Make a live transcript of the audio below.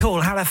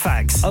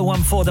Halifax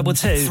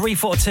 01422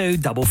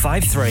 342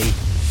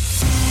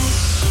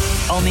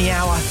 553. On the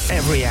hour,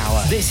 every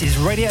hour. This is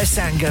Radio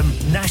Sangam,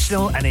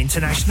 national and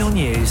international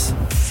news.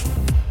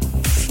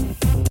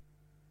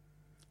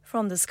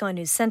 From the Sky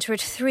News Centre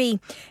at 3,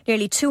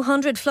 nearly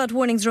 200 flood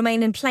warnings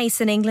remain in place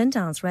in England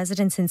as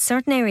residents in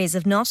certain areas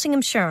of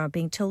Nottinghamshire are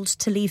being told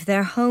to leave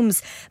their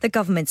homes. The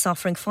government's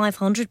offering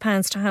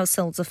 £500 to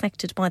households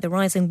affected by the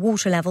rising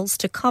water levels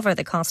to cover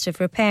the cost of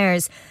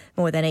repairs.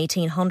 More than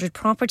 1,800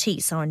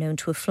 properties are known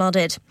to have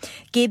flooded.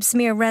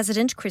 Gibbsmere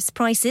resident Chris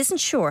Price isn't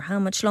sure how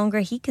much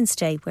longer he can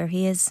stay where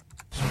he is.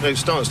 It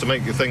starts to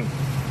make you think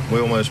we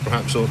almost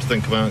perhaps ought to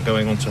think about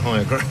going on to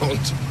higher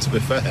ground, to be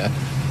fair.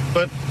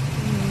 But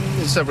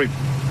it's every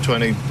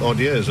 20 odd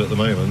years at the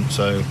moment,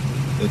 so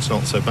it's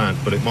not so bad,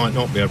 but it might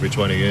not be every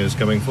 20 years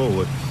going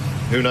forward.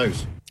 Who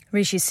knows?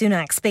 Rishi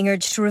Sunak's being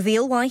urged to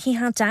reveal why he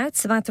had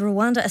doubts about the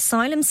Rwanda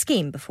asylum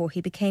scheme before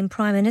he became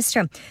Prime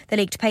Minister. The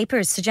leaked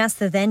papers suggest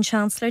the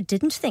then-Chancellor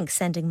didn't think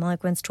sending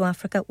migrants to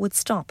Africa would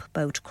stop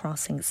boat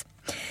crossings.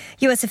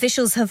 US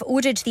officials have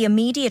ordered the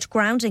immediate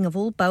grounding of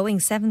all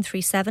Boeing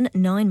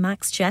 737-9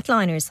 MAX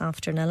jetliners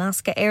after an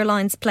Alaska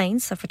Airlines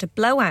plane suffered a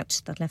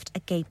blowout that left a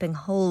gaping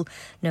hole.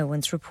 No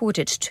one's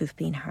reported to have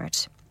been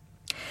hurt.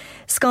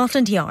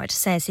 Scotland Yard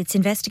says it's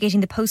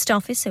investigating the Post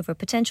Office over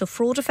potential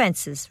fraud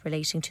offences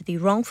relating to the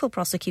wrongful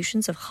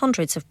prosecutions of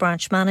hundreds of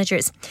branch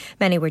managers.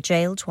 Many were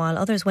jailed while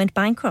others went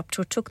bankrupt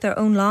or took their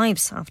own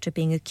lives after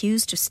being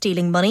accused of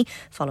stealing money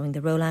following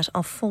the rollout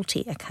of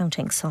faulty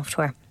accounting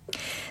software.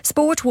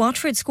 Sport,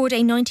 Watford scored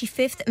a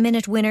 95th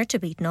minute winner to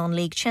beat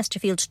non-league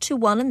Chesterfield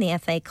 2-1 in the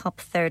FA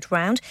Cup third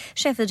round.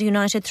 Sheffield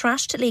United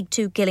thrashed League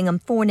 2 Gillingham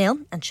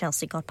 4-0 and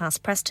Chelsea got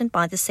past Preston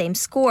by the same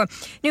score.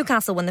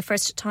 Newcastle won the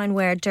first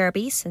Tyne-Wear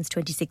derby since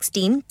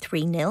 2016,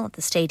 3-0 at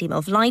the Stadium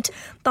of Light.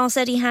 Boss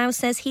Eddie Howe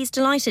says he's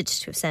delighted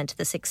to have sent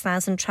the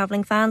 6,000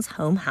 travelling fans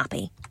home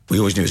happy. We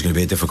always knew it was going to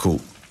be a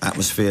difficult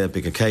atmosphere,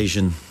 big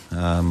occasion,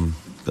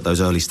 but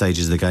those early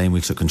stages of the game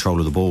we took control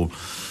of the ball.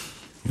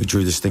 We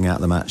drew this thing out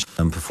of the match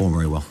and performed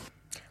very well.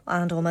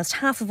 And almost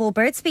half of all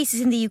bird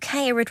species in the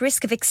UK are at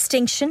risk of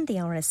extinction. The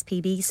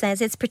RSPB says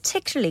it's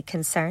particularly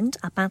concerned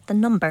about the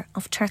number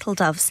of turtle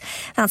doves.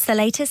 That's the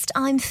latest.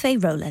 I'm Faye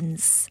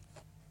Rowlands.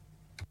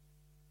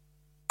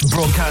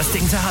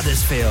 Broadcasting to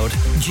Huddersfield,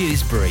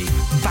 Dewsbury,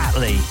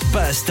 Batley,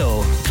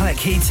 Birstall,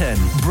 Cleckheaton,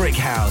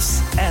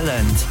 Brickhouse,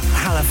 Elland,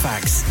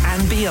 Halifax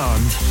and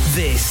beyond.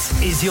 This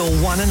is your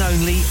one and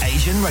only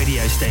Asian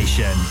radio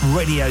station.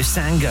 Radio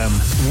Sangam,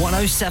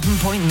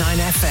 107.9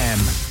 FM.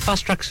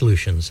 Fast Track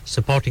Solutions,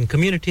 supporting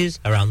communities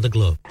around the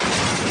globe.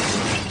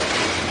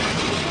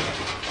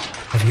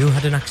 Have you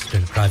had an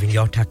accident driving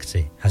your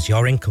taxi? Has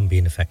your income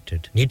been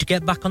affected? Need to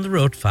get back on the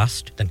road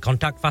fast? Then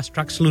contact Fast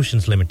Track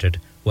Solutions Limited,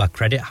 who are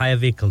credit hire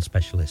vehicle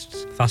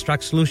specialists. Fast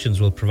Track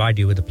Solutions will provide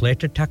you with a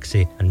plated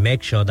taxi and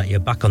make sure that you're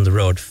back on the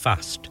road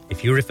fast.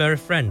 If you refer a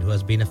friend who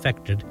has been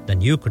affected,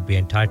 then you could be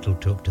entitled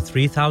to up to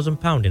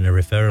 £3,000 in a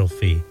referral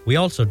fee. We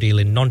also deal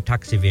in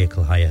non-taxi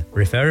vehicle hire.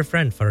 Refer a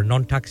friend for a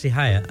non-taxi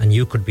hire and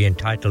you could be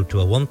entitled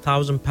to a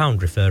 £1,000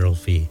 referral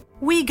fee.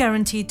 We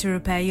guarantee to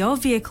repair your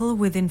vehicle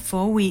within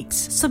 4 weeks,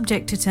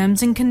 subject to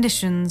terms and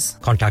conditions.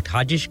 Contact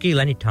Haji Shkil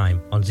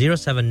anytime on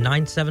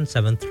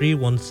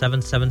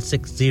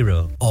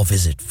 07977317760 or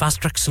visit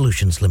Fast Track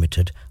Solutions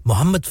Limited,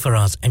 Mohammed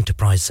Faraz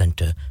Enterprise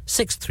Centre,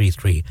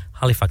 633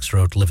 Halifax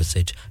Road,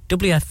 Liversedge,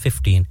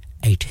 WF15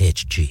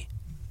 8HG.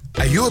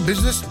 Are you a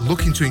business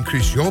looking to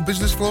increase your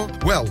business flow?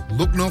 Well,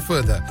 look no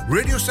further.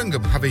 Radio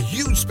Sangam have a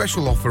huge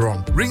special offer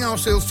on. Ring our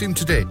sales team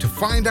today to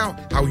find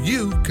out how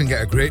you can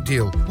get a great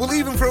deal. We'll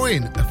even throw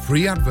in a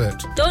free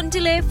advert. Don't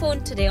delay,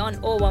 phone today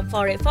on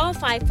 01484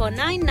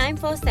 549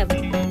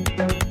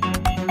 947.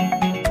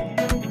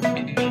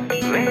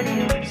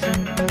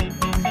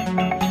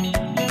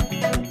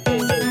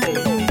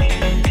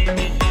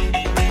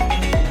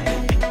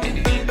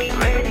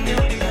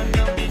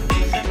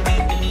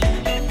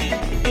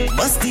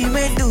 मस्ती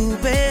में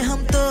डूबे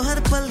हम तो हर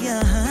पल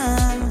यहाँ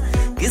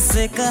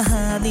किस्से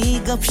कहानी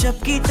गपशप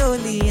की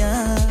टोलियाँ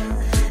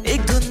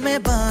एक धुन में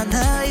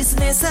बांधा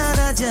इसने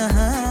सारा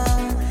जहां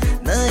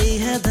नई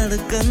है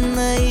धड़कन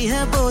नई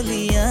है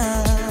बोलियां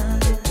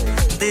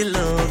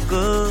दिलों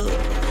को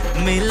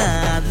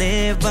मिलाने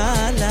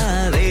वाला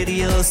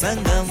रेडियो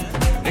संगम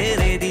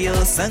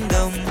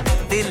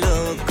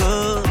दिलों को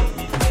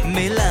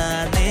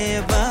मिलाने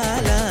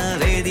वाला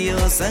रेडियो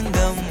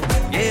संगम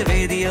ये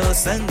रेडियो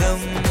संगम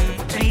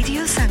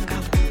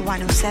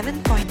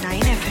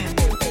 107.9 FM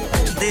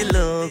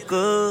दिलों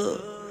को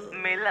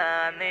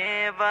मिलाने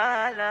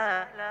वाला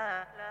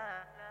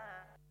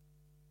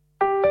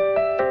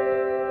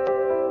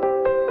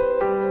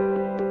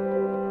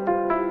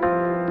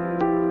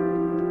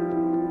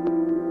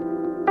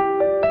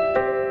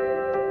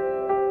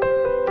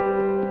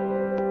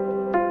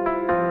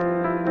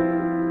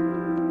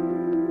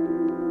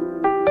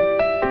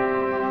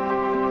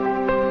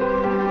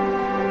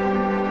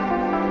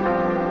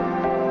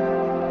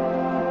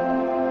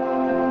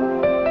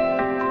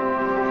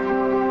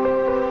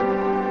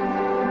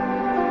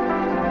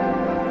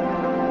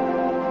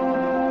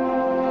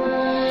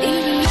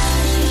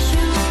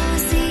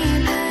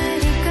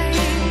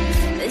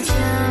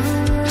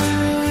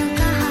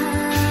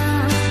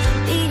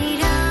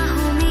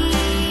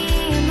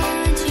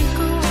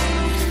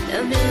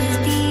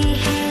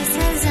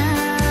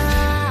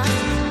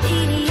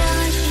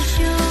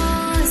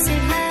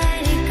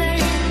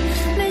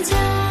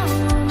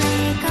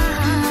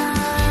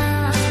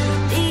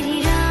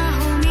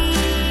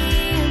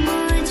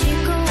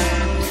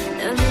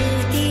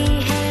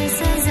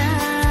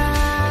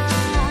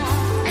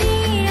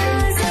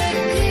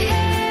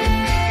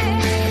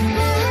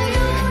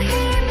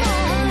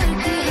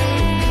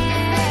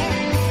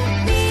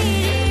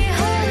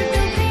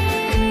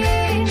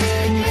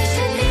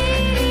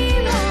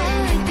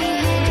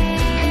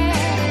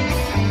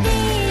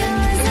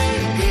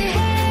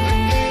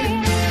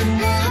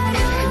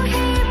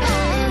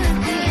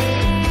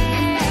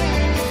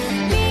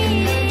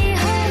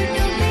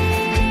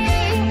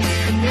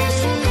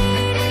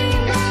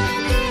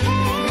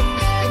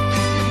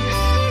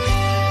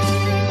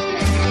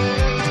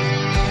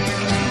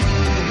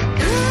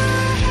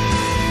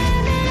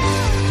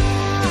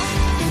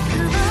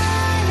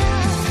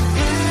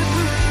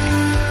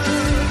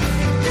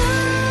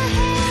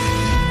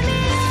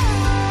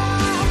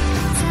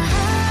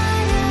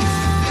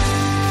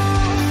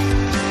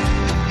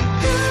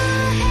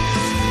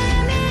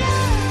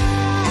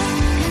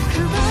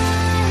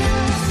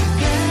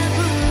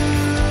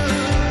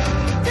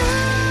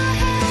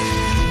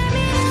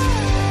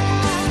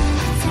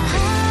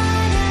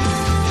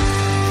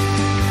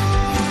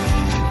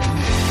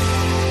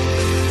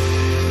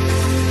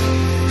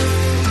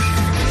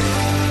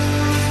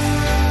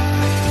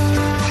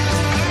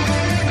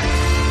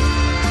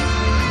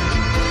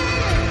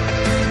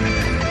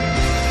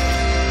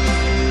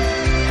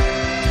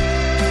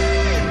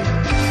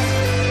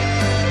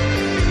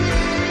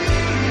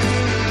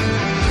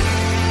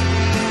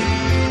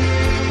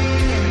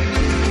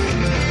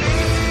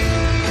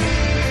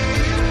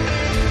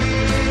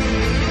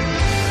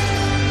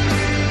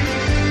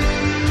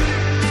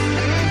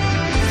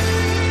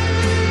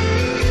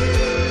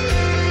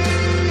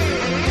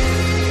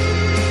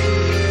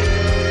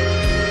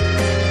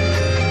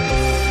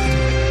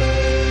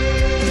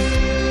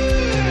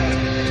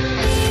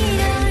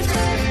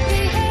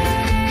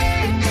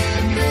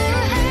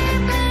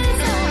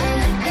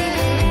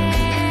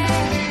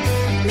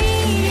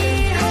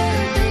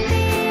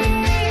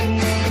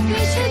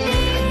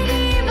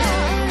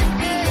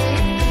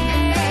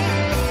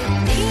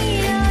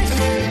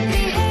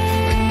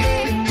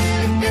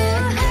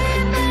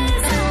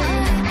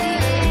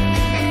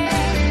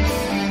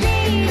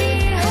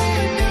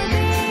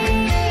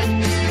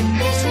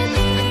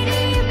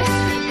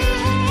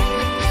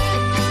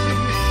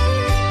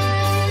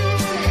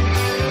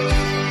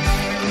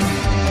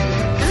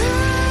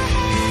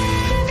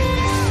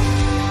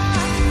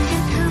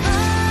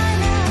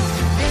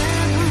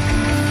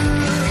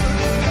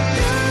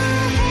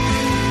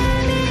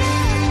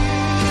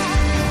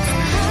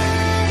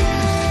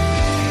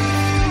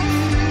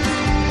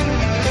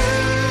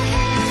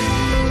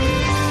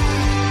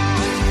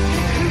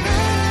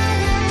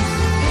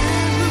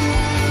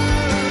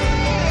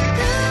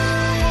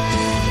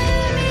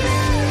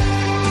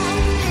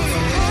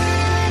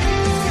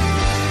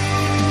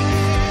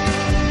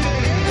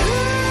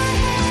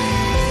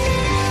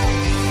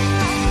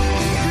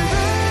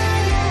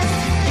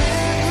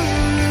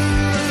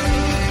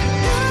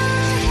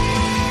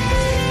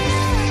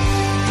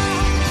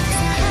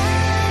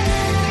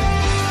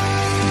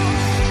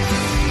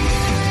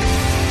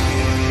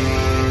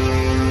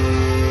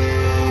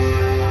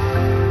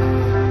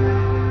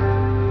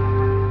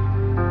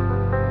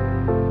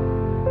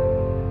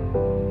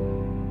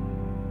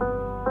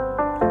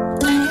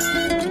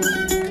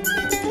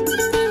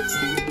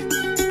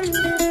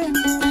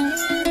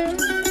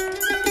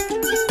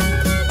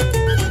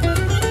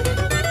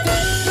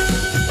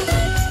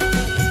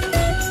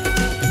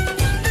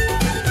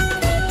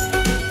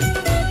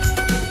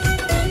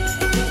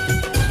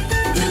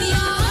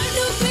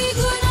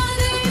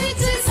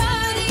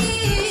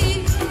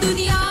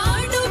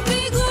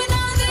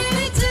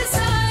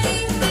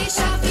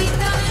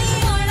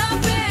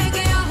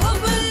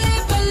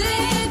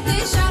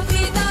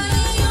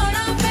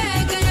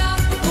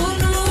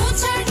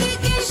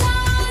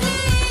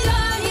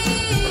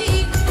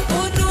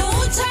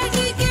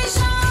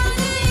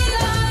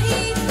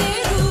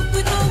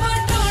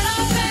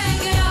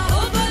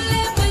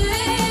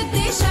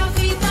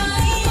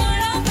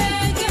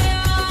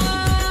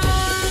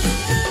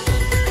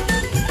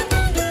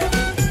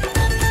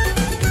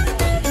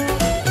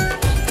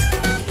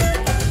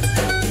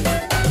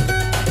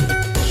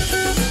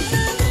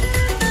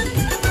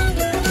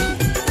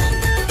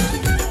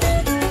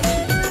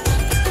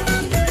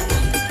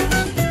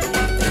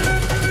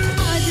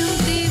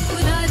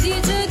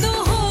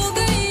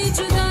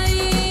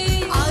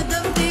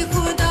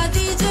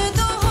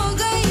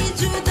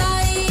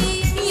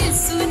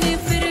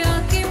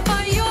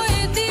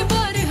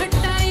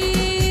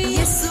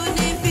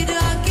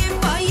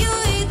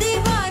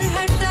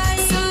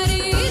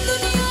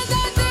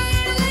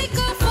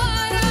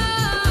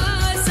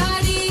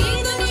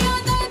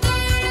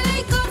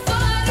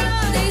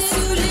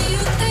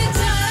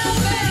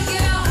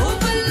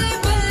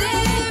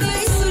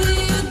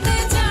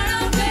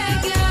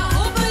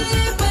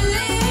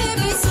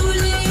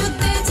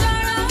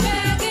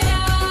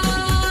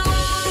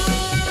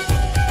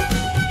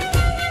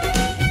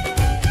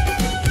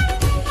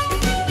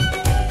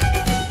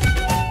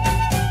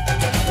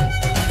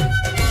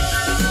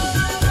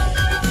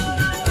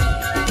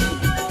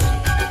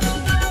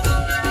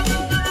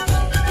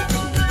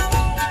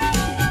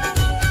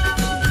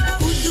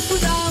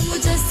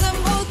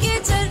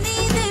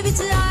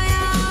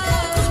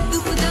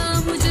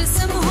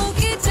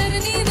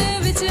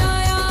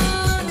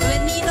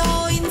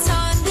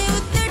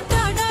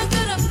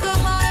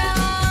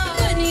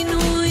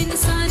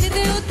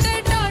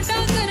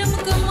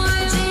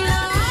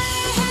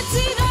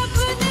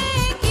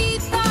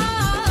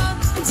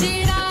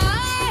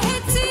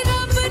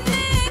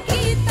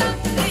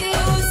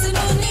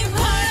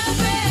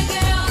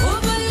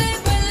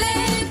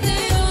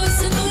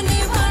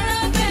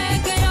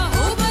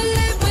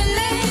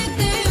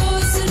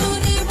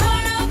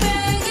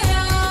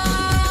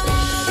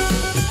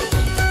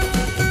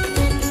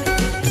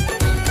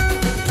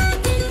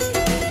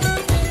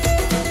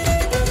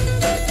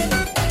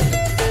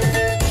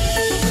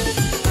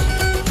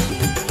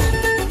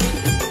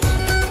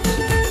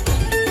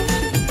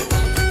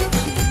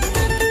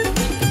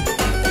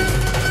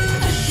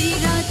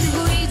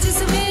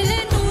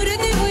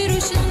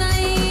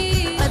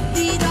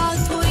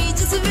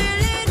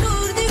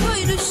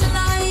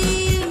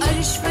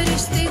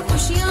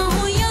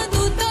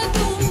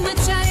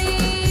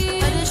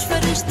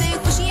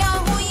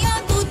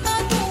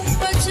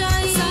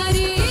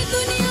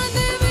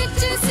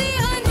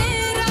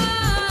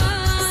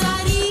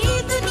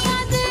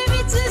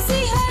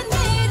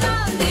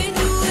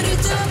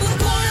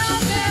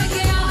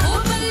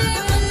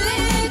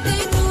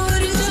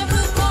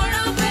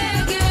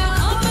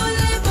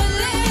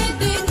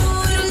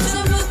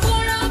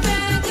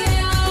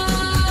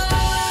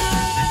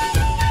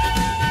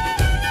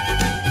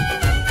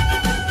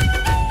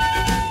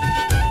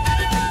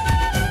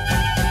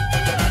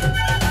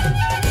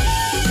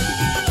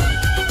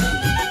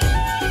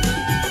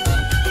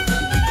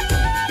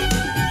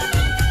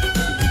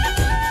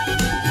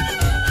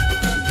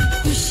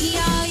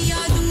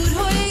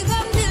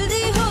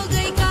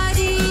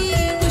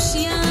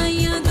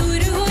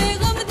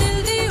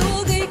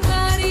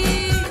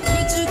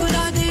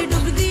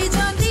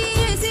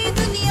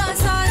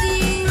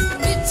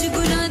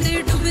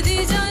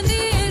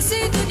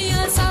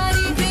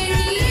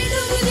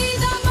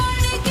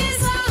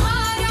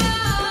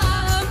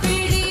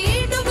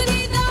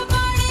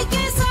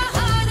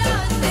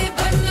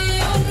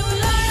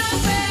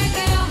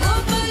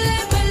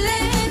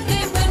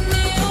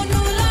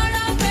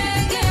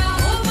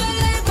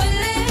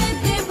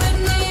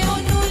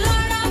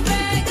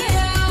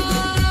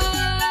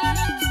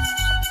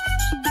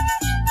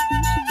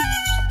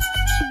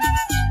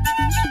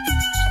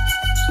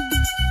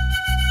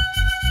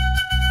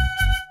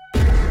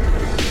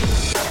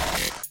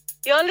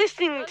You're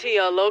listening to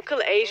your local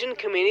Asian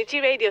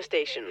community radio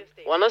station,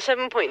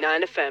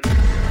 107.9 FM.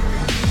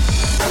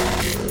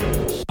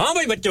 हाँ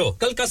भाई बच्चों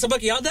कल का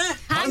सबक याद है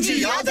हाँ जी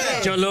याद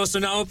है चलो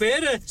सुनाओ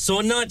फिर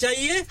सोना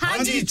चाहिए हाँ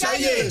जी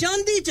चाहिए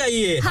चांदी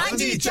चाहिए हाँ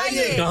जी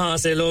चाहिए कहाँ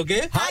से लोगे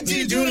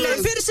हाजी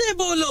जूलर्स फिर से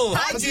बोलो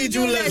हाजी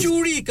जूलर्स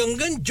चूड़ी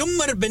कंगन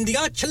झुमर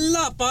बिंदिया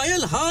छल्ला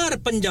पायल हार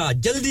पंजा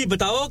जल्दी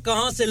बताओ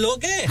कहाँ से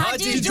लोगे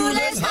हाजी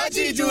जूलर्स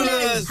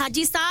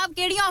हाजी साहब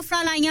केड़ी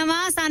ऑफर लाईया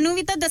वा सानू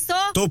भी तो दसो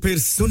तो फिर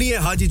सुनिए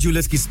हाजी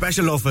जूलर्स की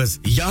स्पेशल ऑफर्स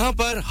यहाँ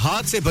पर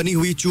हाथ से बनी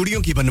हुई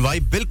चूड़ियों की बनवाई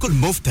बिल्कुल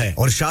मुफ्त है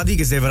और शादी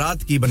के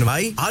जेवरात की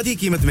बनवाई आधी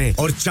कीमत में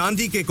और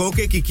चांदी के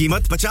कोके की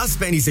कीमत 50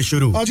 पैसे से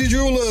शुरू Haji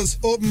Jewellers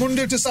open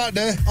Monday to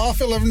Saturday half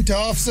 11 to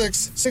half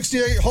 6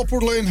 68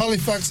 Hopwood Lane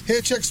Halifax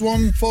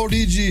HX1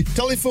 4DG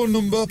telephone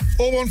number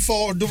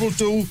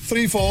 01422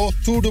 34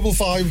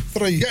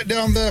 2553 get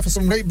down there for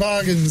some great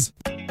bargains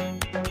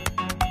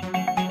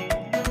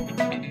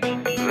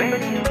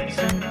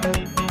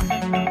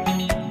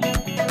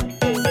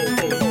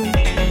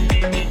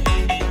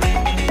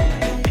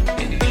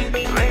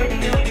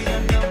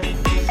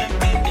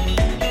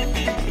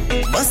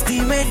मस्ती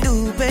में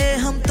डूबे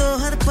हम तो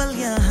हर पल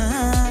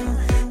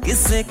यहाँ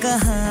किस्से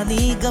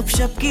कहानी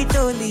गपशप की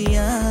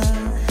टोलियाँ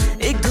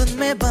एक धुन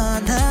में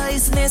बांधा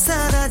इसने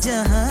सारा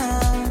जहां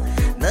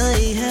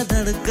नई है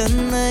धड़कन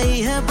नई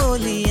है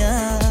बोलियाँ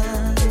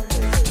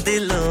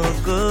दिलों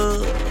को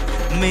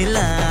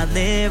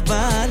मिलाने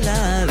वाला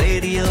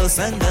रेडियो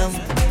संगम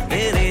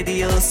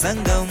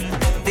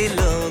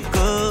दिलों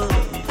को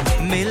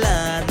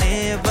मिलाने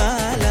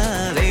वाला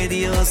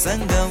रेडियो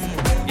संगम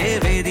ये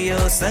रेडियो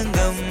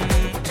संगम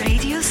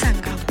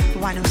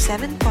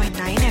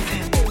 107.9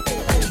 FM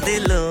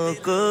दिलों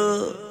को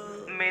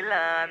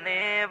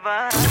मिलाने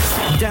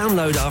वाला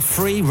Download our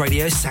free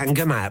Radio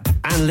Sangam app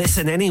and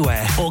listen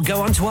anywhere or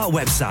go onto our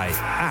website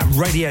at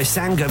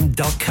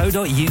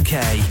radiosangam.co.uk.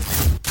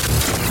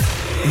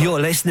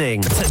 You're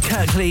listening to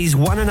Kirklees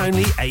one and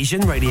only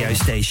Asian radio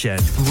station,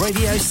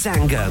 Radio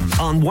Sangam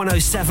on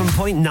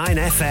 107.9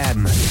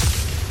 FM.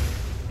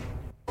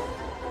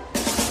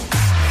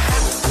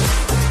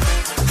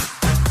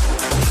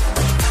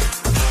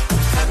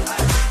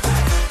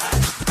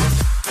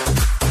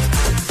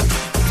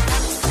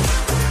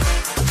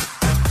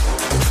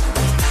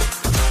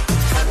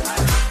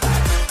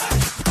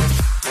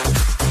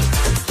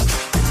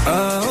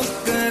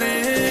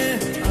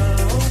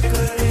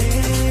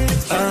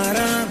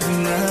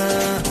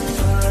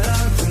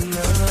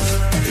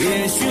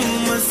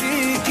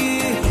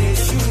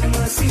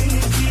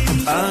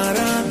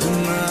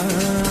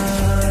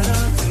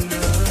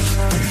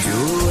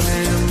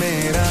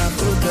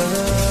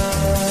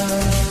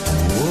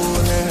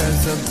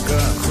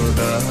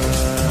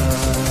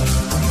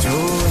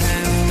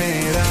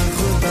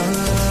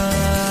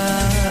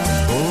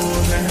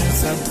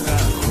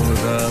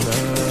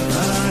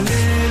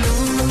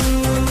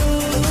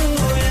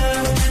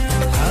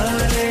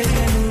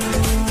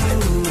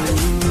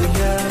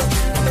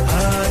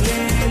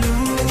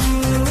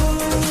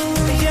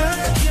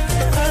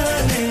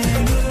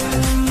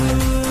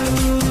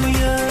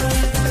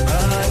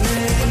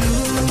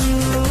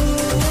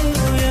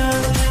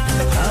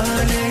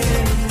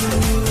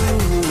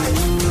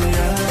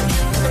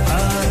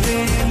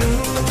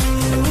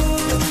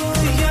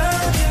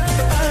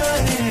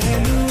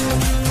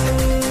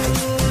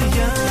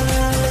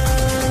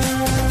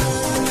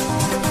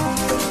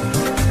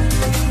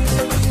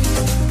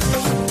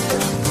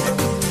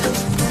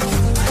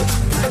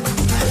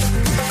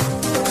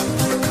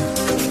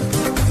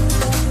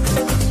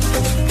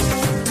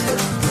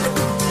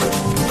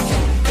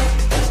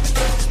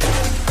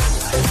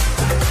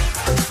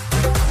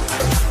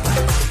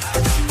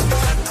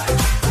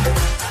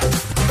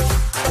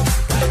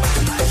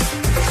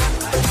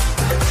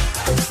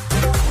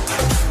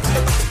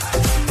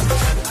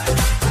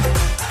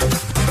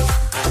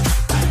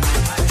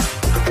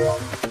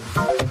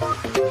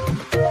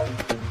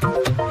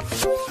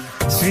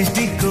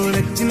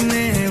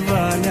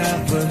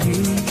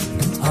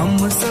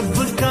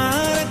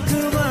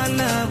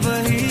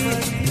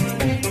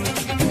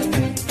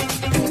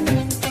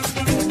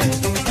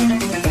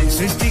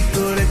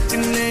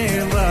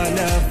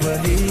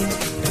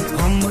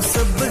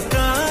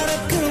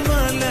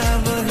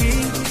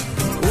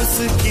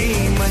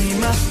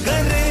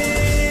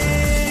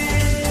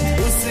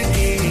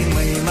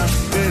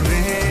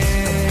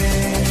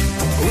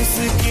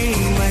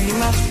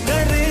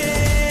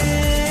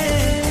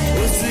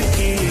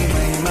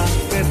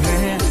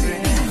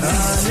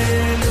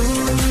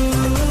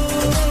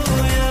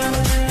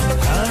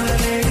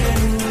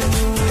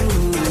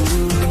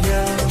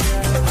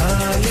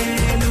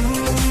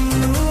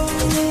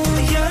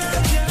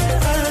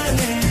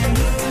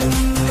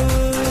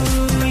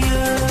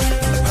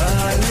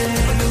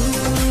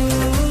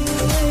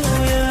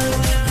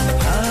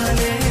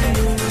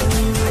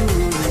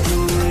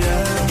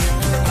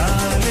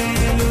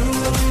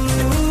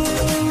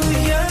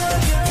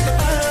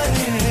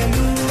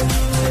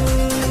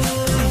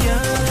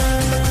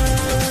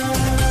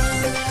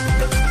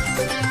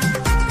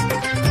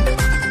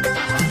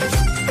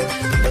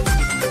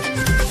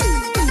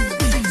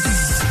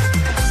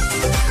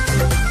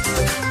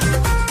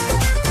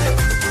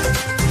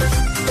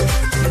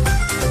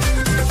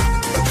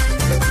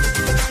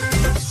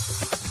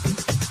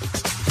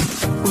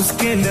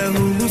 उसके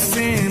लहू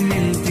से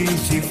मिलती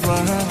शिफा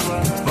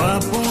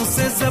पापों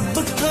से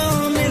सबको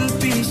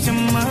मिलती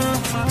शम्मा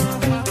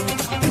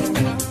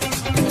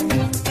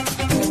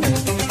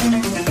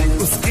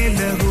उसके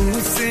लहू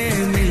से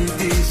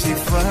मिलती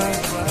शिफा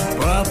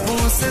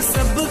पापों से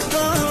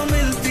सबको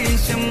मिलती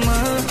शम्मा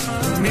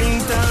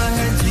मिलता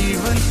है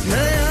जीवन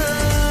नया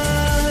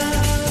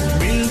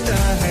मिलता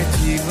है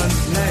जीवन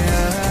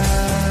नया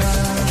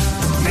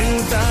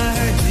मिलता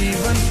है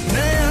जीवन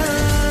नया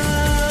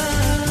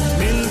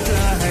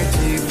मिलता है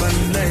जीवन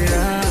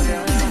नया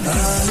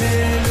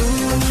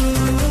हालेलुया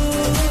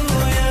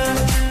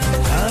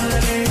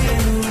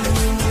हालेलुया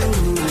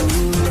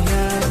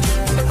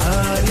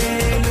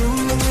हालेलुया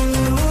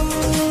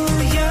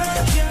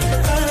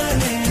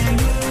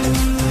हालेलुया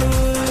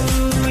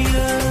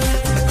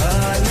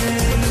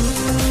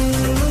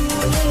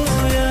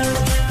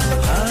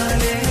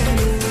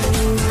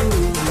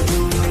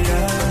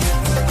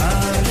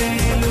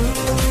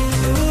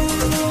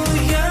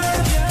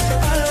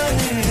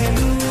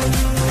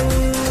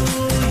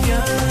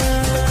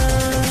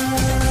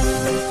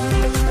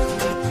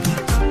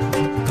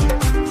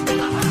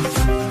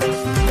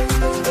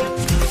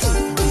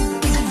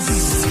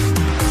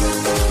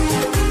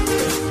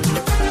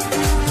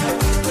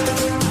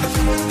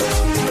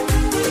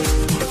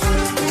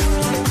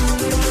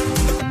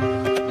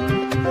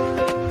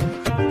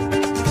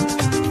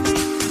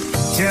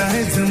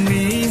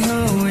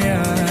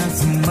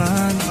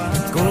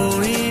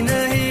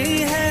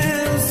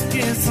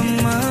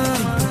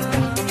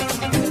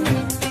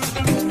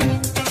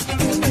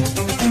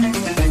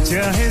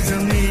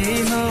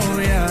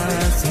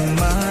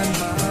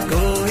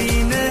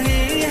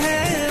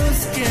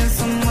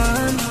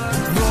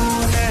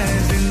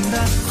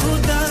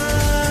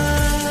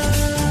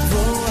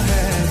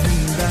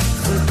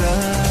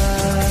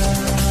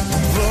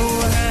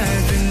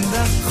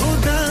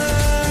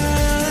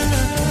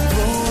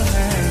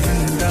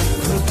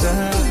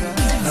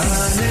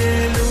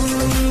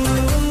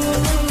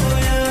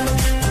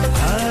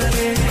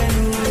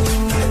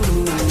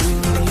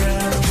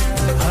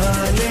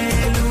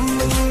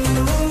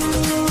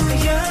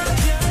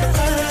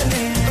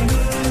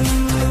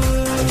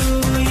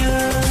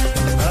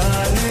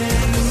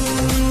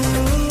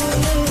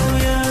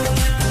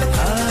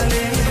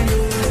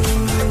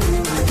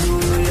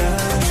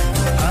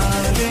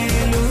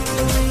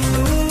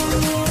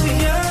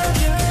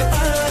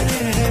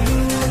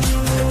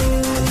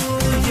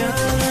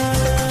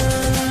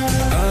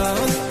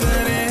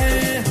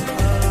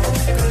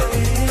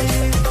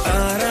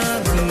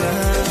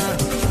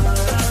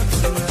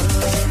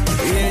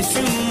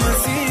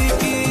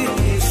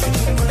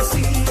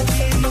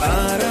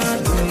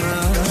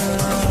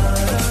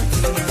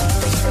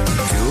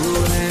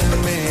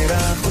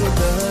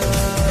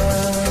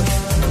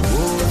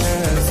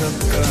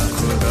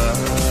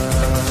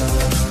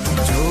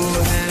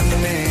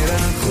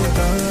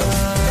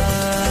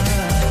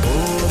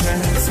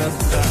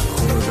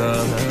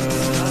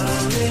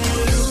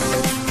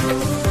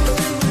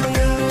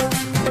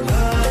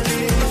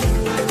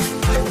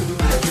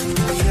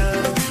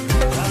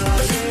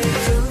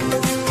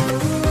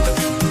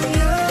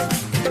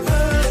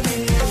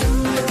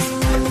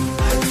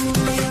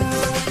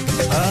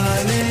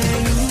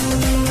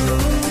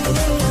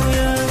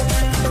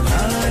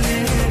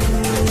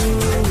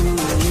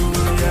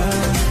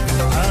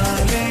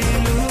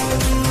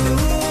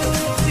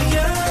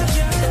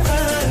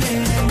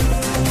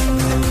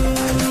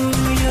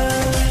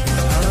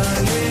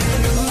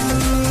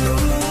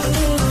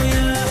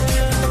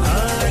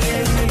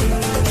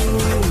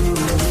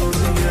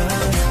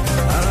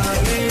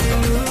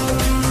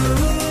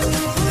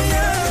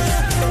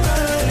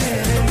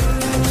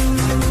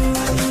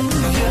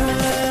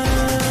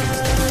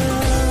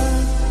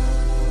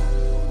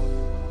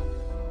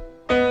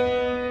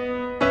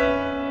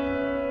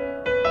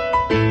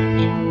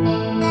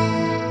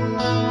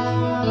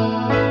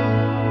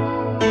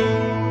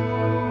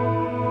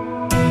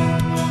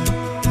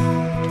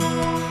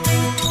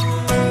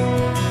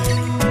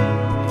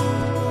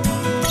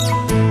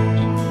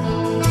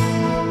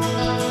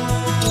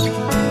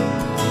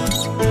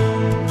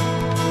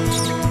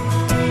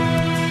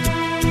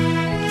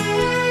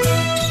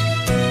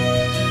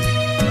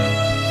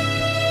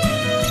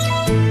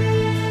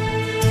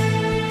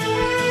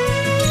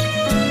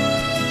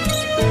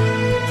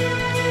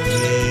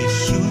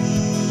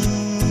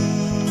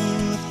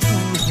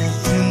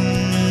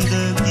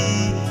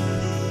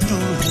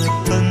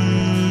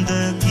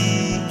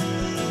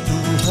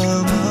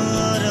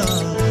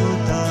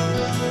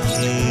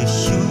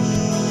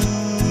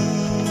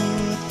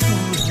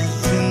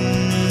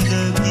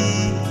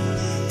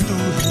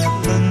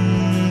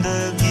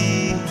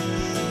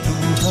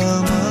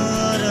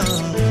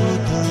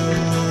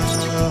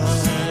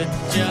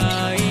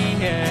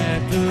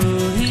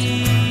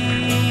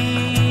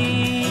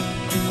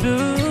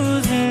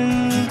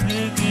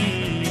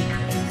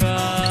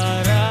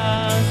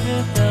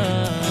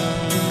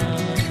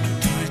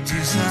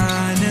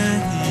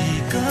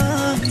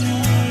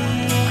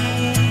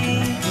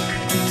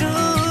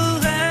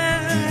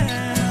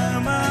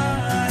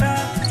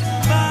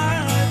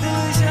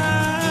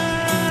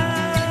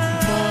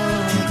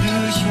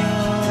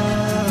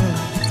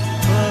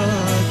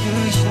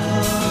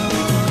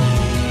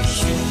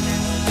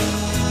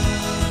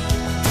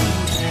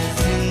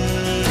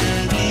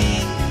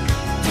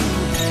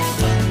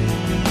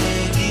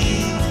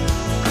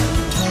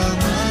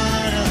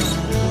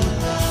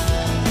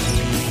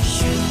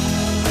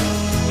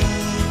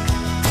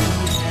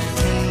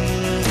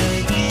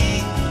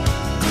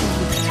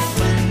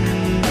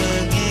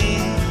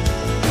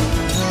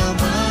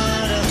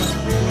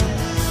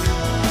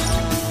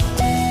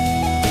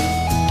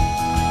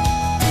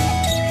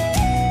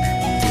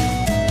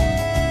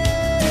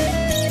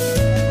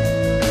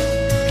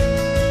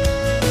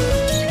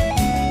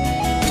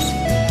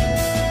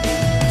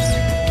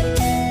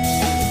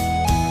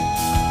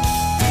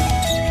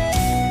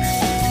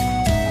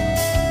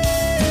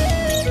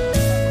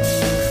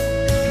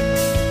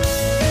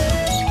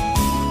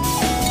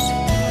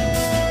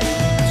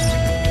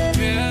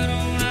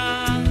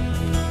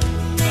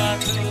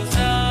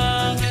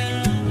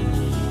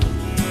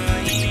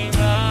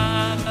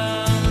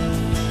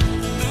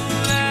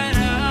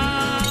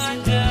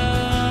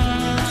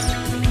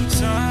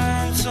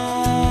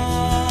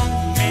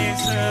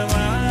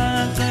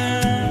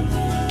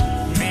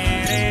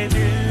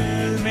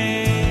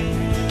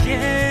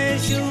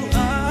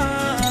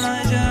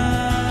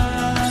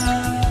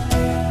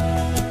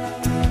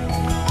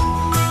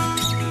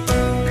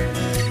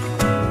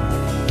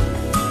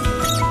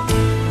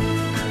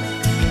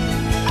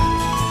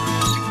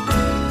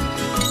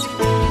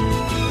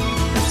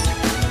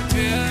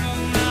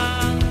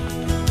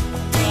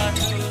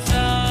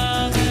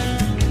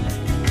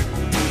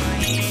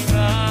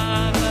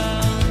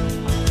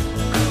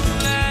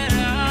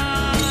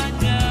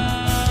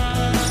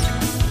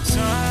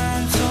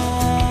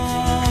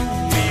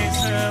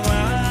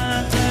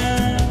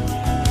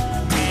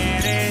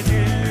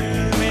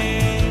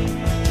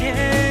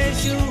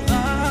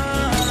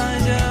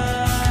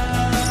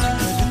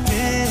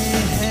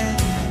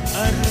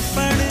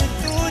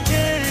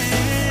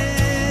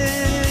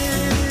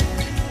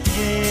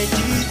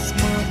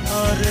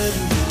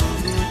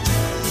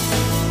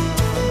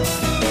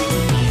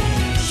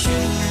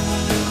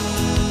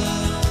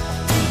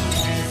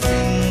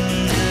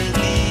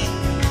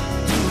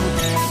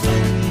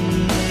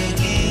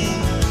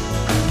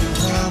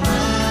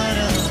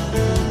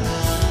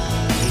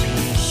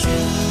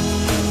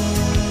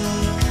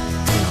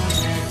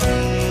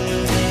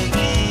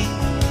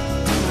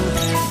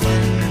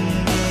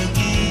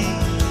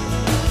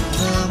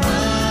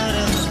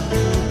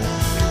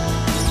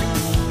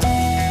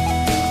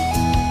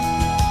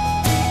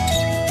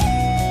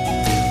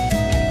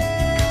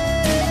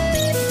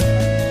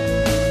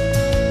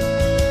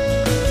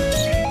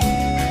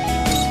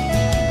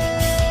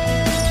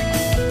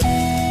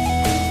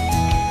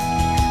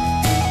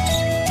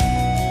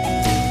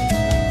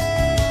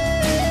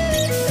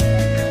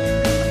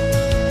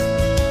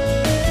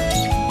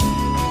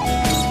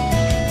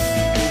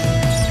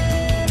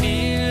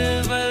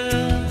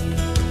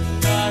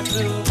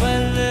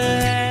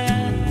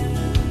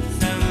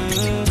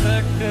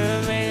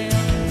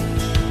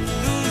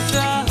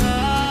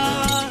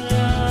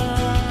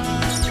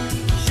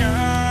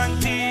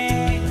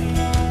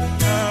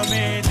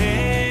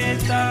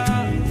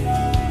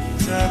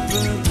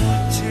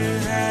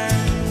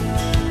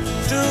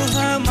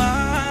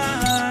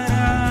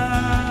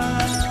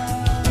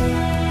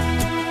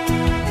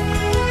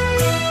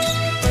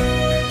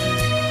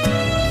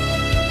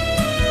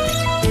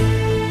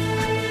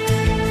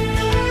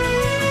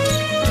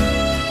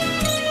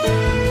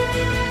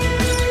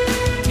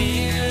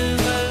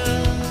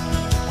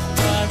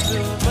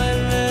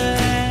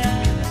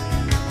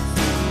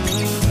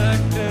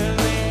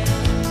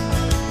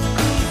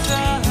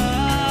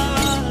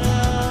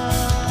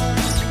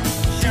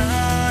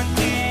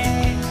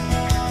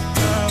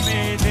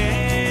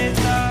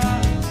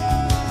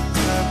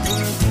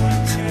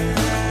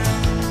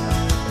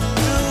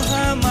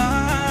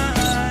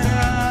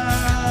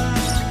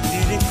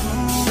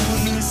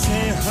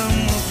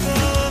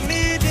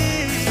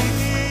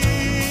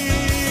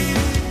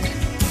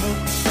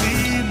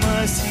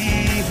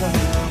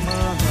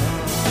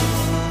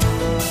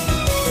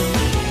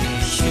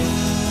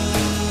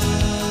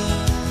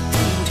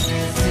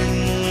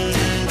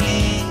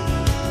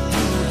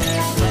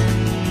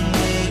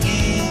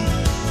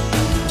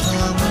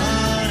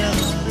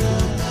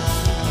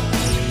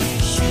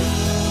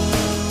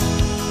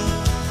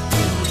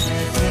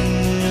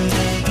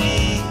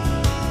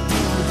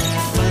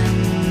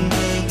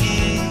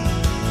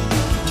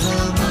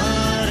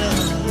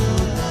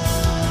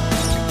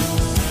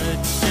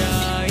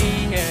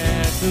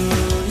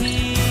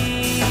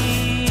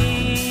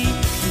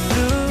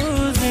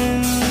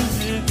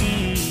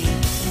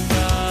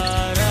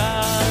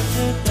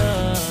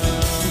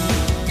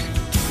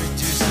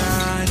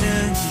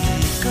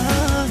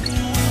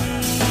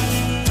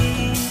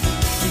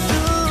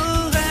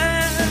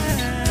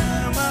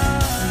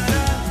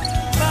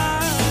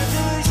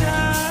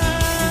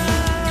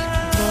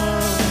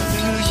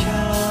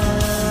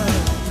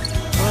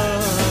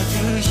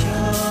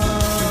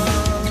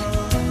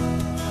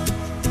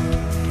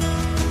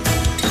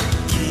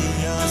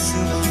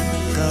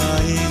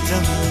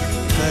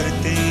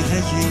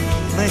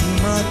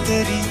महिमा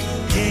तेरी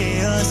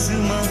ये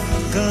आसमां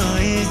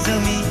गाए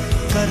ज़मीं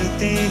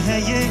करते हैं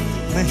ये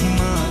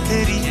महिमा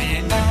तेरी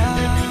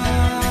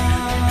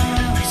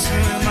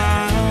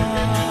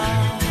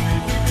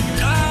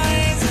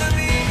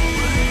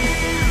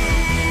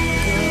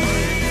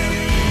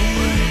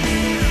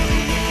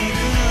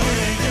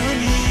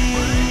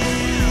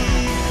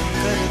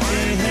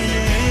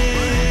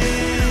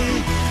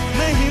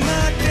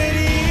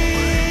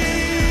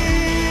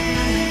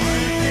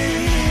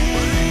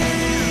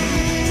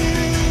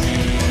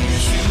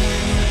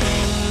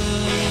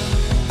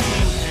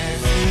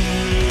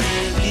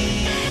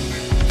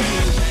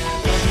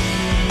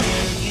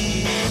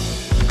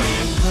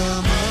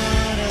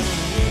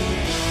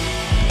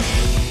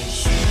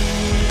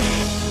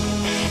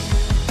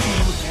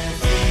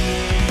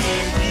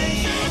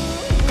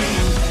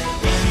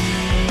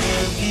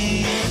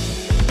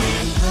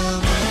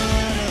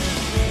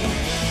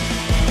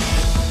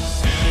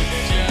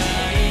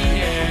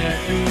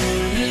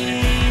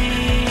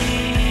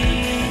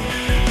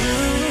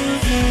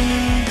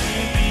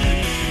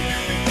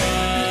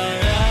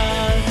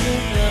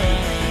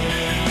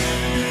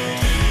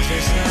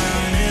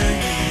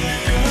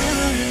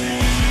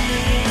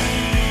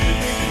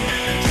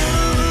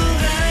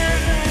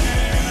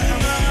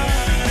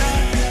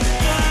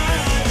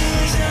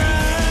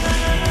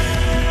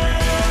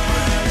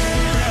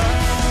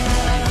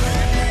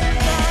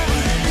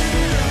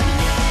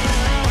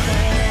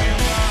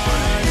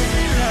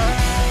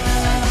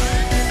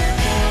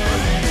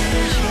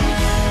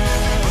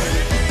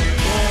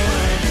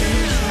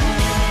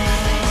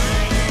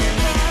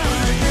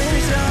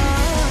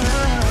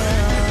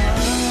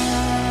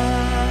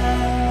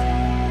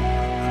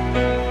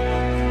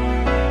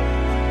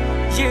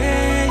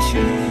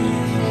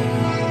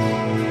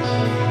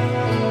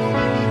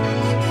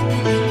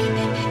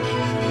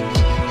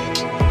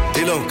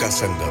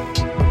संगम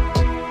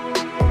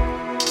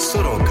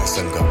सुरों का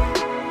संगम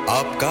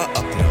आपका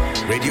अपना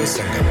रेडियो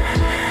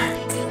संगम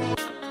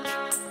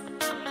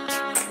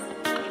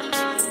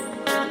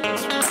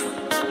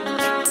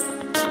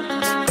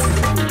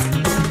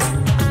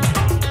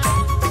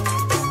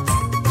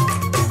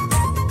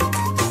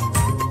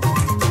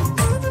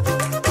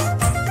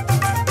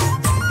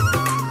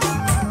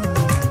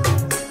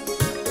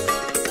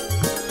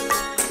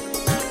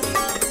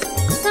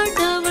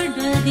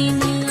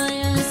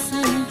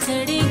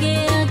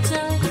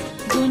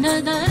गुना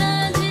दारा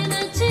दिन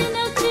नच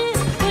नच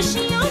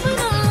खुशियां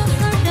बना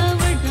साडा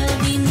वड्डा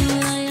दिन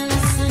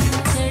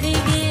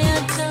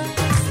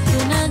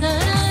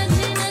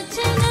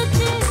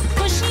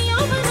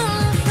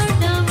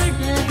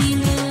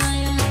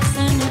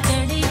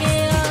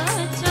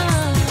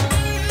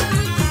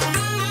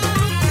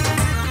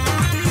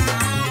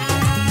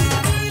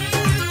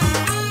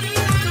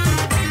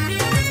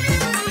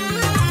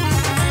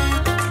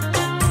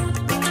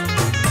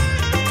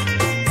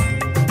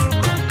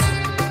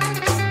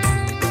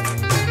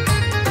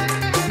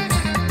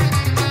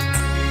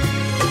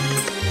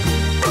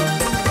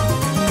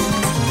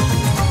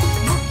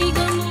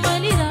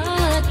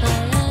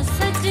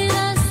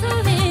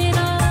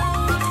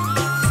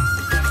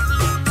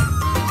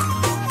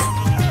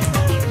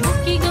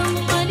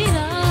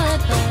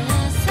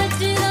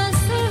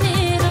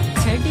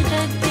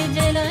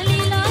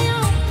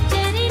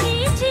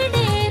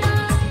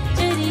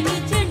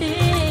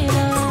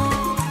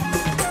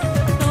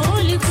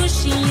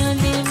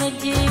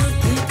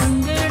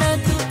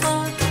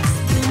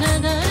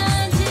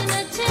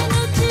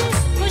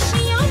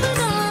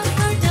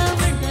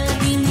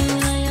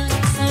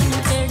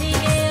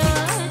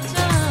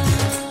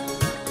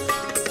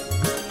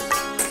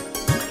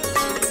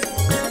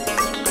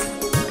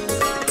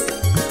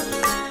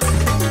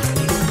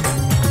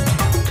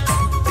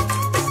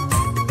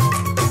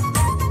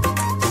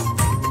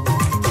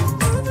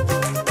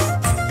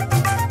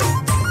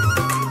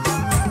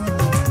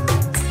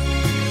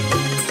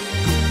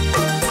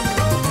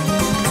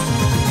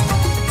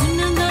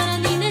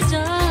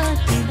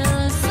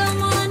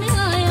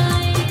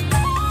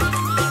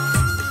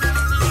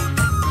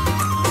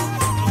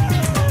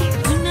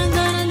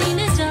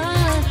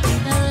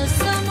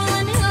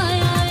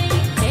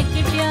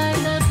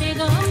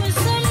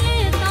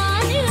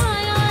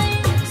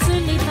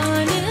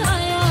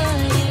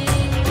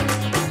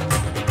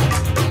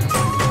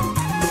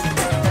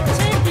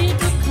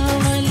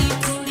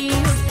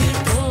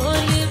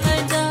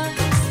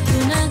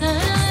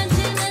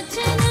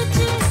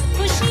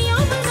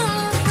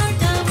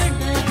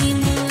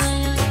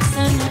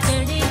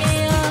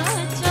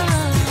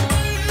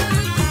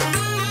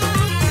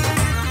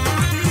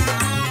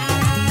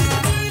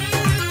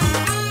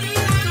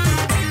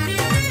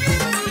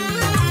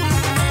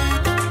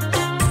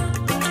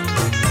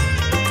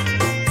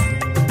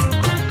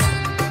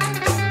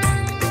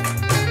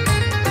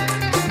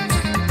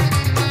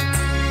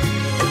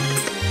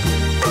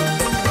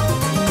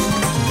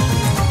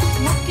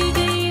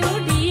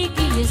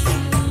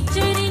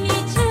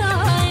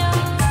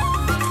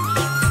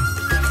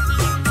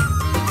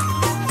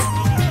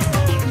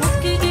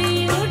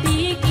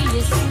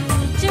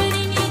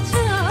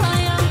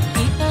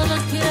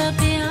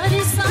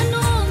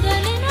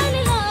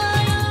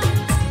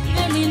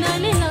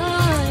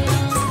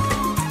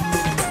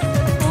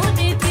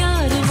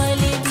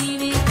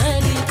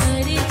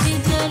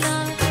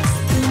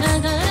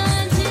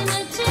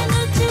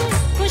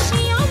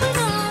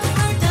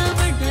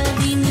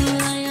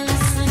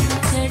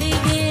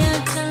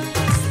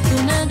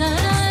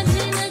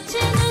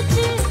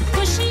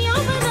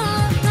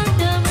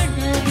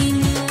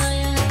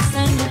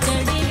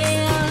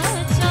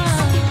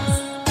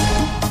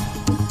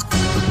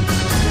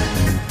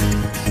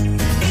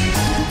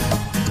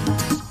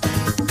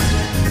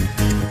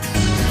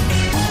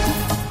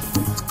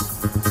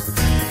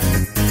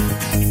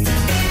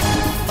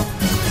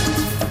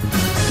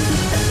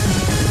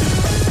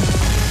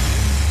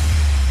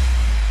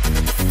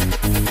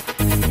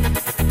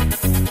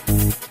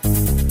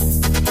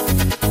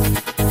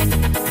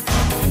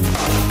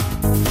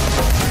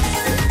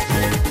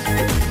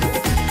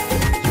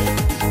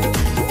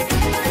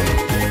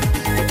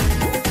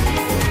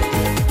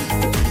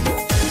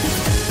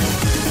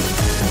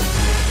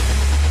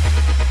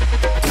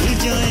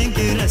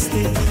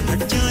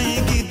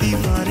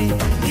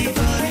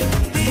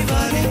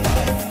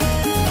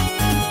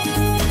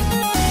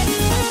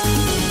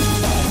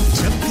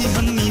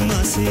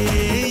से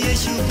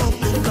यीशु को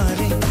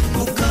पुकारे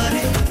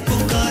पुकारे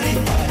पुकारे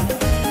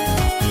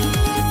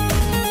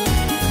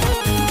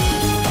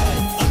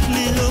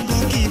अपने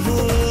लोगों की वो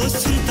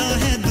सुनता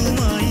है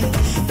दुआएं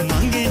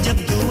मांगे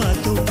जब दुआ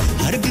तो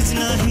हरगिज़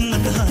ना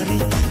हिम्मत हारे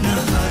ना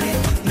हारे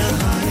ना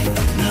हारे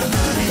ना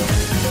हारे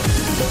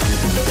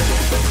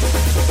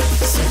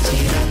सच्ची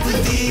रब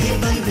दी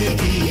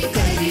बंदगी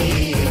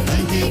करिए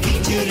बंदगी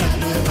च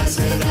रब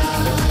बसदा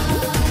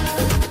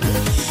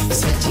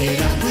सच्चे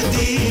रब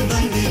दी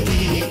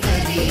बंदगी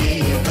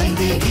करिए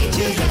बंदगी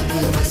च रब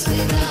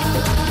बसदा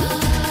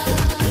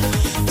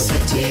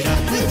सच्चे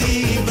रब दी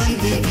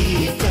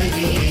बंदगी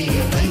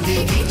करिए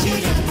बंदगी च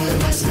रब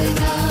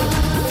बसदा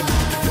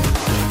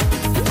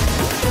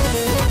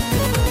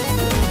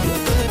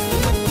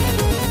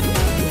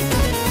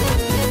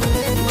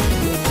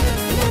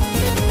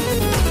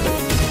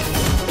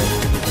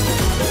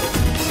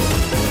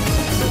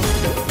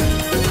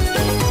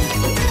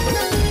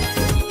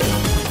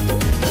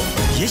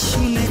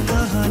यीशु ने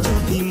कहा जो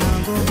भी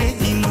मांगोगे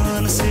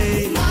ईमान से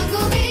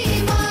मांगोगे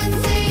ईमान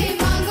से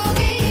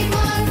मांगोगे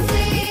ईमान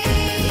से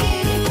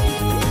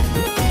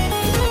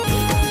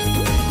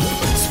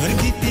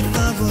स्वर्गीय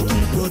पिता वो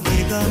तुमको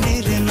देगा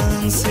मेरे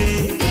नाम से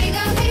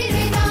देगा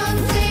मेरे नाम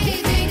से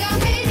देगा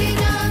मेरे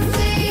नाम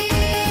से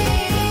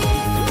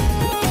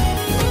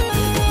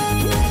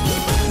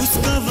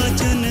उसका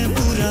वचन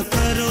पूरा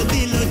करो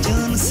दिलो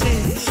जान से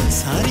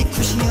सारी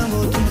खुशियां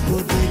वो तुमको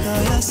देगा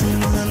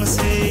आसमान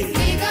से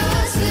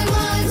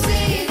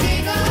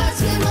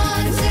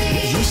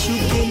यीशु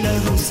के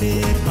लहू से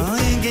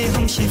पाएंगे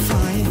हम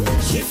शिफाएं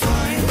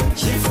शिफाएं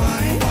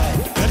शिफाएं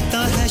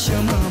करता है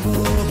क्षमा वो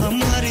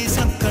हमारी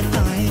सब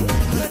खताएं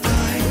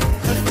खताएं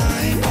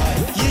खताएं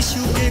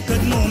यीशु के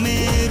कदमों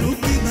में रूह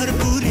की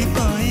भरपूरी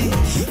पाएं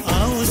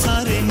आओ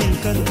सारे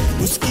मिलकर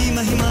उसकी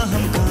महिमा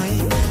हम गाएं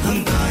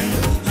हम गाएं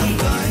हम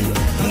गाएं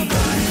हम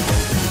गाएं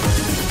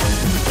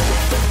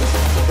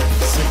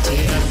सच्चे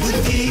रब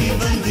की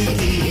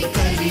बंदगी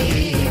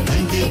करिए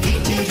बंदगी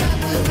च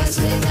रब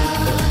बसदा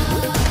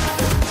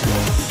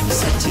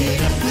सच्चे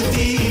रब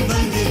दी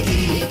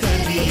बंदगी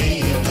करिए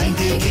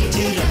बंदगी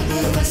च रब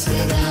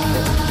बसदा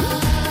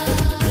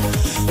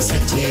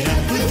सच्चे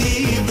रब दी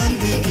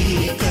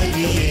बंदगी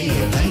करिए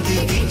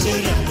बंदगी च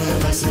रब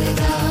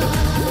बसदा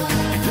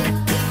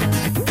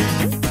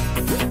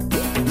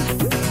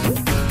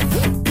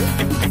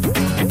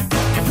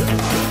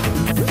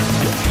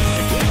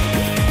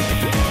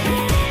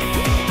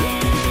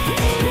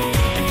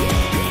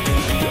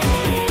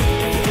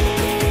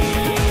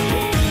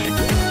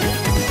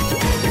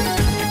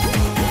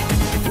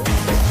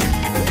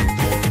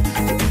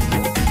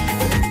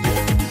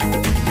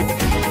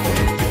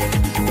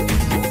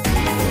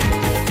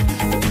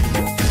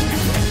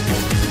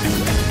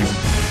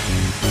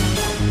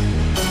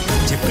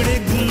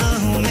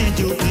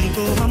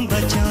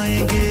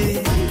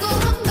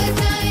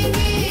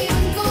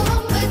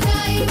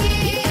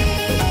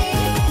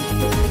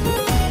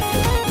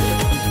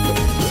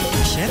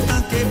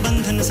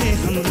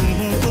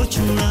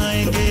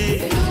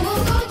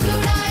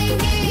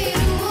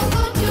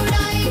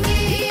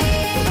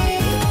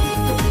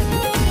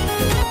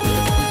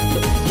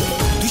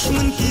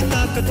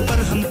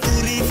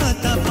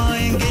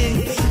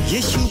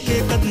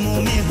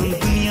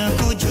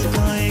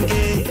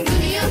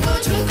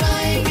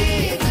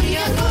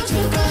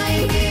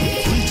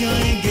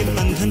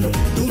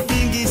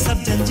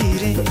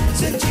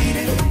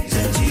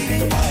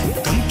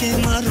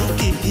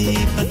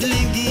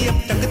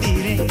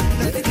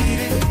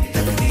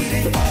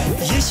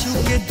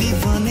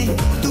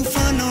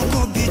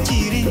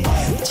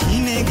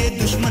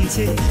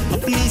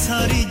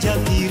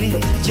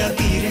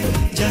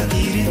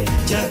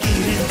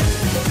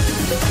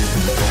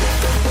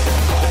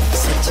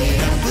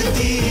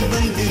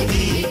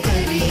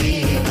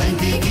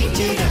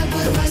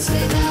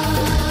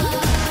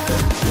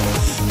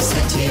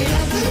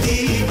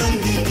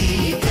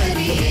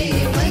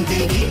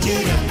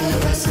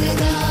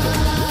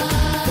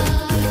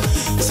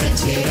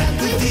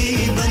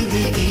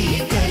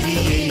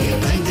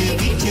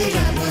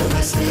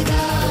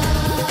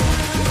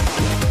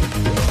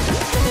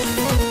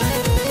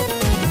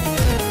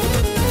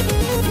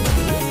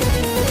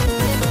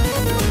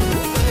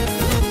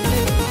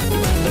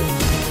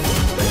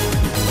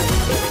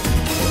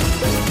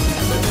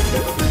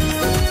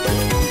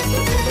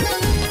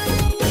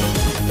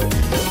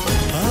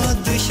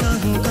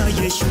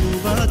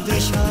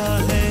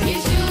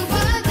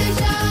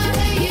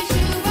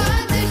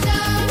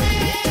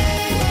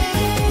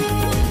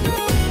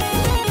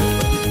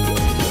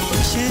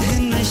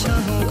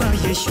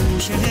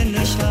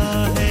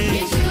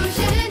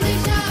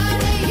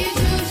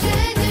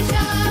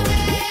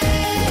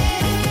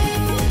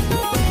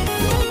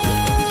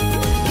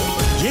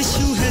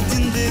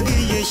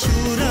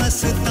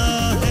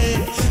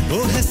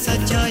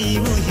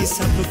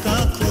सबका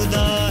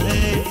खुदा है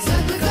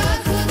सबका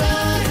खुदा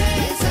है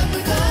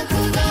सबका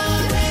खुदा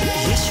है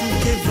यीशु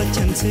के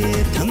वचन से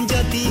थम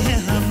जाती है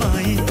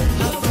हवाएं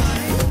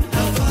हवाएं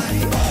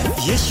हवाएं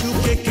यीशु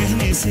के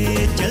कहने से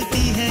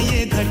चलती है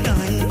ये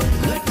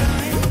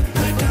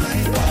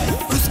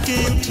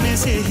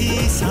से ही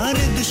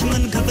सारे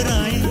दुश्मन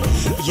घबराए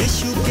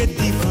यीशु के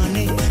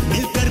दीवाने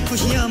मिलकर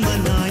खुशियां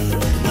मनाए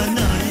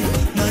मनाए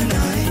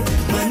मनाए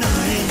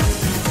मनाए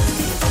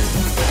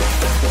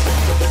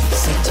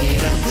सच्चे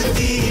रब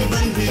दी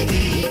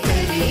बंदगी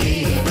करिए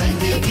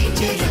बंदगी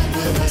च रब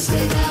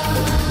वसदा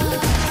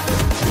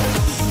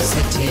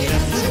सच्चे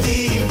रब दी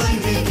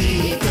बंदगी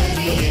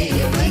करिए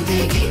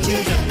बंदगी च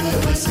रब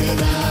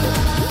वसदा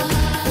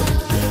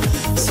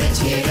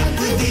सच्चे रब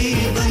दी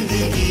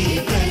बंदगी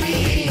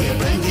करिए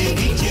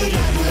बंदगी च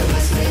रब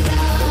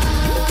वसदा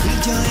खुल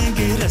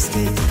जाएंगे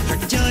रास्ते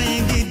हट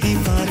जाएंगी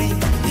दीवारें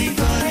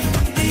दीवारें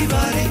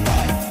दीवारें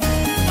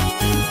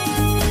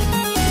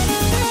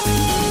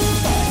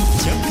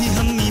जब भी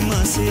हम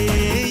ईमान से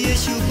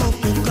यीशु को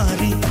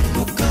पुकारें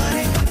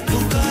पुकारें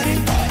पुकारें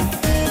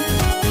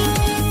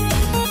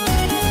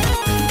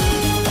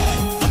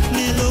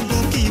अपने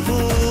लोगों की वो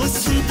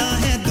सुनता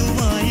है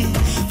दुआएं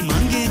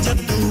मांगे जब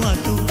दुआ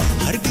तो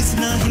हरगिज़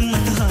ना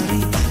हिम्मत हारे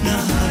ना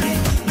हारे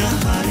ना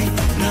हारे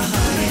ना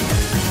हारे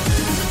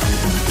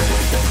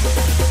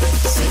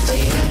सच्चे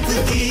रब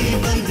की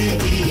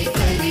बंदगी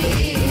करिए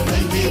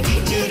बंदगी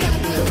च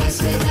रब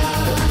वसदा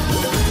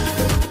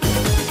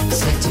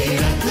सच्चे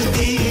रब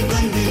की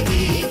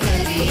बंदगी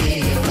करिए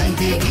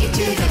बंदगी च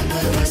रब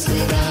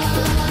वसदा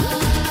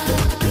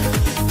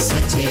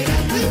सच्चे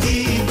रब की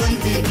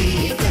बंदगी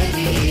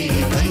करिए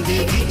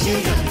बंदगी च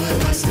रब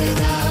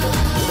वसदा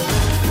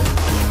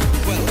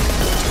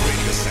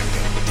Radio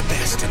Sangam, the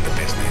best in the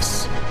business.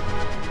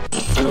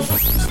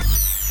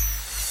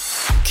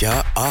 क्या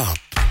आप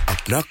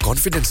अपना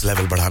कॉन्फिडेंस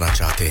लेवल बढ़ाना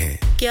चाहते हैं?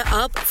 क्या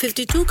आप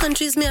 52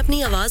 कंट्रीज में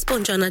अपनी आवाज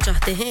पहुंचाना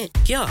चाहते हैं?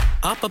 क्या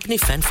आप अपनी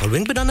फैन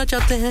फॉलोइंग बनाना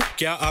चाहते हैं?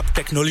 क्या आप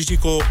टेक्नोलॉजी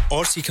को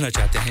और सीखना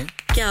चाहते हैं?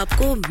 क्या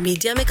आपको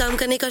मीडिया में काम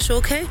करने का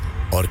शौक है?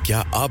 और क्या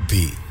आप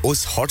भी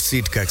उस हॉट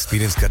सीट का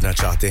एक्सपीरियंस करना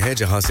चाहते हैं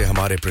जहां से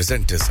हमारे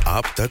प्रेजेंटर्स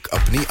आप तक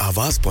अपनी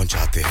आवाज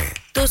पहुंचाते हैं?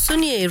 तो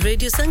सुनिए,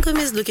 Radio Sangam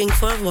is looking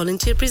for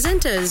volunteer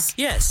presenters.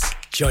 Yes,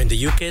 join the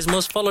UK's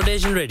most followed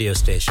Asian radio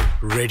station,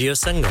 Radio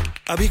Sangam.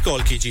 अभी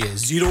कॉल कीजिए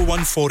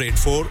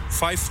 01484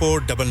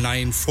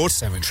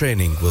 549947.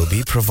 Training will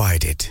be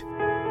provided.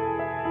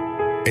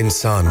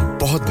 इंसान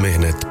बहुत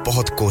मेहनत,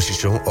 बहुत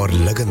कोशिशों और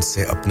लगन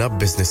से अपना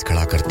बिजनेस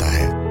खड़ा करता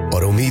है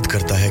और उम्मीद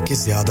करता है कि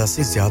ज्यादा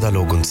से ज्यादा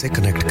लोग उनसे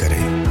कनेक्ट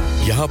करें।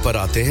 यहाँ पर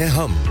आते हैं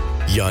हम,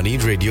 यानी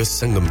रेडियो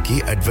संगम की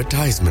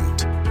एडवर्टाइजमेंट।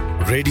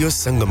 रेडियो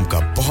संगम का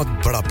बहुत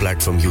बड़ा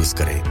प्लेटफॉर्म यूज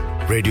करें।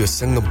 रेडियो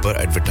संगम पर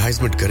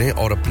एडवर्टाइजमेंट करें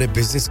और अपने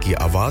बिजनेस की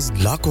आवाज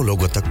लाखों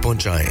लोगों तक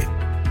पहुंचाएं।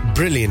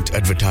 Brilliant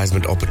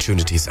advertisement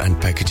opportunities and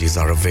packages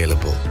are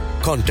available.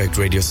 Contact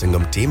Radio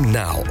Sangam team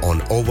now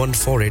on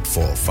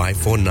 01484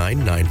 549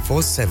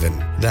 947.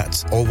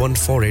 That's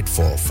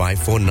 01484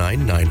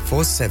 549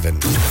 947.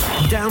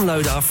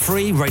 Download our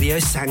free Radio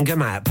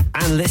Sangam app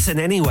and listen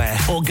anywhere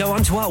or go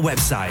onto our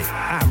website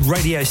at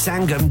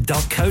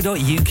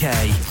radiosangam.co.uk.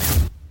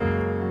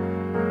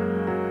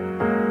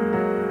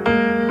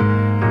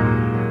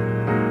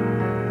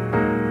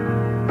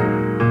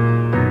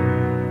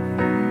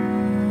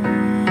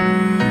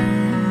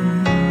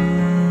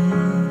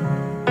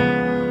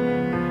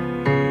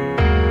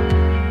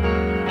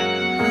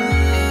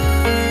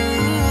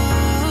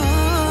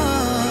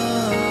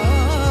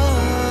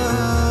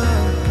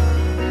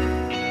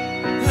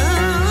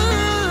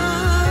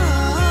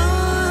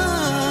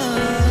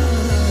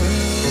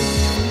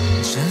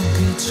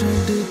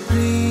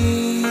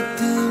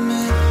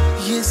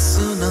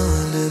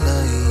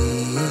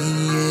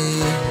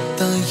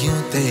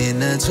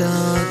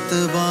 जात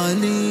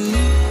वाली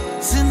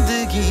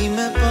जिंदगी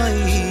में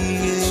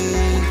पाइए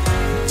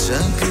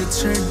जग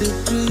छड़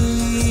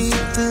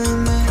प्रीत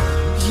में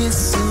ये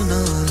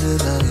सुना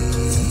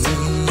लाइए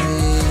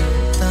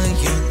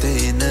तायू ते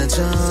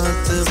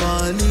नजात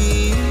वाली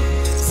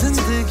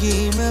जिंदगी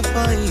में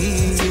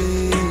पाइए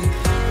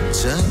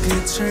जग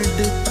छड़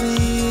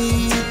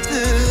प्रीत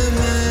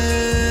में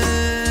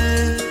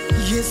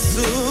ये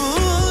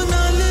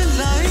सुना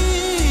लाइए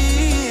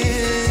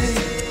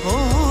ओ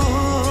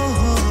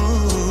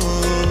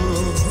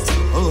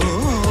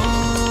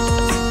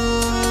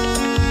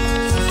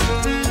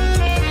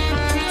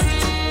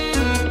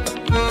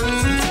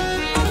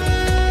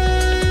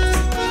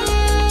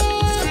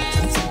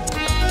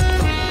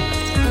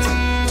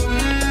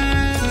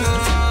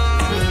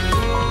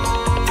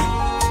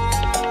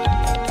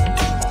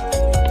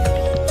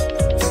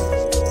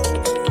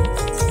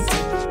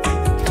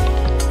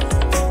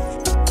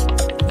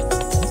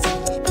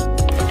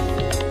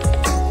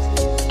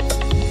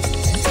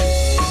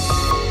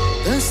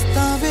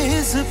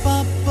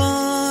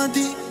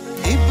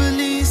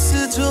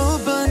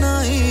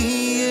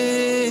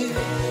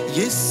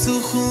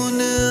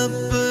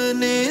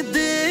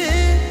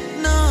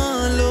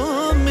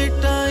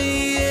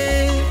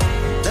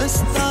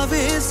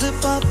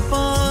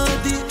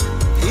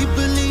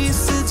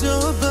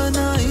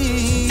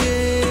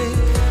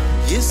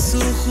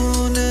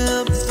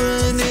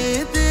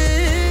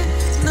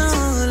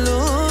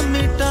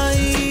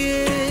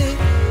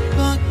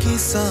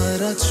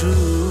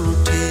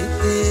झूठे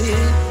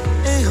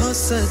ए हो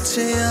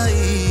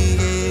सच्चाई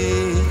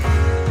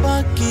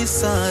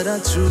सारा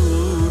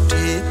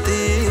झूठे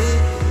ते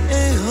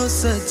एहो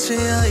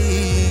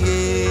सच्चाई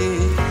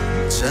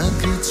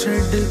जग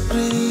छड़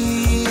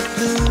प्रीत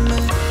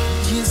में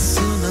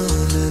यीशु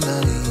नाल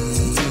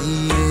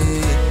लाईए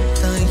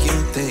ताइयो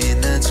ते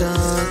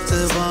नजात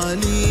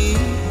वाली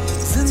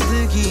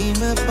जिंदगी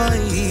में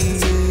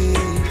पाईए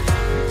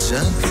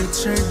जग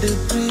छड़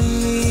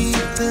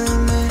प्रीत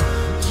में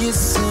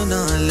यीशु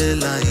नाल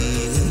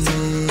लाईए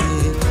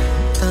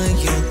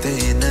ताइयो ते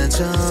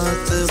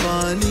नजात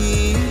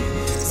वाली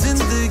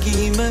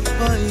जिंदगी में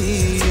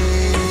पाईए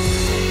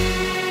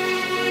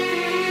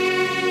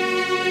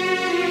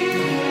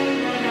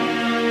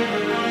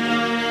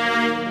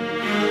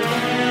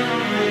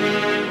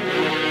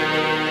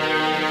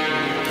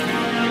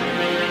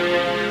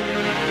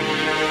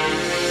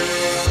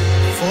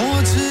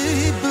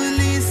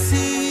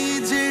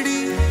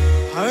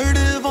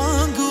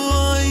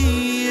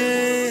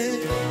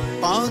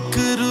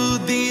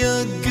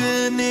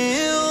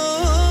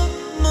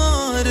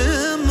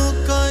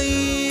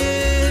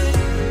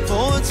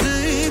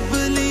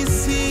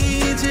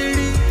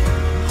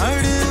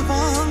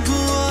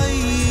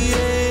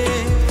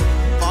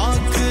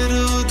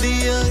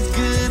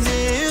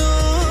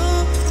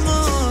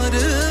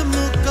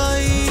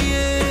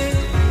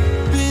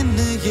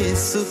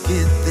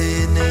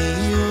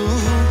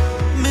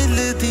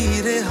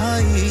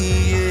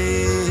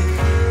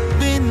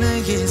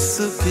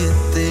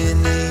किते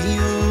नहीं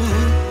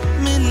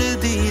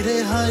मिलदी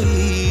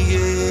रहाई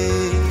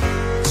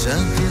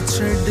जग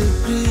छड़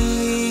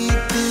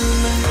प्रीत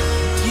में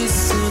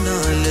यीशु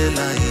नाल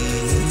लाई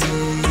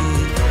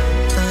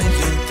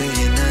ताइयो ते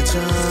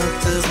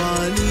नजात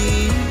वाली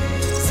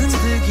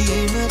जिंदगी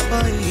में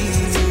पाई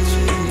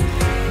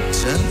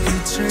जग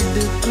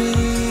छड़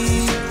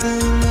प्रीत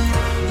में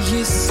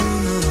यीशु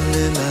नाल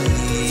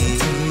लाई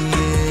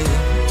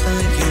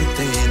ताइयो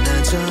ते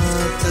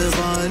नजात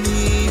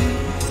वाली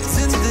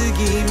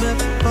जिंदगी में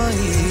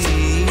पाई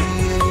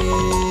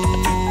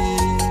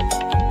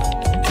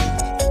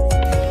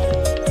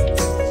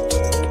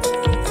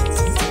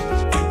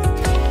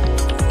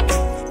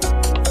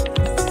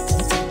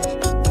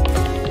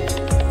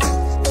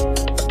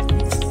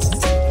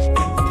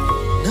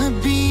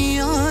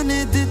नबियां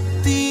ने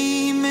दित्ती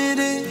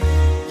मेरे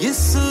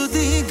यीशु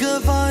दी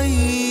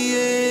गवाही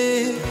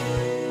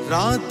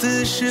रात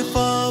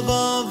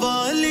शिफावा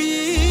वाली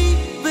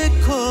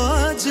देखो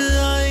आज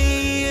आई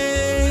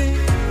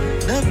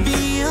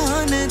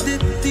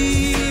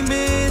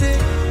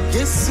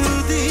यीशु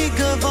दी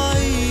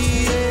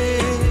गवाही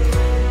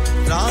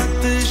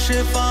रात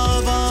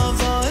शिफावा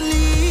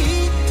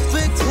वाली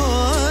देखो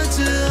आज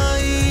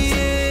आई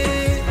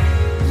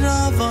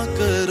रावा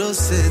करो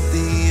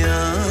सिद्धियां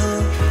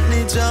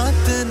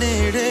निजात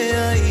नेड़े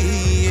आई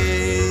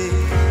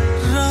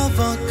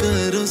रावा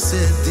करो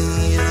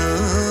सिद्धियां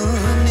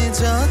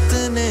निजात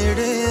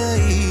नेड़े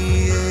आई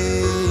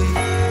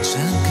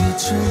जग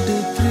छड़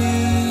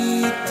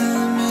प्रीत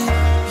में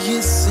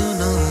यीशु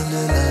नाल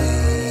लाई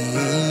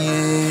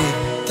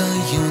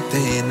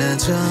ते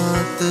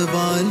नजात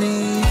वाली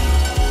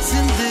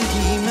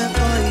जिंदगी में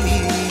पाई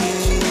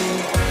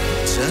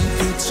जग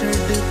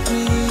छड़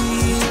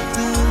प्रीत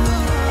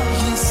में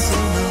यीशु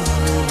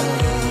नाल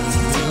लाई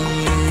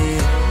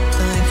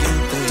ताइयो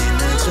ते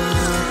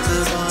नजात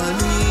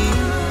वाली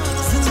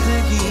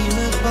जिंदगी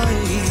में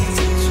पाई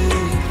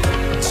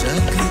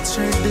जग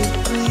छड़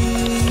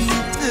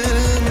प्रीत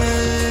में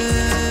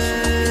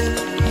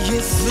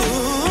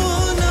यीशु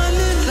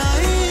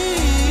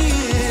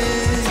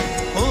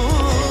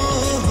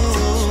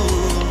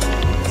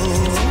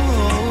Oh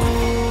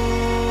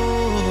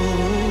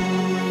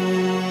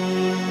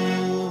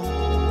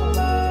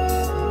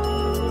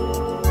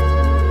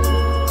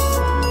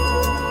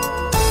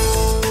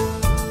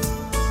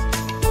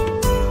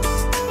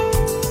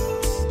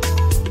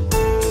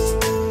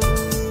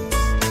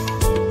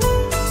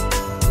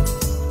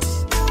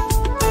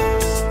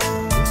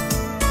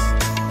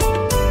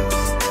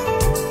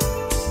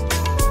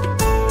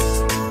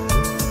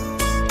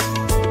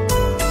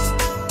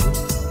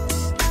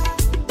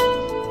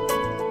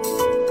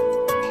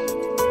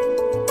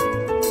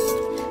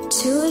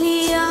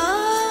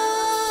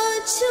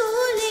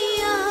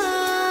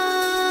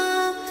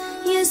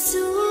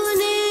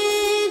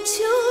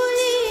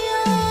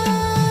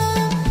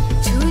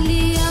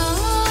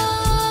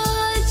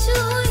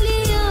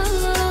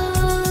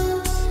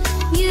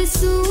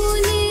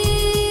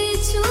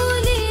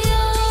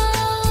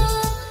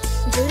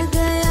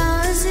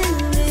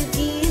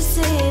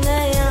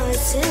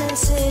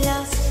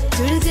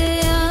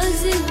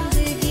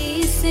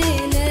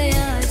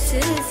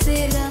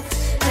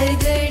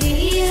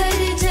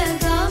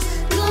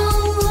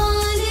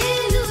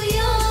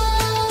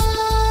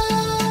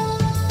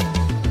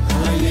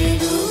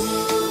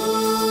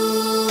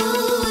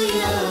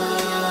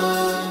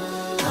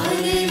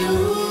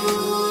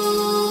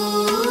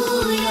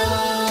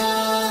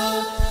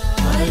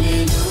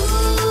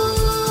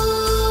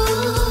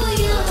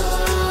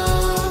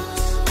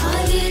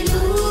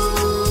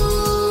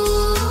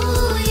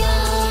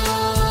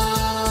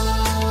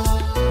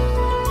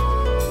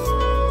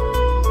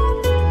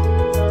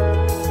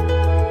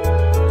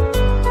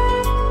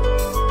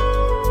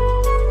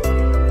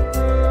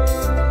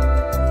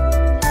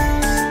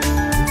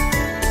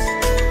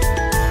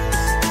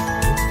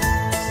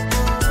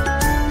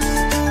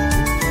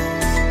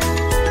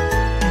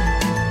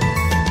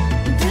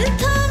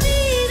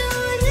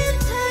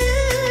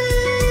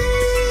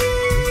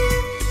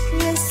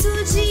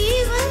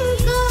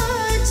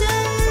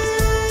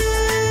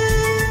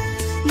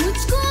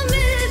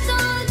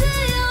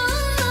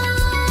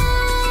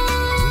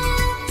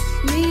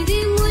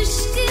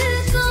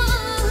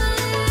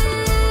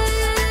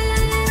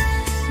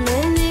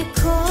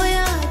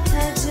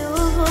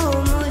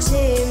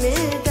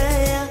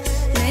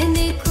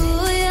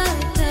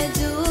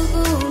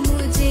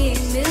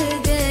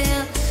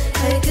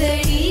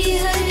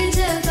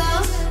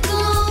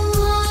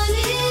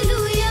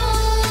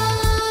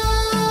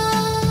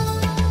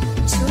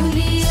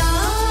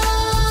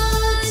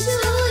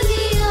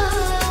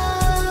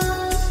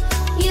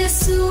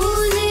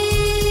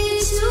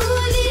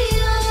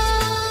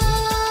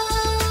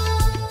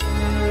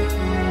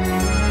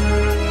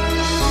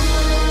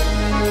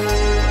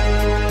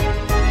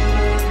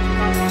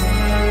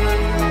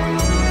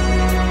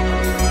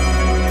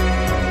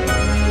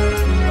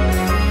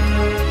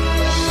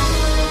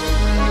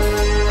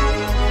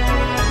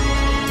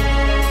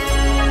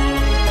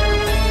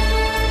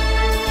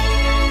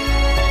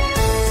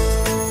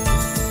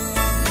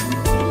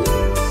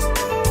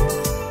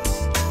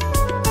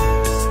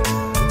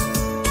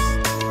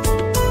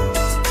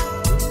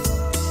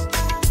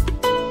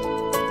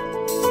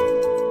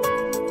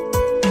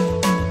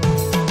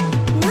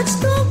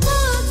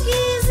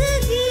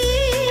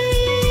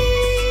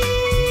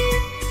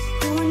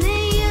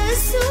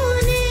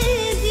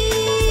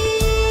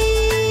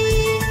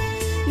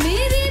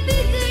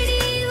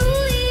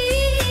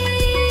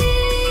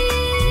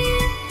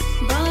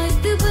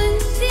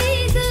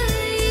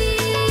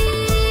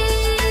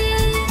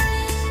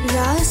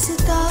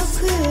रास्ता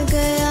खुल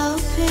गया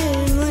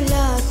फिर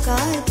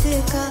मुलाकात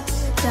का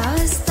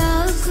रास्ता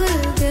खुल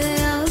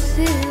गया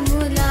फिर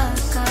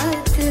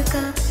मुलाकात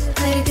का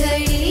हर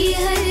घड़ी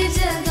हर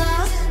जगह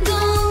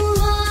गाऊं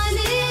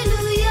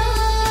हालेलुया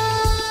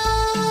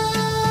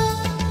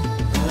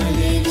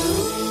हालेलुया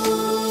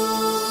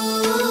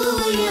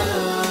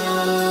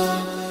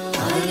हालेलुया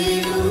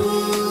हालेलुया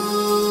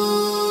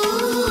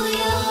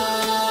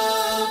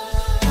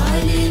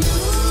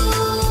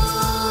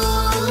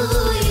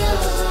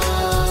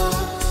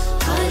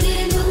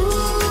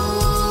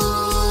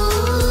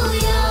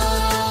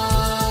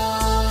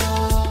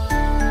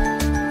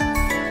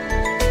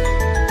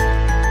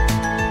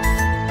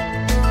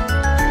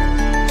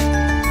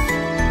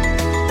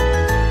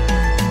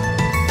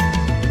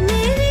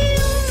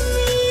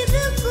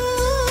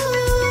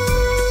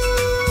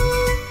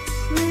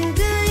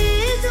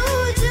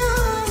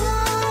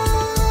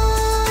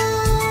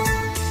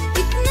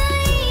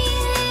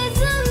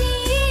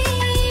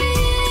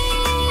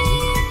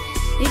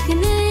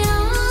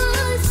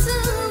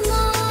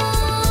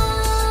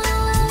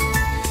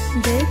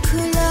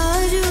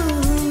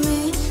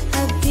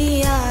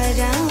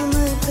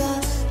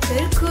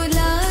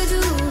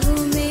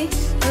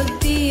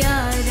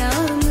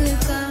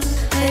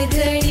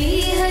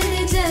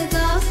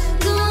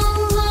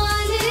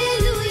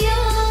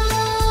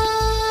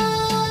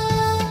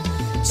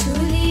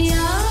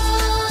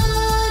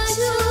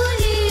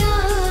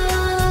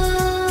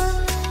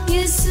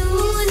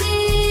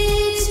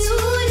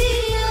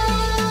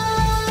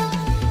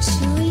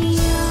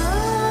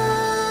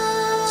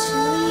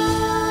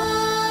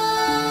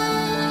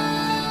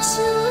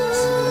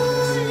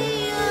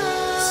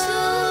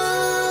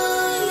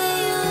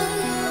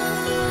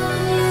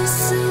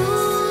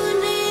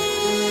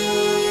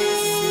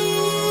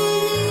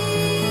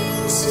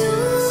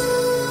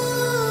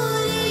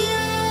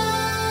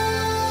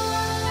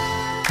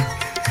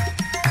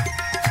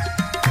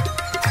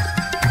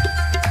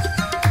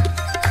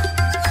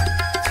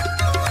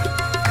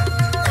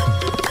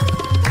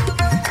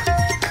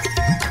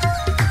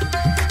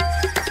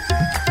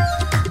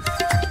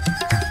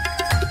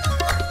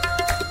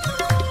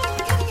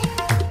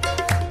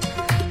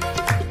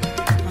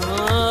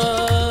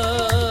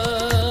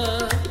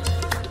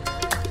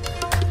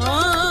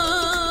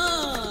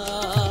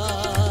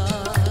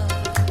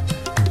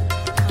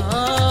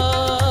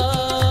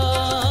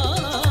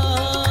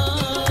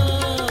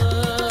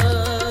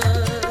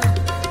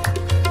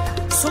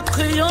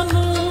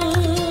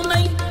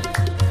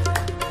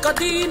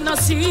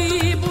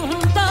नसीब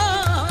हुंदा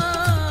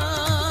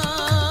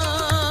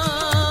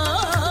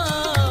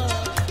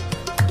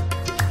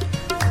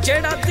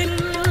जेड़ा दिल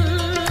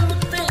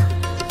ते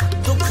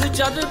दुख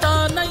जरदा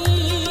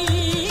नहीं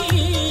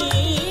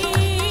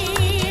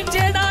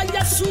जेड़ा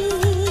यसू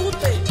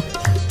ते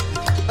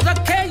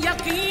रखे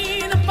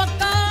यकीन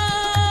पक्का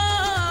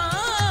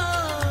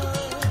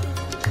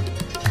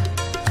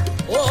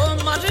ओ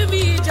मर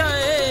भी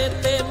जाए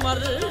ते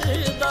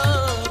मरदा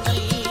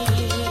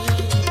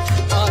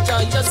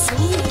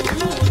यसू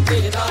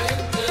तेरा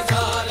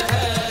इंतजार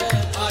है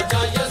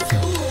आजा यसू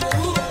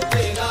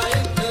तेरा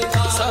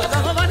इंतजार सदा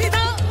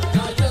वनिदा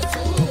आजा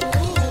यसू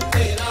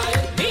तेरा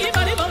इंतजार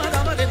बड़ी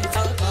बड़ा बड़ी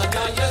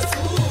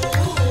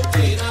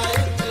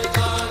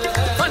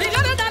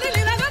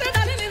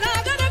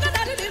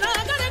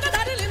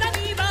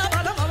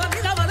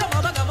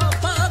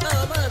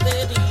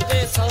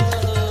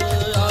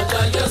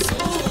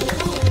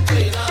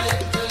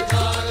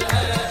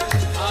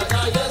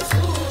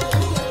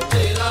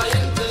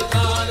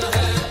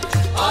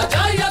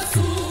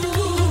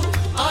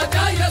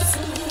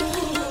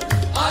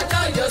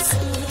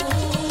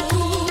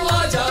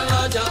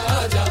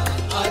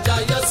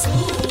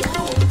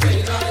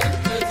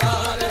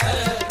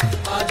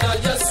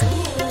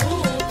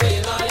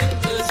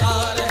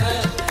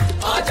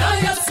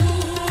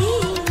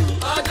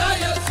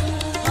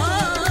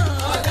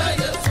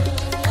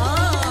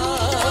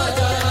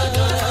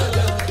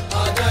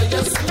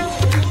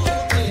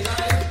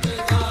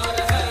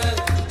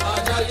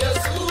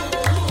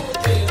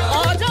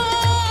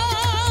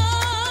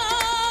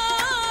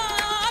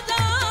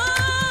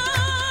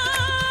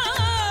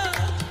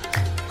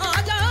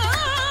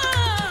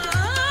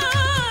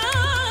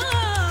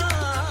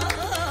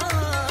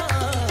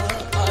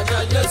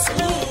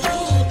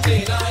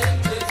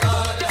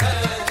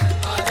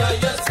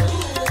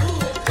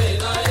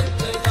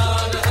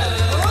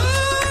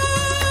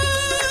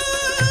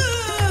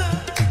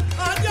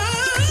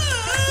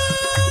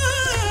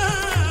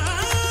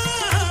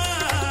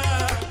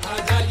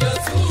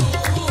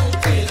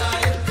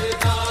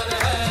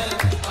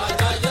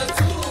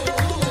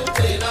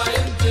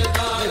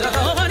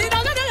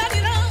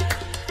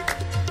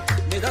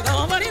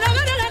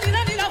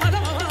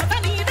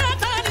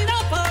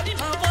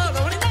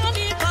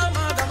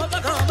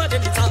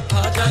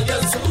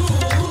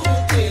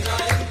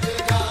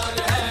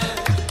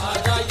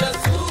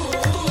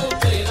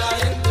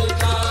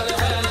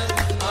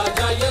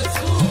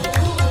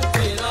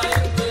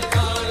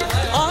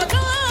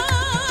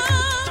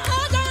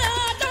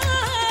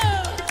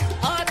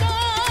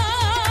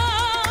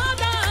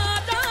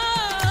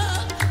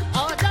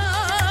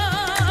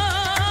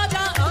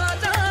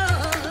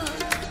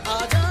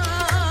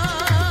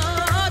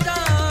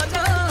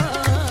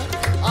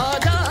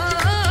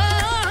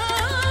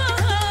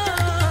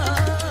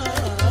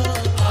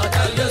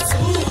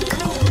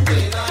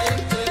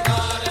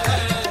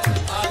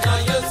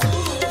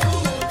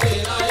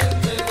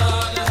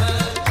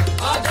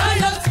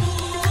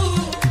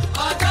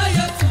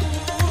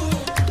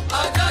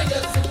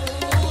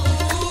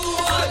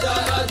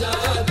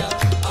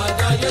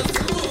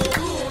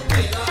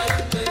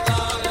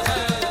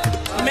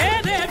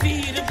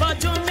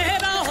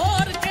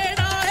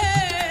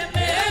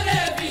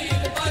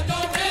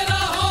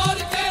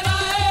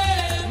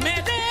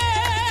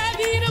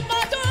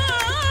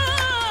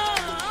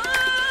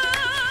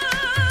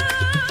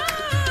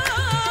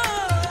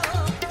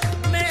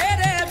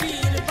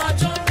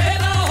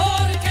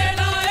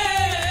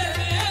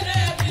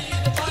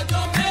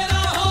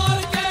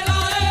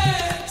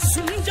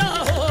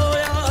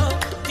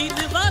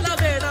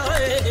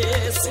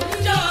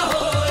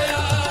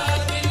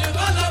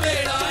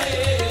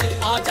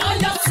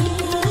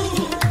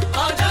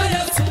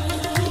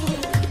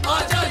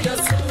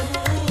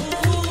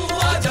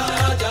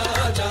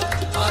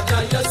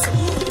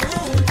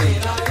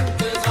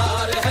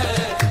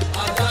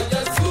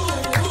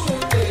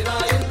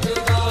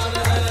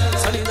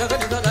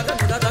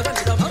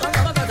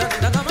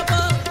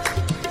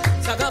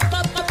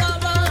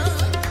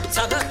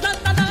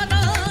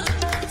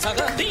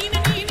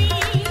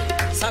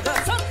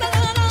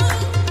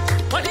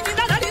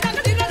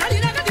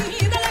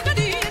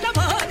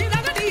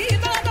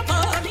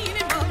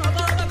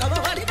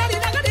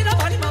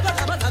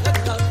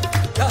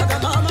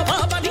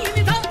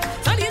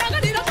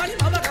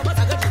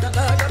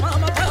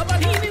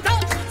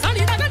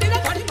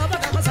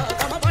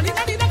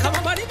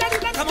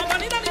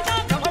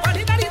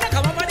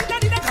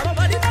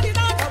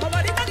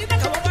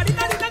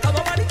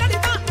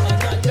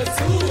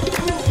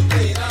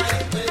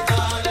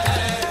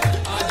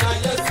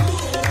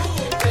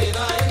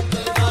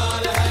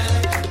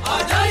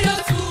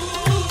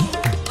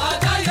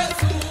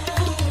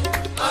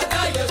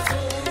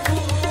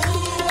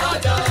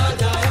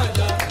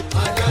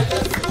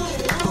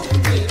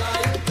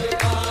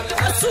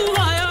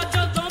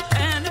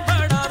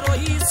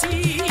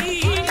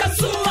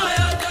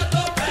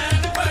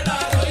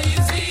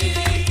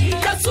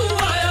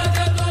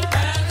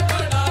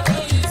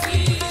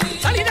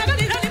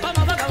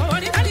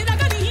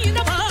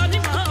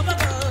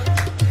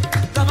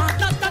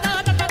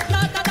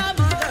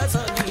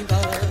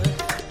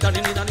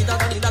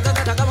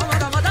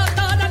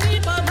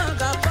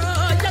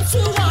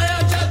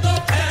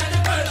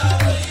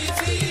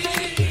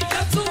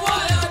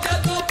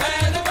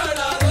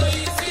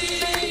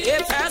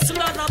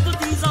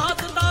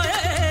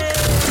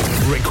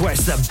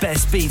Request the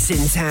best beats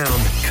in town.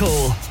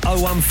 Call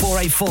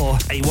 01484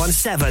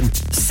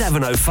 817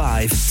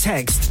 705.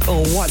 Text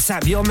or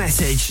WhatsApp your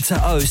message to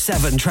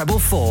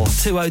 07444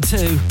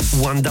 202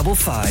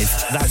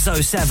 155. That's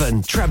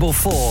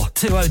 07444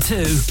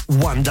 202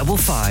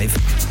 155.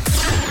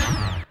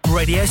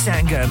 Radio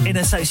Sangam, in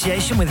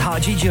association with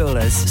Haji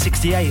Jewellers,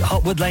 68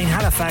 Hotwood Lane,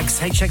 Halifax,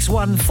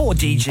 HX1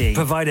 4DG.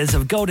 Providers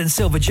of gold and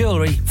silver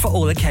jewellery for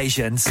all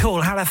occasions.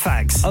 Call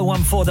Halifax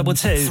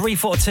 01422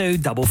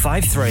 342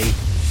 553.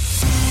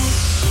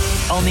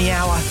 On the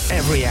hour,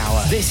 every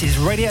hour. This is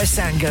Radio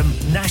Sangam,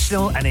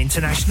 national and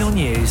international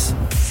news.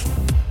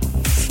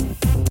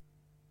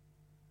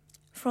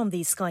 From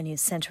the Sky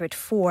News Centre at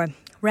 4.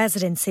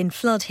 Residents in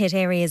flood-hit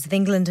areas of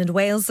England and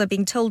Wales are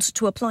being told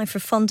to apply for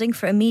funding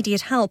for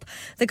immediate help.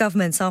 The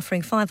government's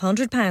offering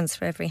 £500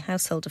 for every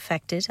household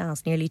affected,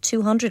 as nearly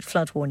 200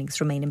 flood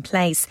warnings remain in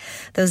place.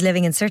 Those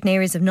living in certain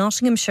areas of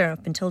Nottinghamshire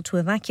have been told to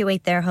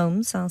evacuate their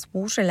homes as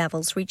water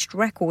levels reached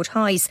record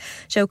highs.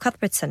 Joe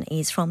Cuthbertson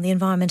is from the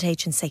Environment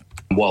Agency.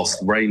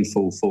 Whilst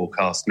rainfall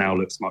forecast now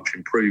looks much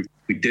improved,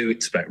 we do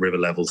expect river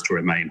levels to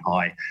remain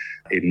high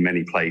in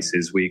many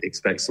places. We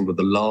expect some of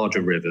the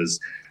larger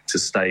rivers to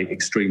stay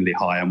extremely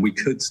high, and we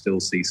could still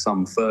see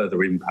some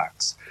further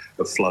impacts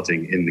of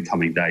flooding in the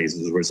coming days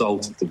as a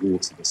result of the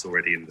water that's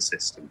already in the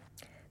system.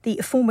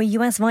 The former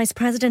US Vice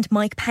President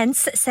Mike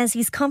Pence says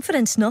he's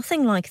confident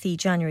nothing like the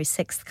January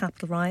 6th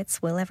Capitol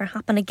riots will ever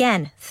happen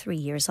again 3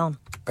 years on.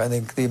 I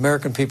think the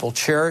American people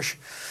cherish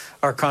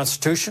our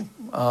Constitution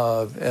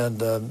and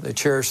they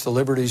cherish the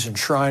liberties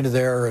enshrined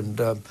there,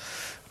 and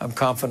I'm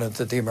confident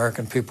that the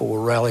American people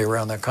will rally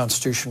around that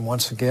Constitution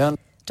once again.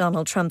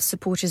 Donald Trump's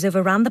supporters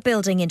overran the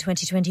building in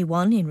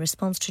 2021 in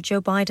response to Joe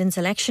Biden's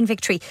election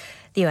victory.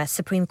 The US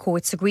Supreme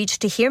Court's agreed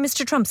to hear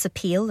Mr. Trump's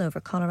appeal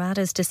over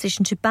Colorado's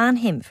decision to ban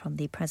him from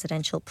the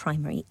presidential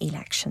primary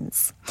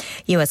elections.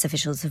 US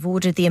officials have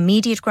ordered the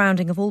immediate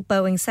grounding of all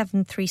Boeing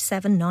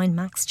 737-9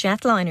 MAX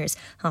jetliners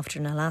after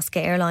an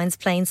Alaska Airlines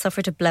plane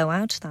suffered a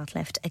blowout that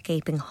left a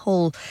gaping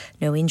hole.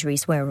 No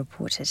injuries were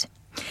reported.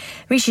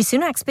 Rishi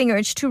Sunak's being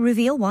urged to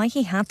reveal why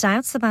he had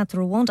doubts about the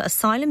Rwanda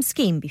asylum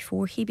scheme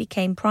before he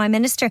became Prime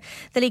Minister.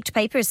 The leaked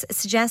papers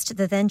suggest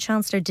the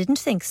then-Chancellor didn't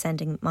think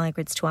sending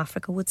migrants to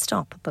Africa would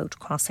stop boat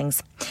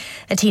crossings.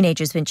 A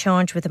teenager's been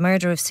charged with the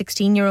murder of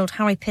 16-year-old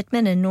Harry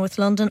Pittman in North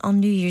London on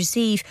New Year's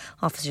Eve.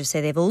 Officers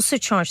say they've also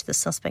charged the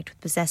suspect with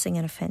possessing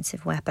an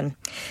offensive weapon.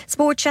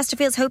 Sport,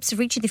 Chesterfield's hopes of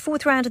reaching the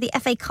fourth round of the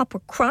FA Cup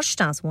were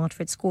crushed as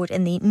Watford scored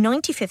in the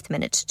 95th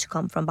minute to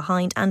come from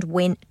behind and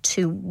win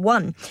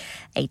 2-1.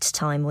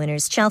 Eight-time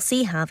winners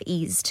Chelsea have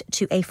eased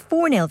to a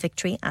 4-0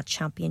 victory at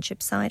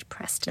Championship side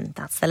Preston.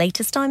 That's the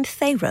latest. I'm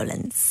Faye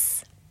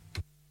Rowlands.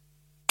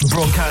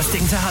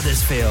 Broadcasting to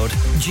Huddersfield,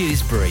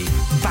 Dewsbury,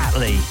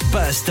 Batley,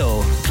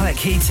 Birstall,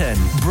 Cleckheaton,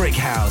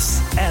 Brickhouse,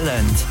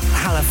 Elland,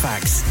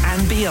 Halifax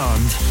and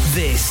beyond.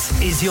 This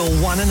is your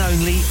one and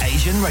only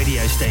Asian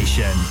radio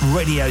station.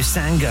 Radio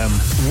Sangam,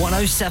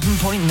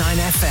 107.9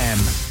 FM.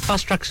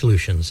 Fast Track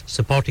Solutions,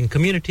 supporting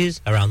communities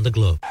around the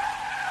globe.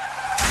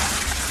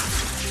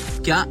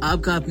 क्या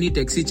आपका अपनी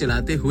taxi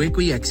चलाते हुए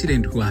कोई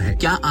accident हुआ है?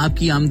 क्या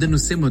आपकी आमदन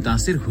उससे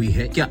मुतासिर हुई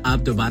है? क्या आप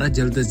दोबारा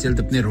जल्द से जल्द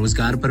अपने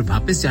रोजगार पर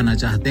वापस जाना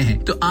चाहते हैं?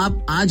 तो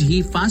आप आज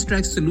ही फास्ट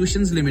ट्रैक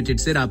सॉल्यूशंस लिमिटेड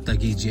से राब्ता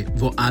कीजिए।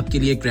 वो आपके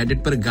लिए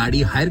क्रेडिट पर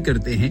गाड़ी हायर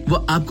करते हैं। वो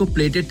आपको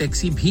प्लेटेड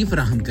टैक्सी भी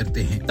फराहम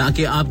करते हैं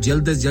ताकि आप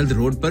जल्द से जल्द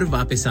रोड पर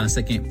वापस आ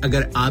सकें।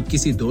 अगर आप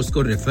किसी दोस्त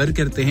को रेफर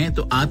करते हैं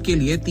तो आपके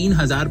लिए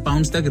 3000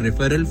 पाउंड तक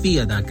रेफरल फी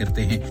अदा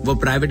करते हैं। वो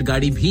प्राइवेट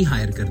गाड़ी भी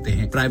हायर करते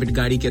हैं। प्राइवेट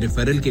गाड़ी के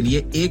रेफरल के लिए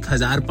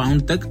 1000 पाउंड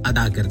तक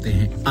अदा करते हैं।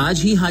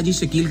 आज ही हाजी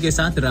शकील के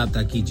साथ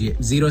राब्ता कीजिए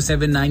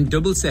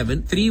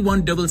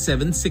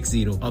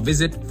 07977317760 और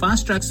visit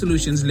fast track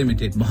solutions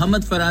limited,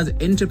 Mohammad Faraz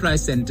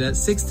enterprise centre,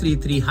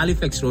 633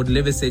 Halifax road,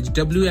 Liversedge,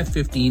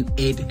 WF15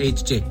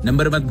 8HJ।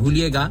 Number मत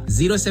भूलिएगा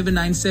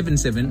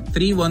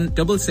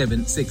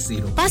 07977317760।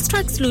 Fast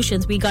Track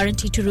Solutions, we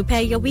guarantee to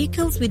repair your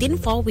vehicles within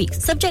 4 weeks,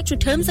 subject to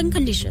terms and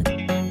conditions.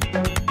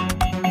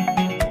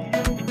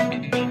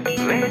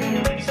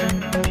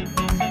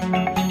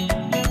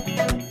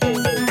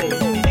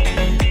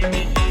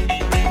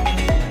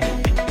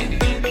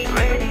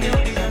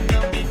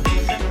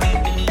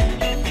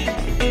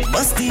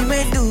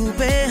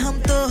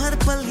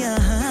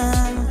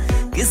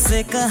 किस्से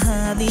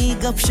कहानी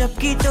गपशप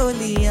की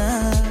टोलियां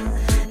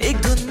एक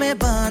धुन में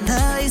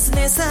बांधा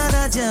इसने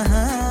सारा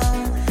जहां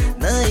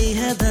नई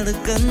है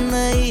धड़कन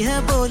नई है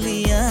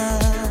बोलियां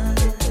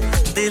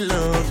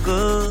दिलों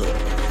को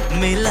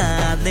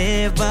मिलाने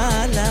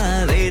वाला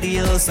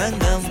रेडियो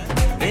संगम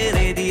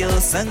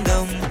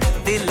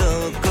दिलों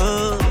को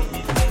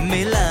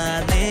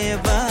मिलाने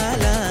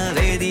वाला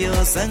रेडियो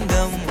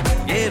संगम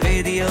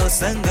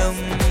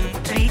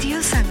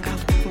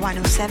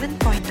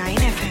 107.9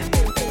 FM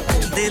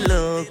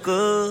दिलों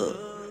को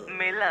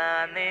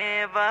मिलाने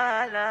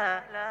वाला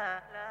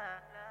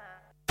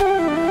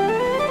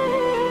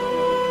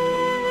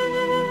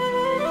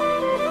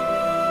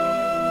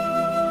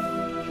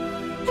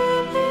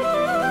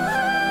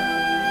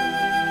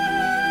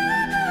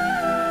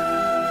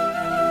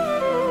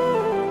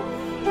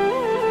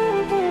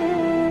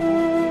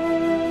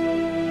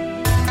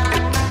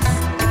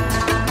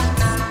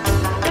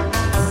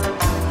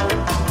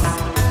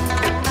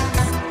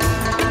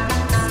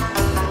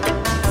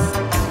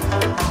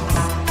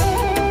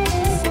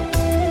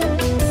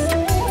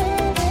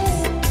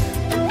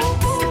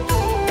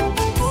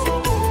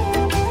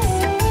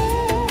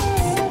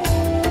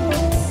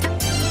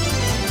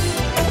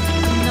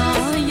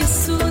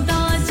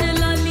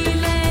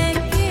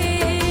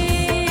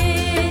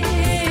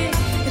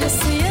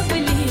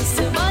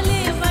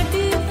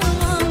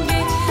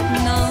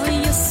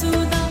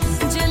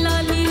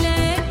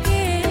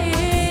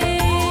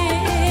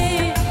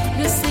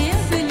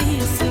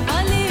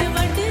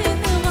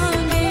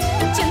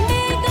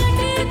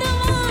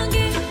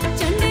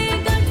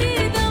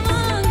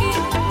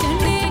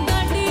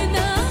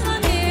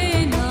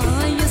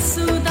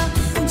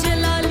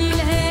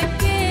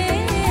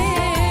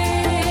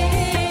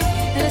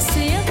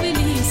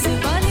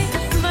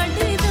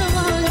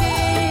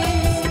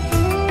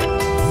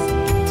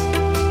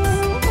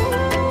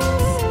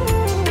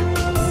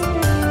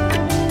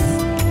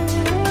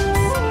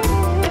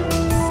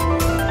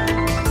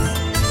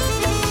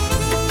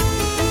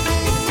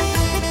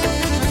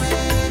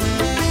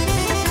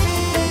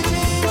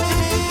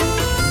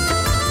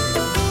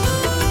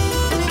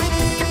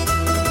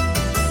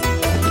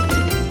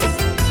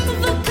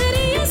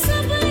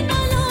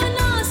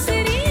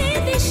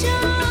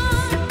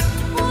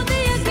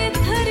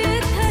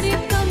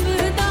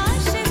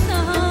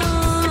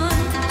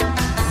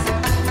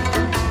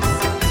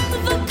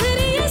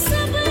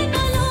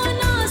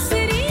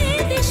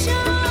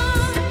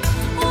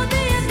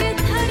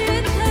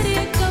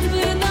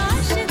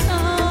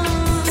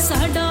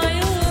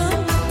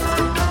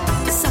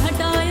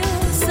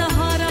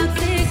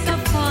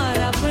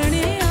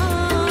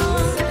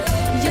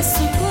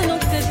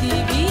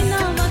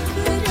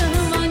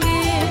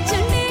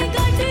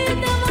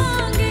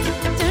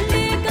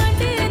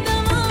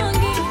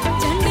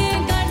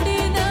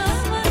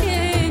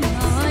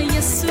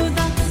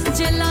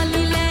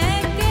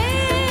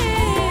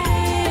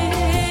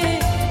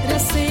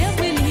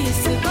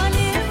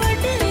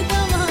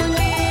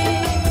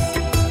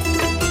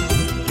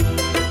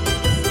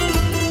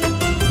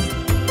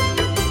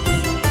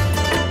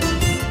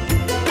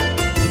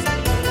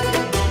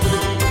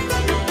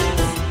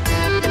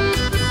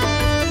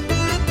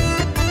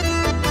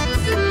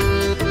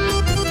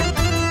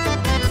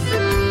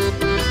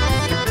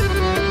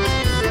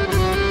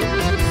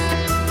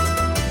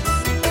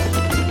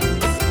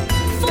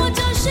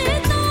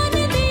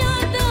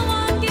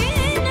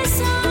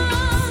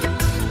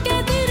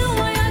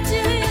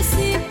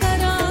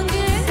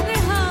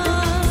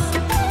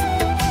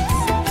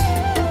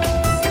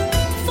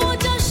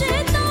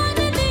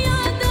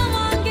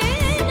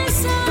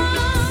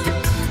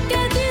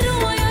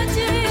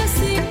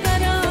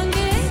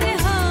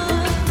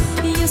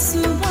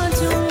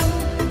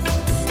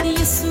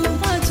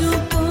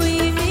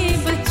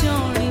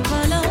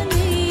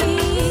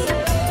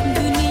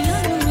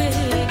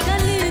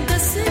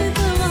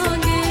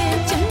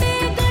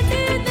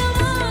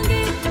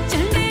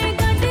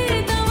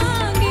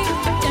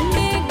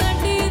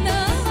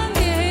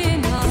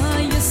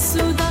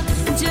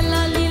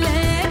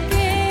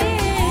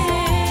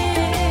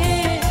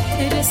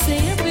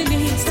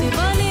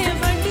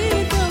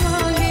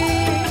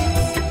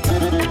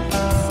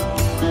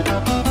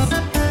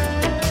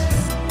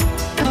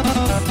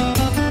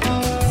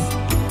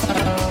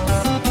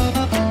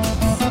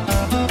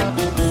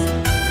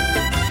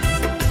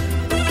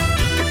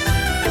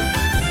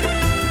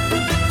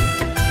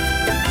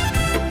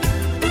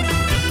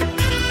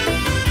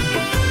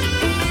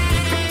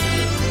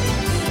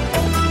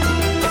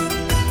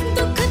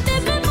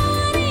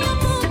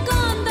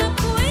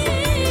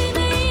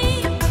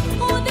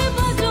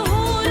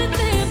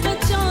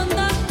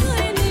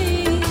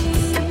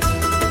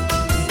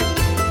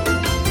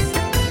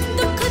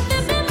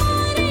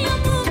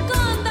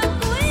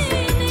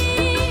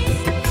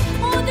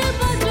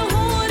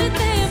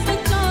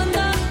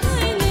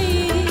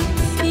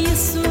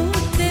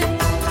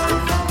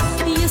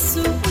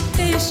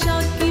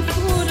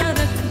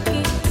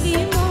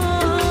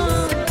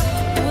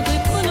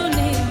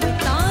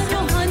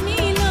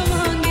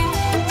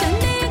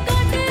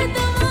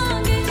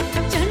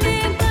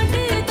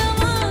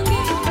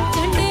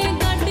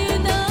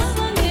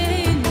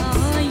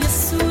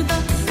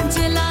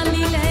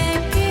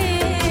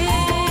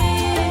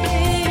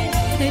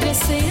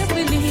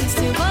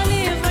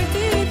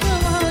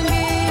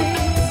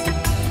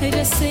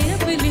रसे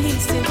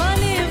पुलिस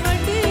वाले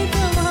वटे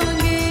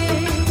दवांगे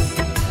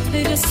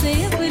रसे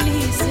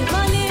पुलिस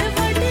वाले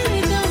वटे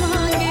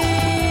दवांगे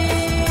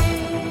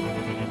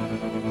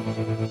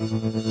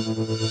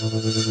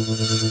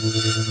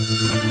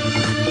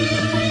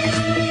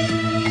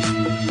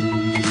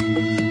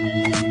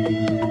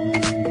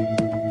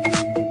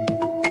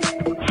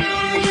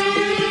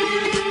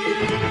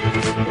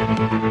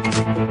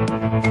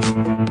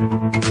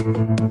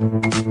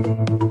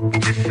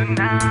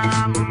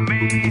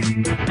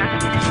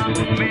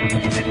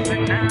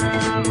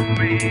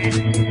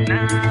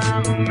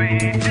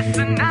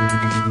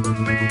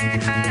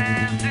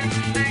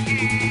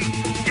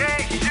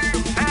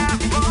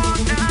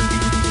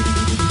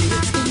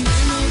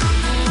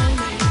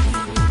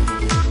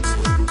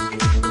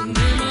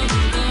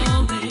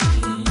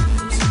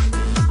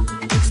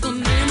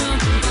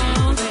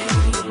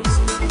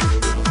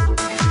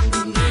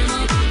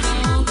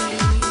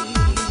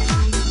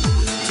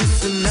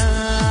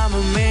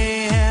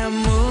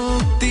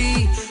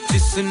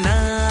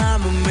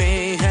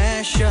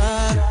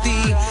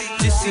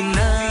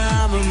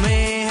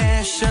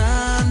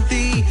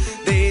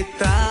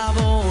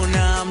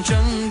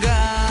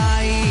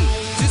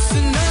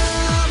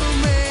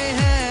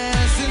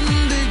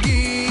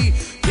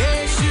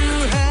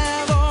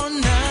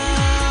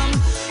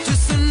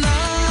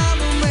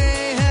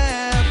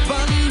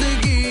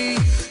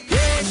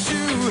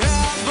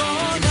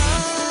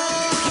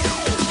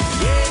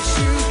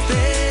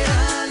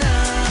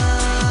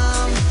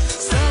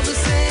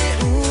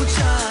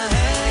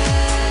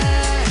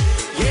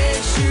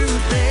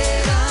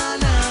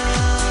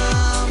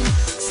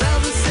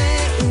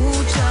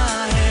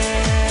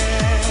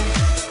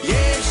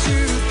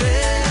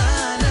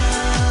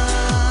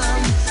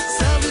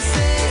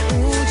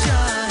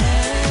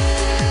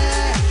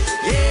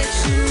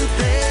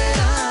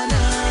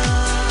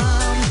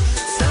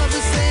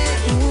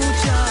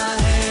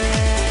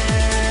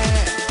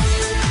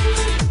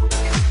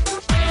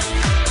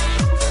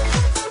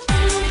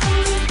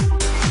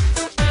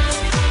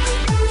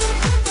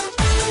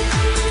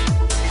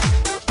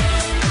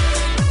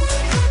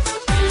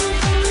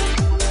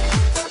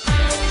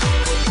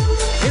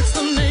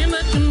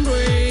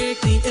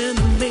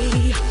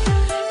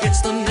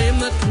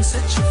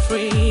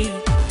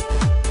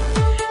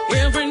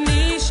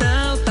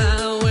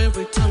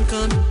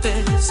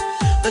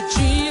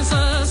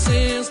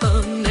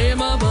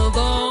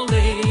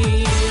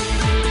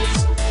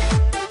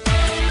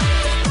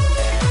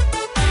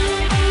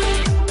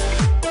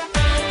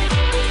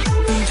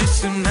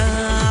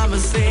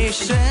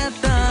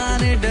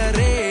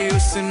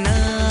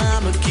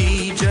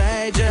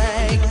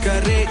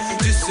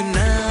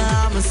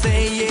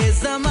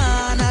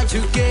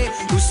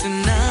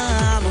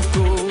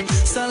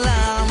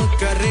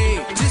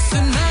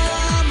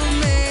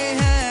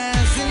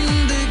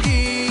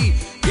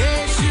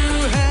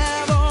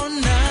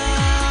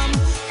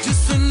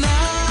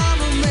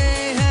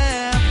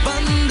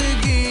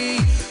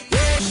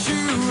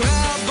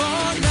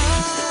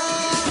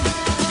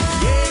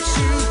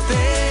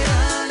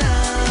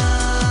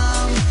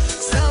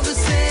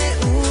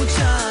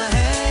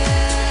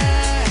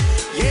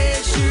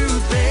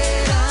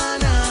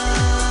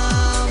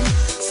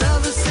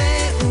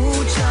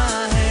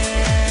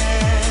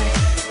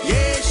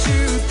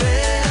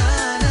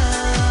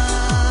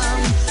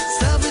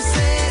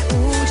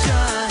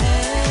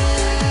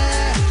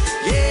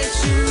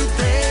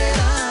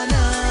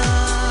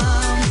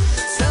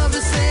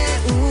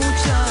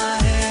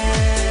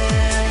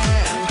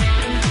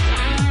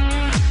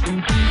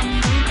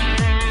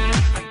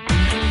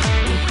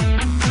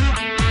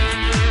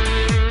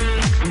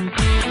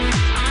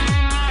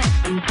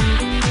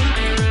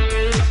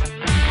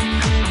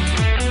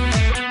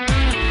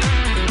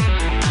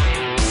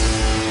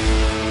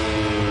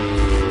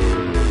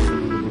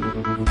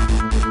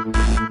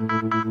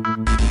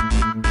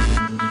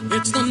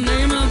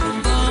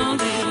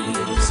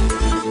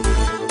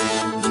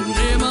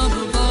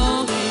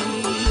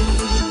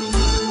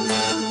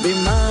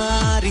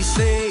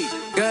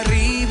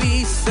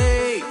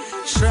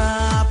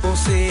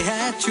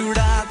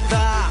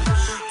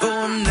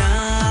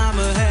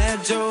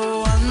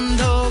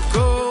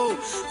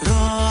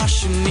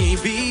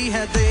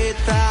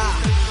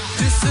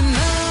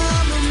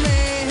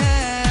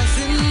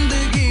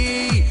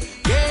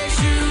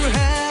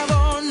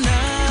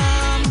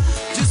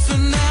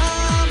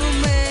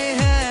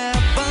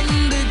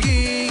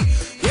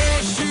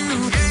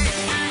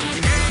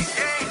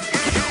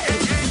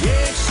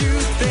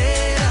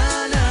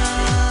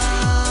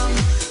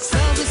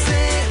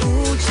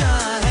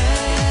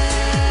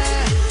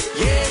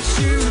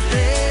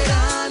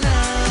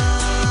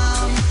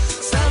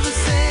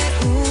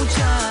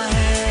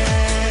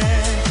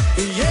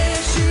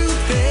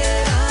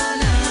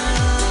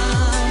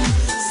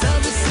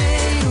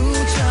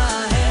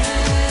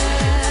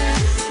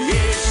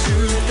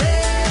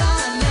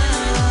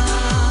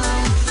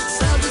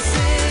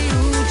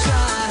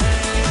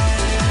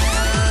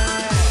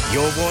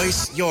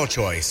your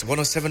choice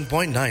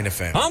 107.9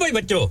 FM. हाँ भाई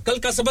बच्चों कल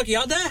का सबक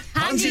याद है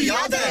हाँ जी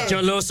याद है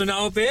चलो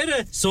सुनाओ फिर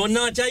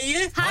सोना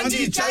चाहिए हाँ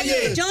जी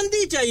चाहिए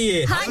चांदी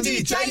चाहिए हाँ जी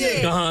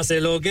चाहिए कहाँ से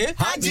लोगे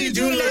हाजी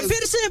जूलर्स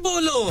फिर से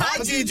बोलो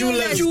हाजी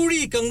जूलर्स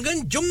चूड़ी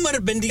कंगन झुमर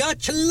बिंदिया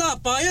छल्ला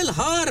पायल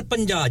हार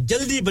पंजा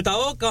जल्दी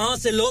बताओ कहाँ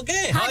से लोगे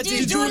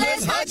हाजी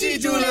जूलर्स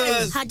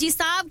हाजी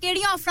साहब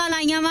केड़ी ऑफर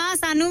लाईयां वा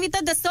सानू भी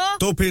तो दसो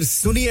तो फिर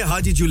सुनिए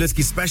हाजी जूलर्स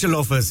की स्पेशल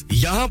ऑफर्स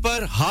यहाँ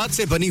पर हाथ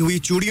से बनी हुई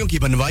चूड़ियों की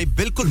बनवाई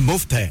बिल्कुल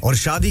मुफ्त है और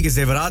शादी के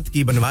जेवरात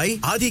की बनवाई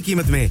आधी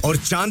कीमत में और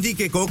चांदी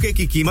के कोके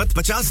की कीमत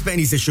 50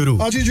 पैसे से शुरू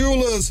Haji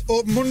Jewellers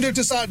open Monday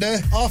to Saturday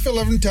half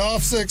 11 to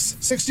half 6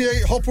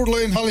 68 Hopwood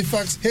Lane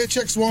Halifax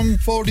HX1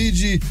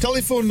 4DG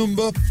telephone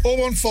number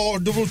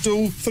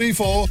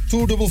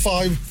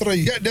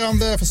 01422342553 get down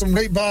there for some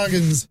great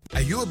bargains.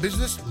 Are you a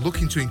business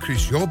looking to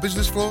increase your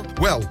business flow?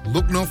 Well,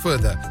 look no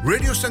further.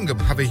 Radio Sangam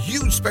have a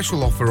huge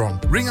special offer on.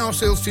 Ring our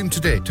sales team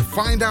today to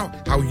find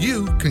out how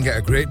you can get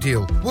a great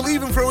deal. We'll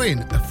even throw in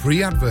a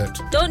free advert.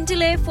 Don't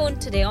delay, phone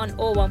today on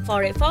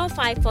 01484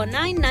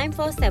 549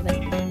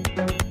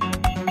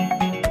 947.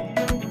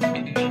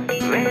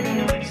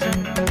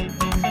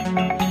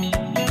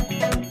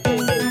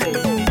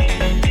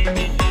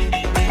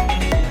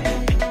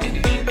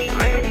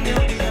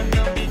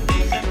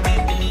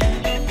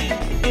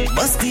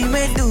 मस्ती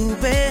में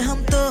डूबे हम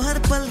तो हर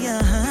पल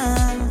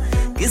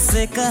यहाँ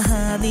किस्से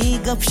कहानी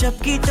गपशप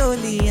की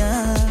टोलियाँ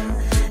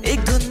एक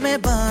धुन में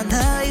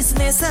बांधा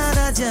इसने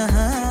सारा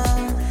जहां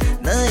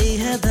नई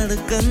है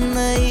धड़कन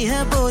नई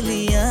है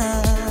बोलियां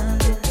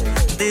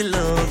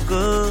दिलों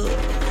को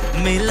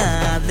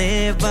मिलाने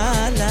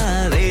वाला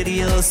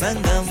रेडियो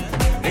संगम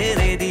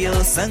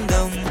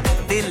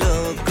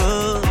दिलों को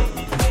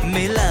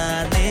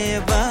मिलाने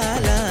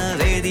वाला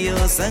रेडियो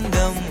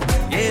संगम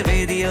ये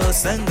रेडियो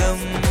संगम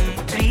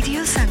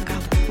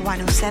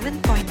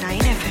 107.9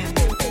 FM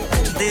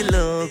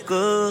दिलों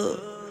को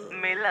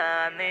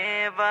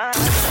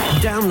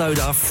Download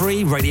our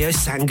free Radio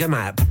Sangam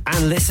app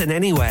and listen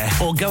anywhere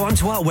or go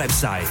onto our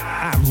website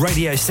at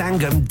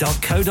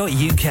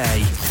radiosangam.co.uk.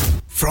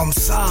 From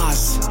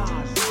SARS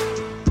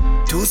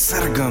to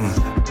Sargam,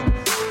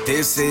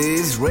 this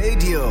is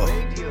Radio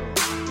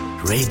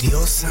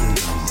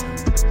Sangam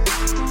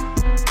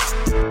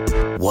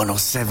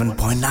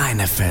 107.9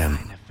 FM.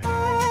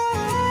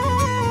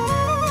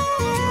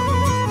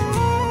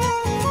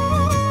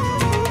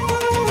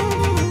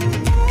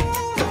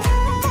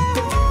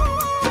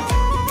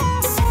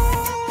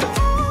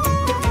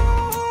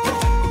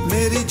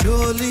 मेरी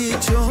झोली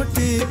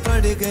छोटी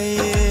पड़ गई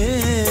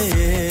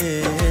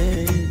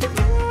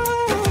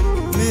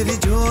मेरी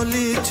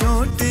झोली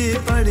छोटी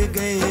पड़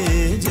गई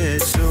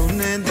यीशु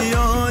ने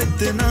दिया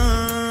इतना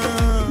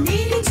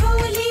मेरी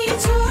झोली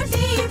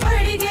छोटी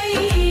पड़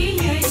गई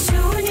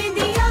यीशु ने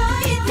दिया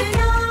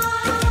इतना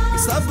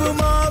सब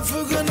माफ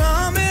गुनाह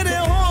मेरे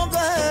हो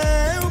गए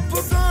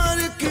उपकार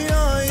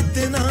किया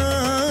इतना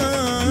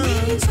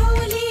मेरी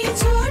झोली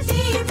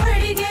छोटी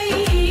पड़ गई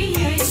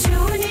यीशु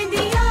ने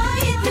दिया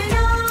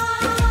इतना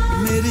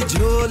मेरी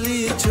झोली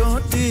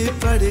छोटी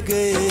पड़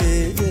गई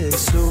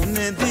यीशु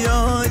ने दिया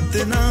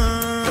इतना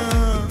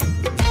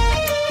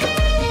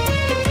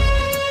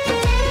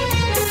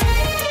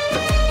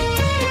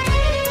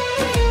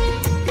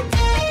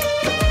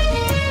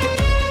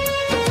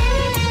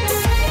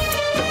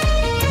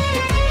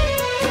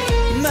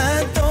मैं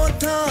तो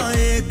था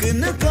एक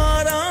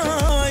नकारा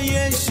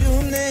यीशु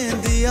ने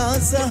दिया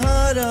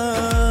सहारा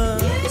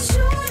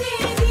यीशु ने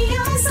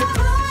दिया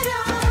सहारा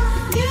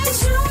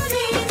यीशु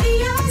ने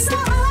दिया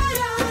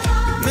सहारा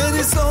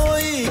मेरी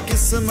सोई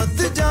किस्मत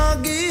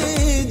जागी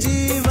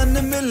जीवन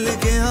मिल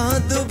गया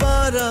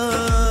दोबारा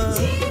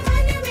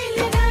जीवन मिल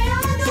गया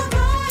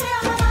दोबारा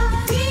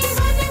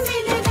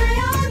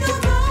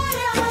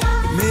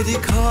मेरी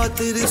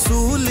खातिर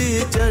सूली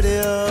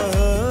चढ़या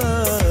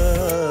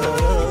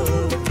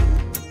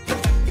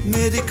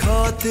मेरी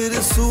खातिर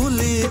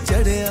सूली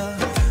चढ़या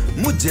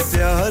मुझे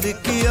प्यार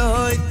किया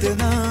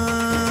इतना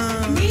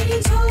मेरी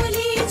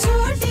झोली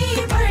छोटी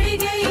पड़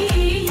गई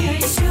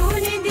यीशु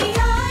ने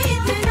दिया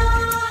इतना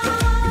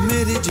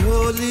मेरी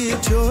झोली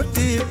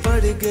छोटी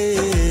पड़ गई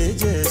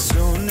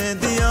यीशु ने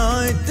दिया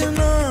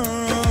इतना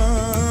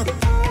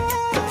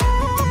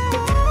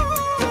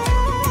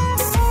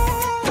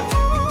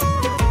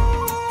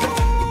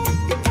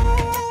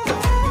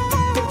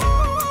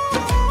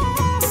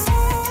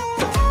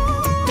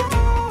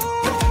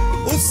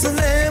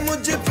उसने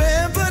मुझ पे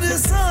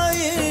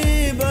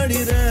बरसाई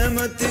बड़ी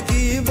रहमत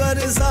की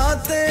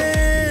बरसातें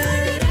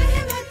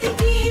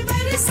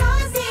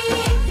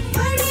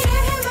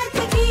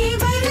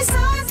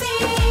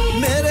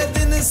मेरे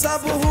दिन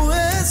सब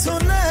हुए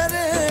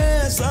सुनहरे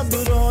सब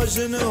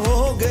रोशन हो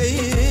गई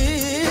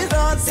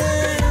रातें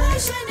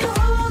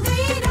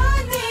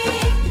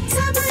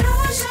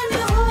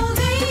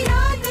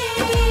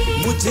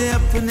मुझे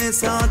अपने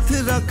साथ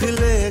रख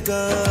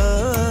लेगा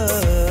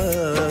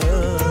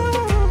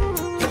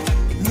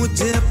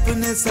मुझे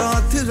अपने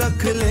साथ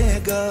रख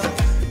लेगा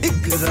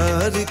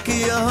इकरार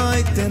किया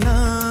इतना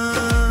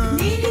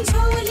मेरी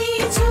झोली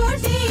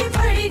छोटी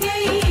पड़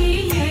गई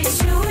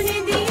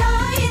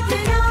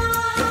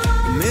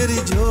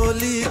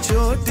झोली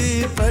छोटी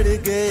पड़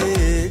गई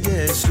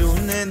यीशु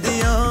ने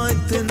दिया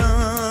इतना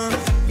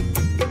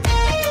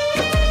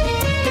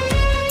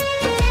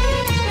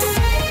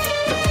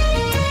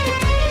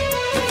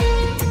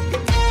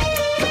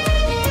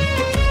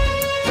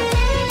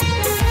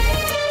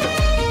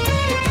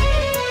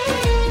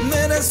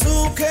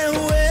सूखे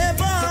हुए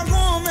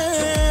बागों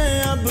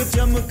में अब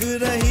चमक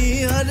रही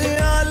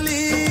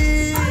हरियाली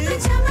अब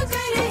चमक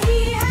रही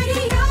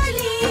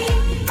हरियाली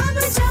अब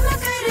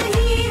चमक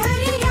रही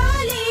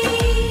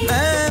हरियाली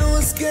मैं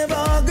उसके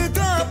बाग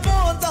का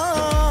पौधा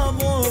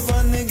वो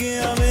बन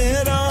गया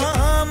मेरा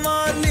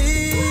माली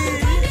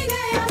बन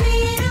गया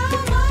मेरा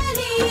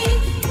माली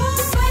वो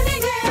बन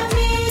गया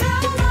मेरा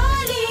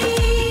माली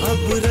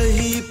अब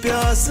रही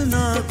प्यास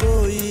ना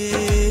कोई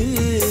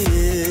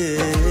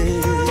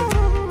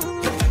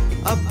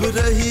अब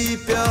रही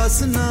प्यास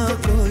ना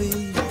कोई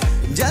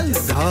जल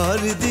ढार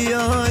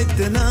दिया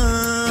इतना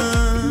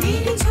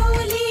मेरी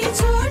झोली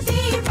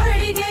छोटी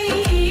पड़ गई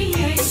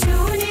यीशु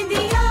ने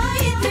दिया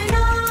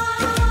इतना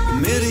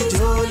मेरी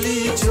झोली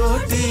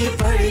छोटी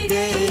पड़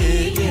गई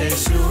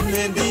यीशु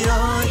ने दिया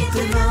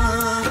इतना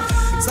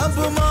सब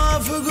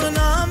माफ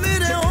गुनाह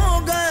मेरे हो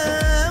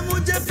गए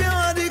मुझे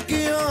प्यार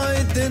किया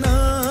इतना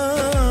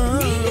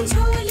मेरी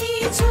झोली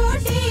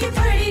छोटी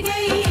पड़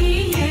गई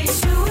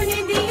यीशु ने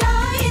दिया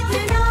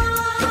इतना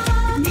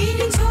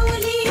मेरी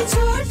झोली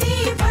छोटी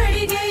पड़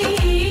गई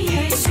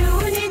यीशु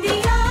ने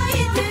दिया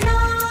इतना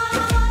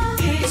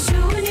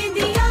यीशु ने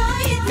दिया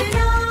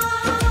इतना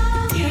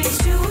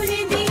यीशु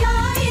ने दिया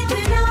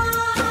इतना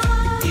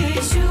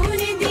यीशु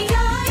ने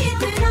दिया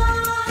इतना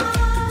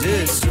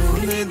यीशु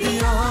ने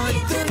दिया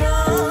इतना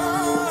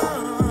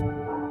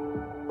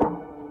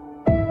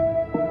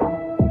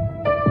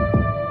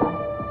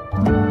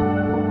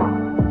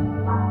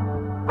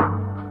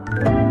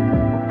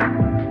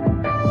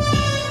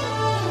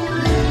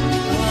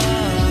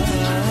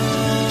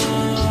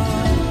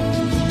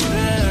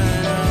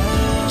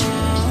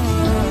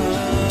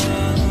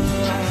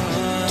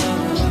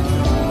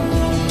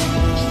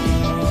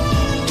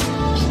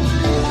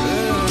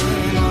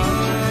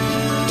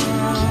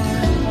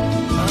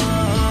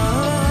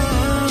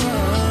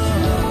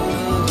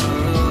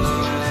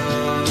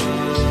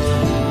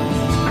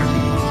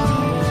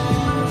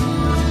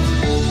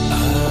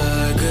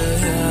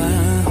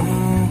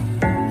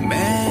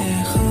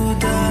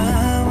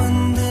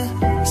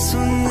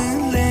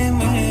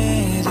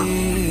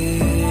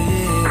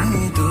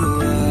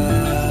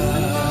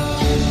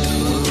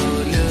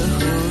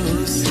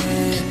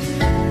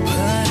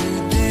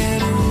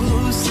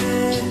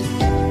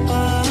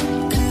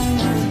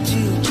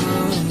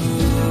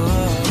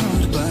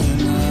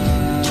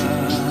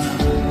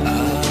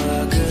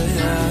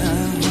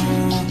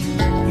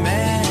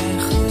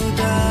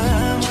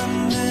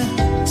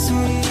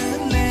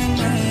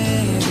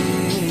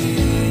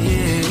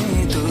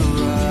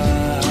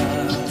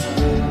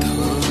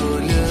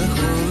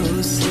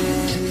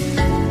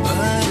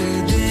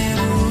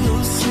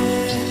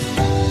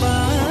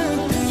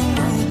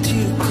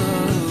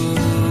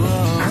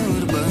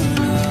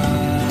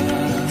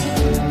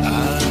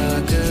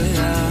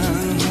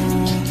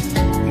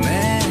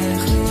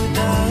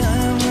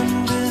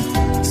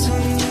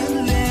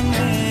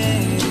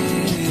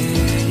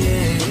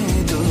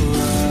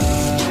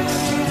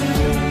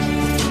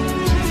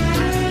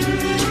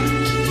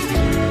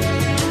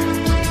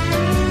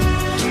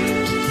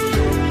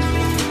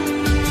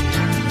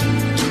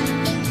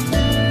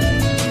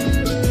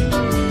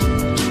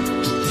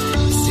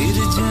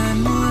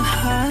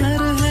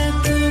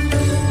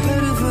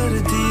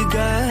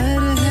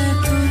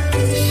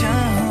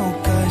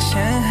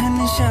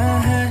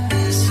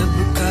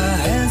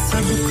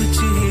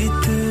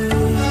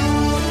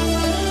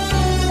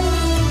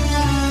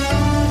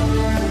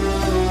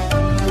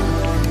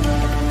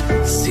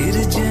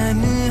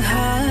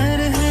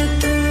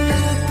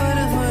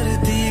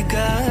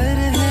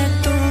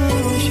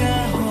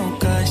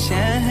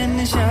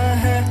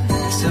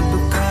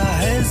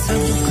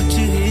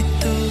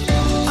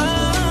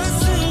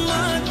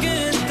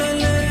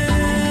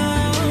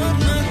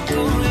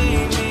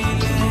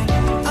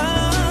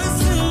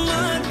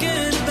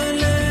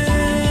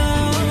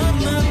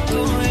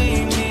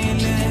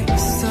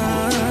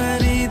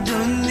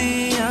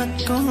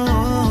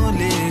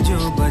ले जो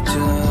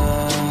बचा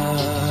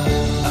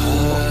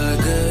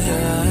आ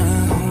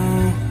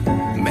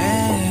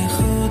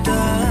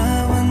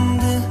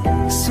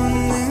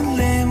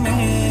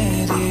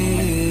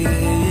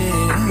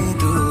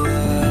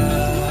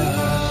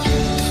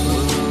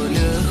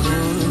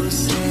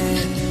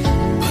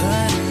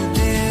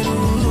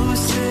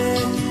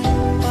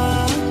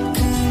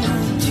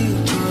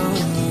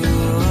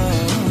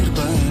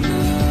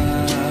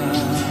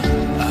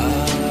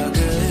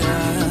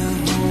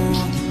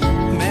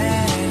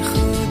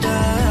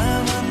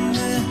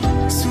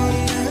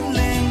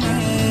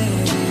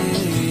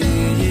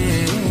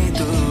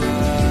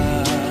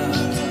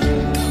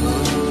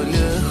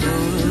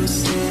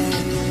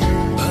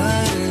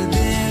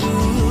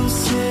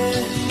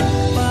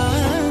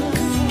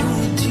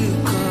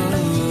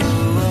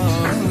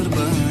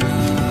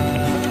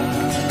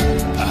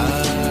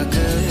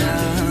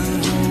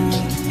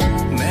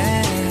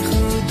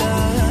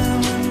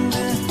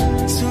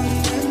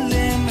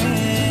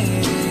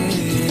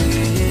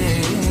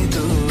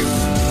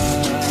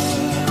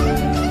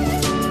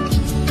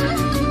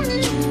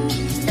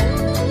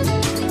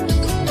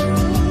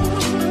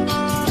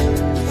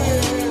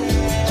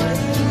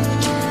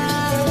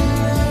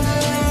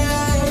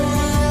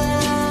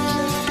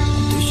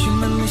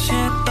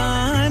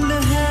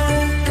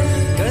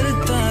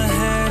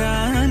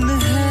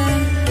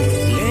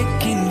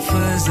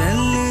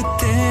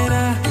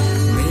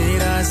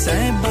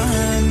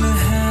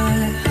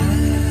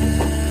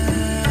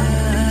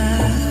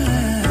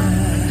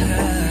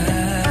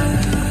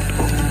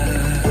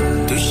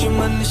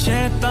दुश्मन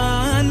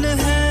शैतान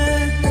है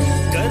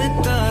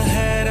करता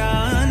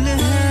हैरान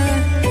है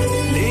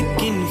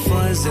लेकिन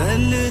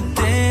फजल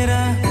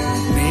तेरा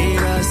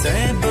मेरा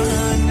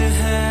ज़बान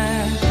है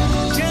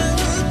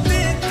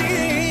चलते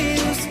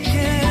तीर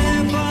उसके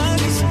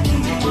बारिश की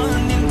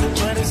मानिंद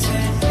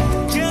बरसे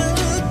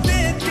चलते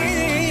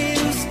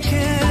तीर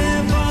उसके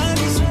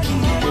बारिश की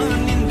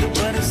मानिंद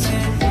बरसे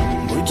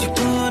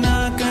मुझको ना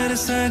कर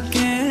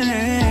सके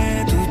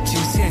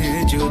तुझसे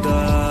जुदा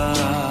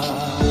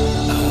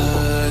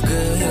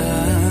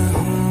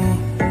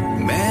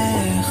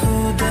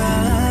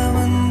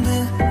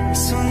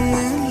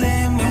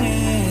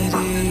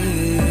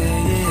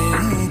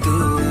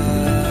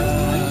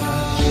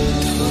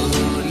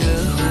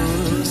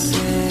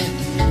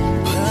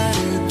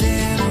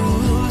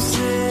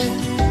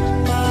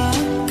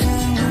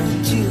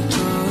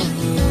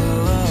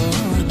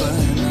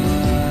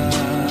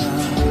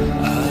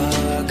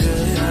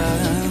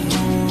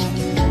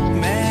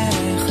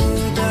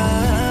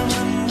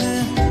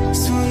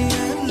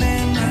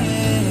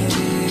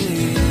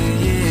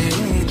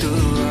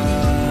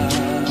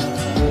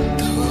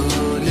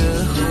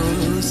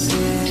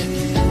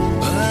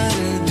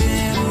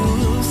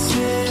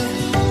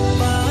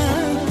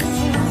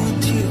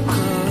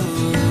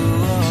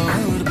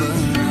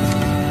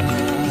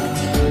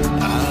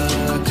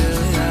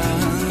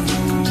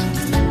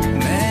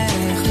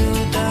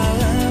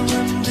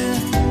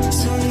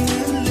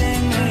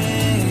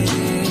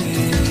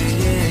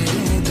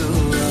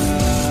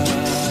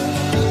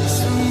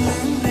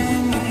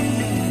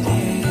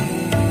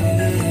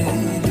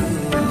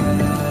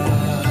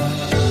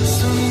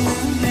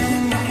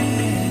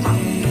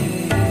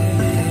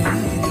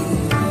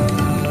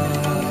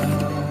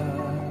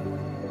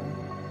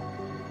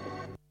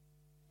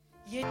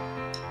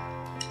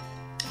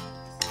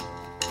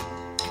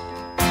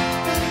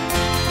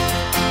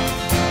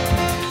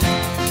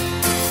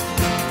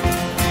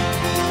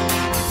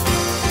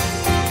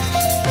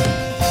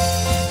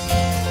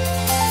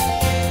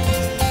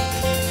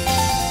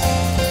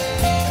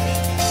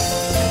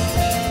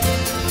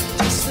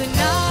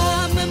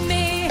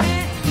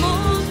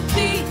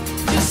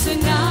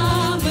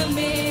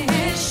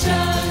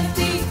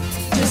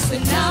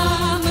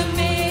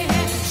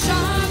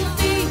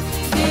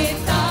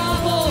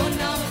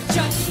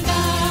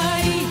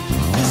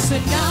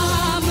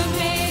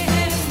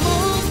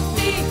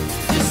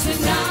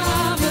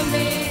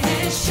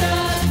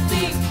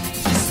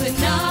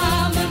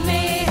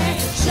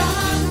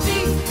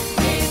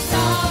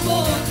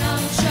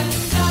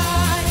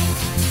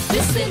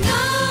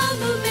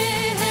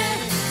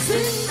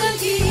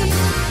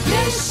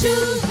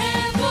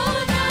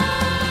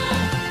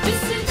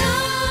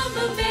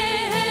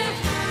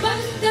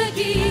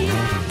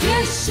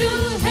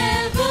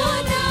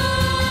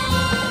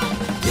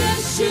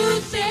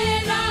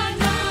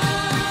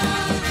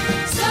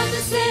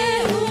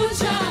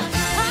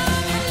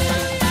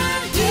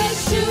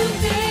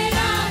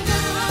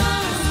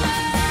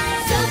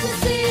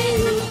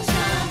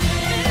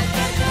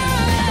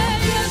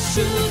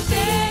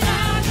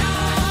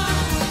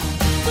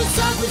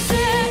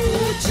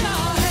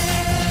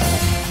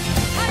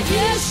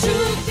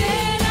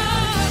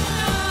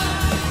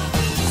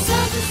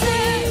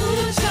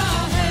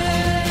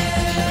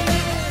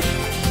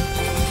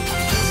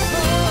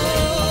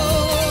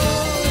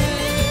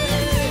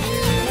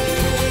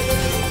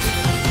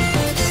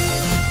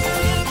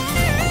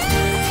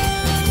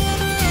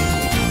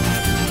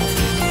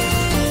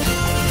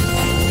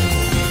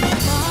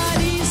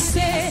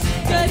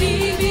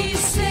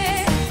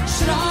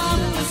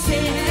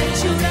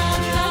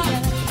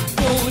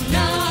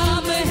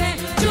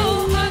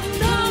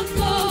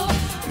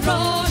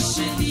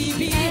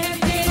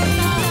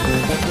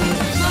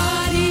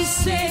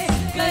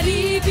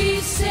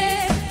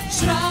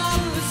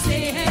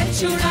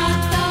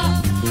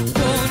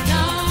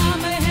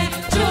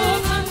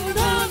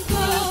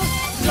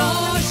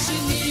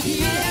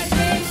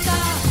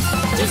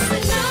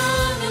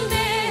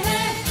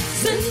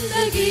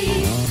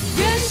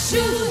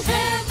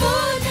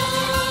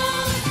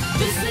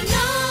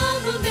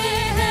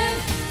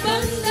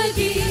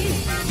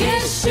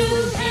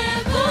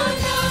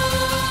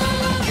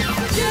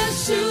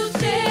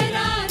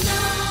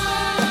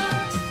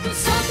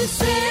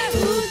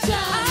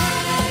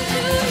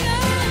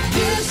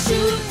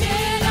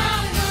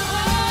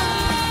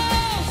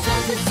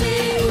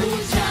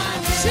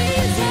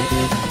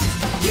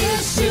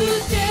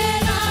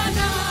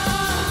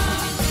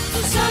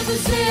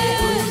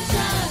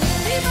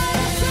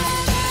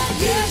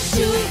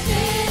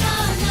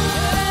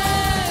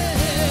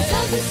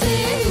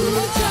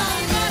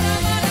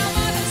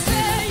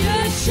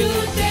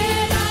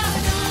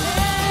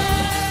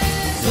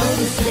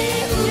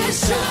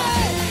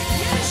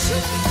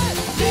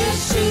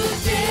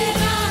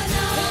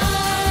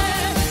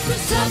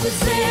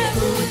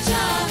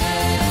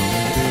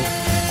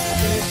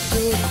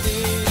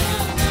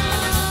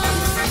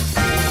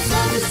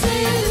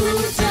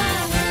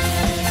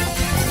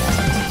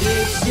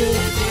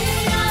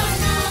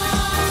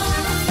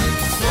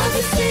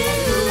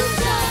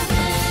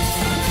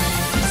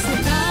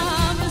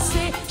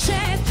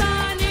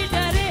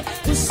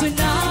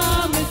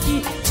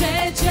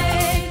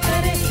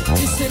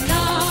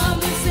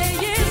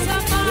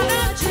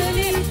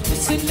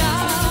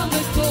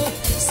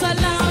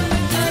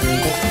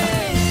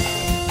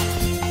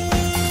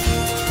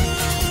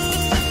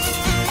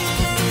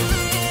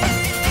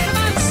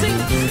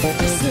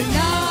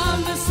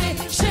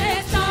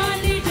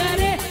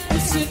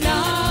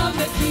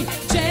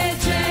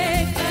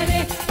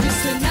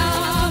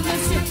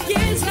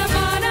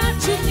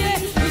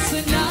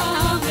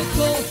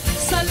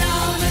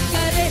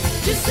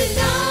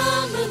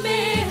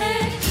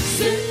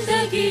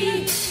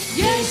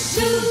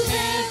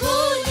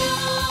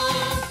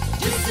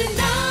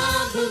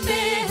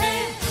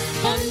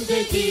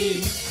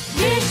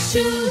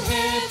यीशु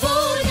है वो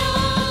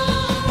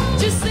नाम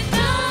जिस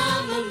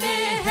नाम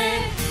में है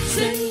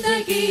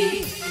जिंदगी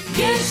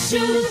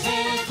यीशु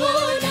है वो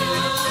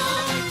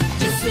नाम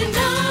जिस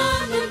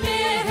नाम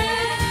में है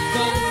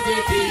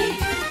बंदगी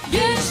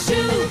यीशु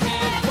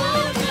है वो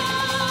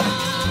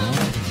नाम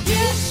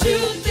यीशु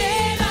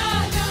तेरा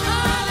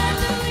नाम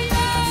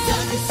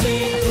सबसे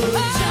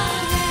ऊंचा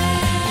है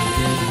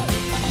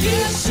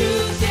यीशु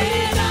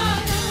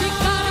तेरा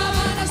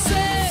नाम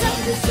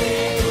सबसे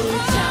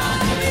ऊंचा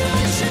है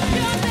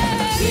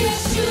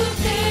यीशु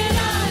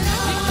तेरा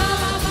नाम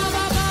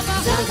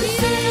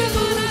सबसे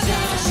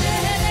ऊंचा है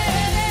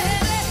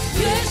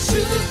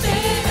यीशु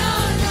तेरा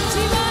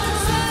नाम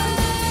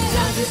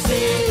सबसे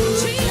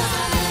ऊंचा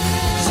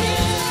है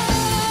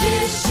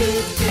यीशु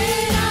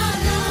तेरा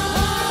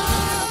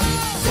नाम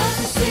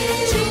सबसे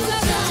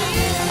ऊंचा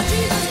है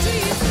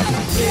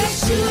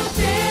यीशु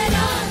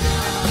तेरा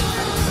नाम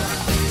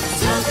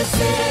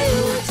सबसे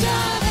ऊंचा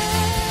है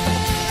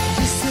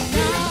जिस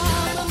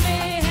नाम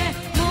में है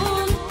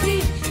मुक्ति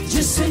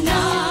जिस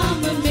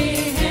नाम में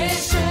है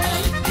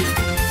शक्ति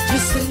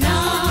जिस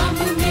नाम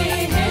में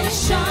है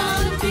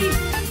शांति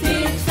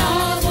देता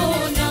वो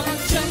नाम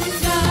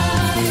चंगा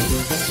है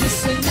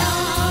जिस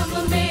नाम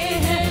में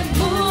है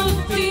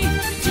मुक्ति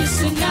जिस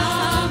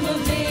नाम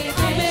में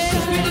है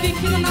शांति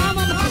नाम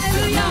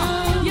हालेलुया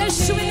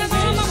यीशु का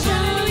नाम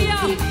हालेलुया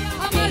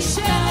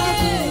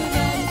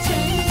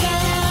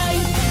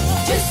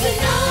जिस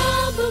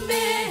नाम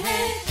में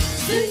है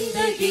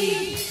जिंदगी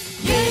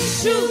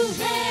यीशु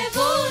है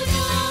वो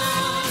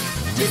नाम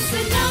जिस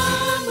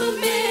नाम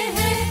में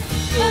है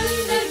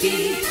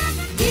बंदगी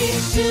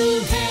यीशु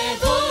है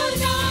वो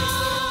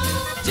नाम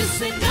जिस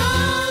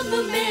नाम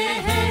में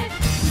है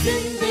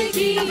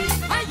जिंदगी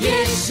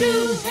यीशु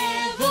है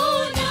वो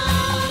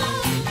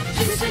नाम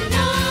जिस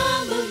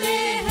नाम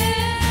में है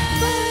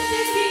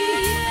बंदगी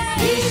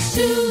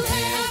यीशु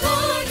है वो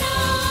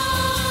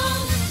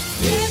नाम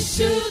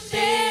यीशु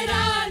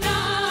तेरा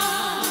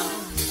नाम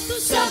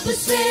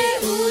सबसे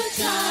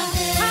ऊंचा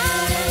है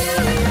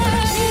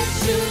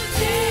यीशु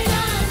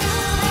तेरा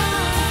नाम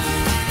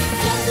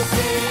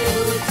सबसे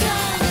ऊंचा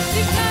है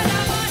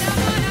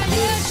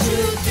यीशु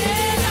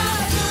तेरा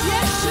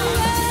यीशु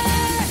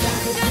सबसे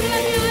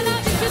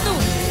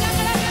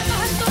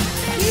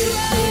ऊंचा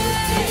यीशु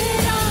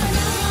तेरा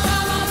नाम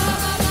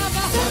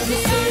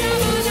सबसे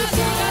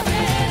ऊंचा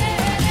है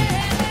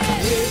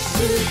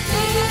यीशु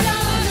तेरा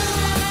नाम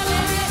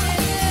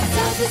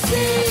सबसे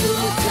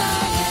ऊंचा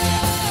है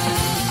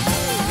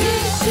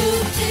यीशु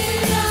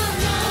तेरा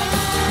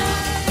नाम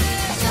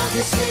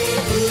सबसे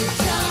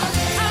ऊंचा है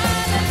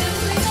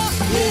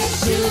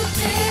यीशु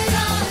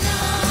तेरा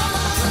नाम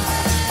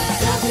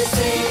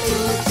सबसे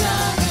ऊंचा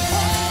है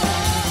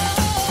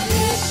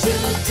यीशु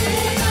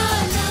तेरा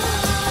नाम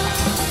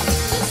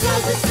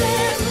सबसे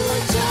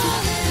ऊंचा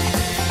है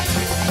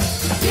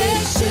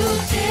यीशु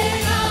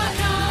तेरा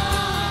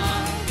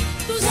नाम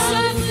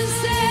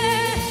सबसे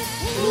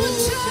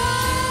ऊंचा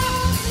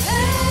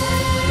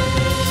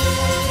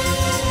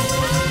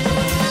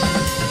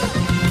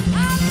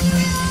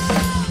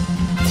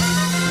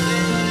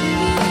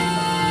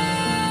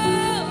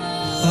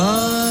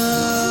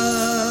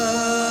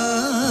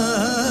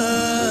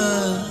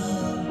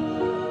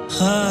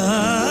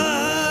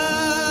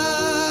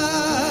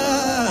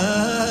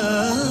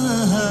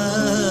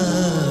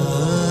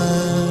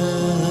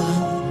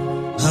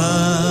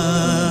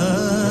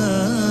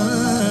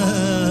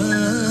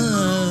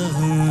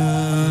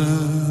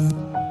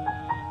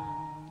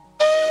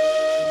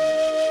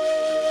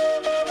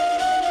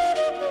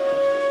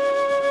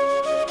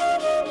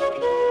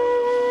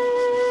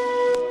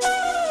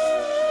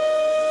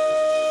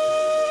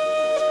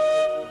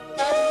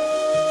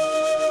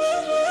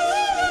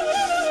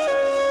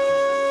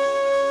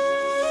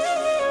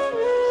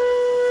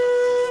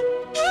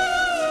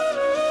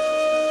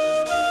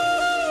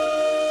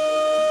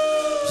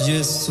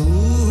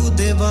ਯਿਸੂ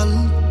ਦੇ ਵੱਲ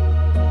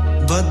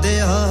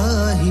ਵਧਿਆ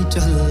ਹੀ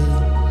ਚੱਲ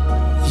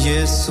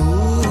ਯਿਸੂ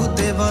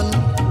ਦੇ ਵੱਲ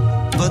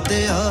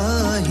ਵਧਿਆ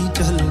ਹੀ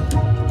ਚੱਲ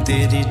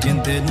ਤੇਰੀ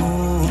ਜਿੰਦ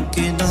ਨੂੰ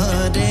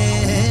ਕਿਨਾਰੇ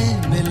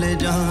ਮਿਲ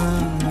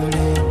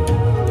ਜਾਣੇ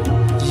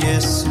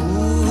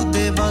ਯਿਸੂ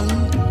ਦੇ ਵੱਲ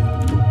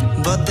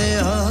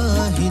ਵਧਿਆ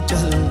ਹੀ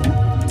ਚੱਲ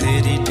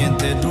ਤੇਰੀ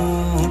ਜਿੰਦ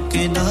ਨੂੰ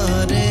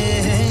ਕਿਨਾਰੇ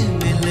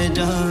ਮਿਲ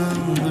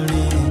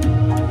ਜਾਣੇ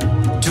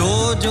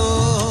ਜੋ ਜੋ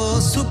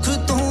ਸੁਖ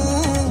ਤੋਂ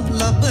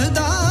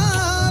ਲੱਭਦਾ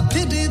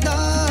ਫਿਰਦਾ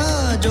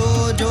ਜੋ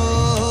ਜੋ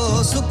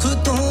ਸੁਖ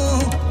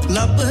ਤੋਂ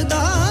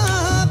ਲੱਭਦਾ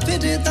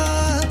ਫਿਰਦਾ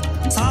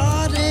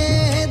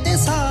ਸਾਰੇ ਦੇ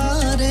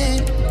ਸਾਰੇ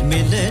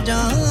ਮਿਲ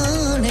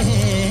ਜਾਣੇ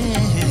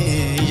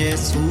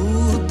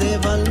ਯਿਸੂ ਦੇ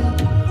ਵੱਲ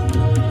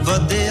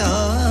ਵਧਿਆ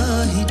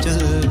ਹੀ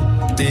ਚੱਲ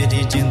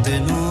ਤੇਰੀ ਜਿੰਦ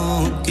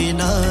ਨੂੰ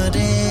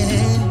ਕਿਨਾਰੇ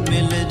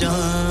ਮਿਲ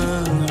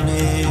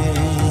ਜਾਣੇ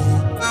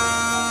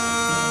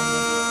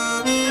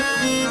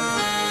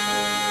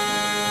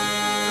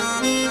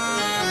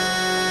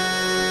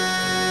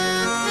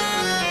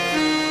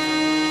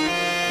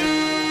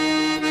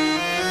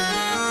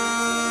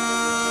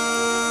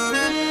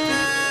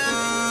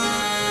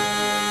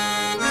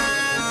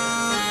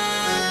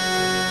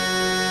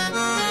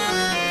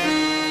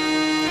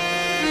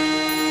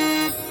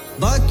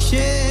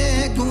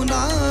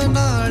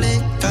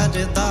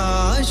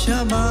करदा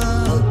क्षमा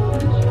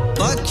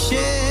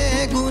बख्शे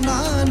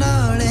गुनाह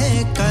नाले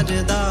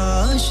करदा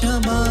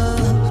क्षमा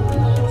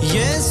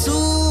यीशु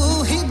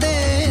ही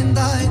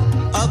देंदा है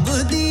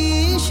अबदी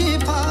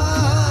शिफा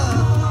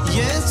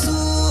यीशु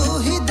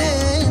ही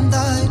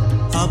देंदा है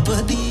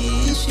अबदी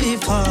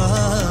शिफा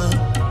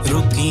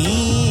रुकी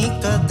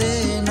कदे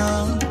ना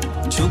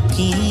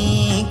झुकी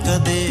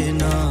कदे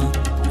ना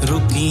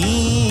रुकी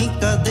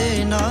कदे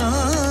ना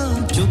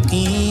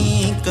झुकी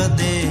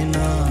कदे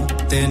ना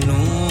तेनू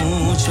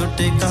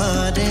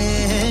छुटकारे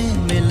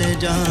मिल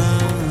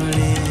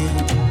जाने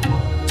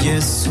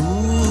यीशु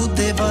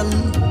दे वल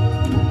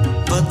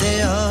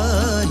बदया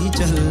ही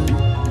चल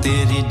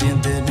तेरी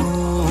जिंद नू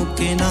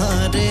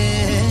किनारे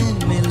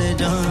मिल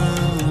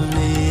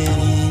जाने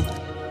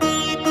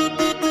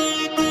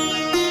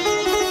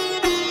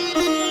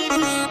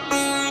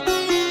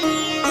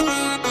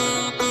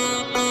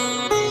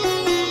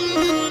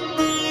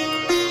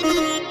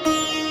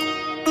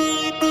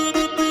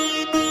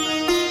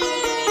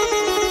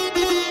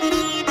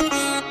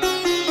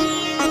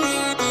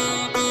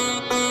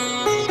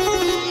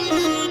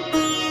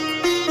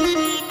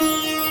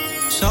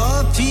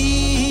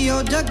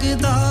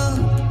जगदा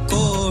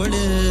कोड़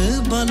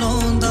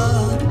बनौंदा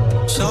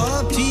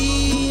शाफी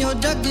ओ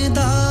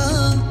जगदा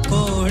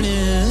कोड़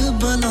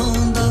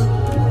बनौंदा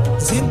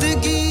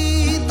जिंदगी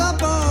दा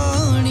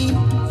पानी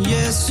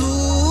यीशु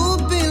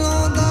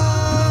पिलांदा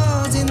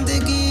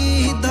जिंदगी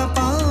दा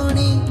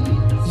पानी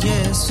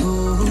यीशु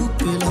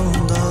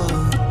पिलांदा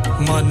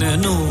मन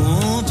नु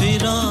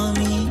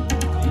फिरामी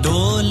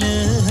डोल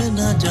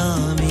न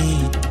जामी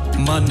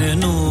मन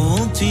नु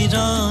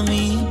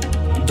फिरामी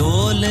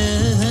डोल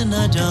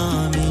न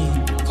जामी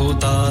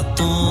खुदा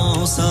तो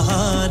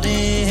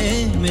सहारे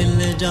मिल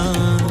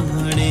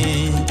जाने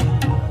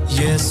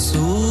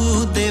यीशु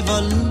दे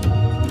वल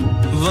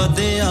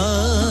वदया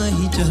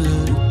ही चल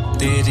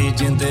तेरी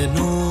जिंद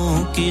नू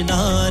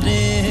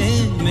किनारे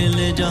मिल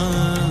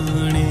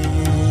जाने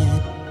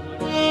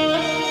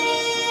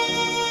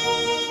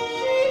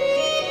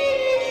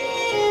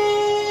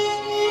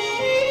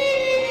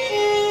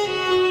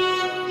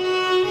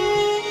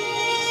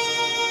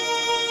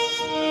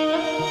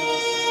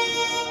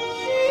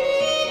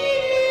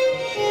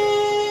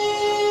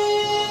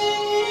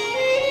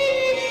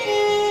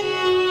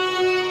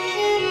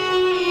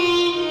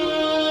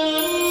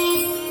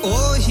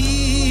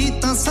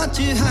सच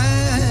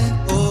है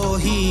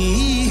ओही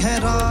है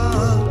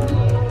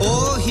राह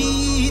ओही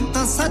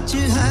तो सच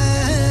है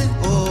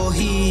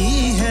ओही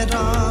है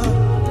राह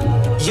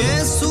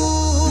यीशु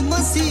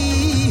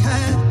मसीह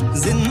है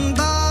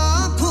जिंदा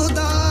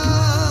खुदा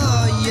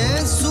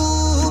यीशु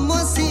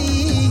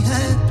मसीह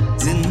है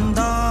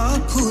जिंदा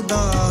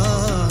खुदा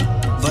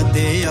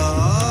वदया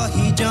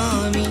ही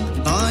जामी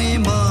ताए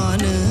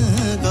मान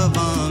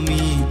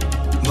गवामी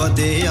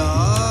वदया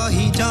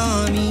ही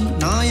जामी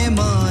नाए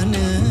मान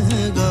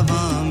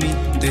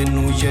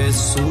तेनू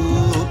यीशु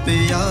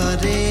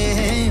प्यारे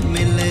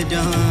मिल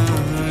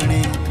जाने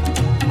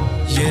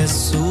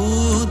यीशु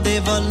दे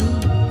वल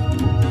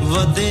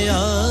वदया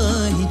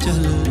ही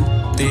चल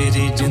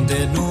तेरी जिंद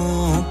नू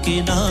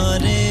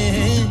किनारे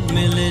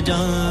मिल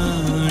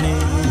जाने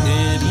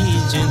तेरी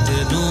जिंद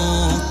नू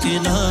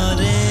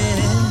किनारे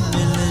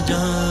मिल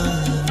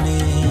जाने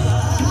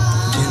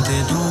जिंद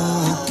नू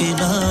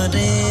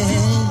किनारे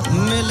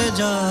मिल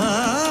जाने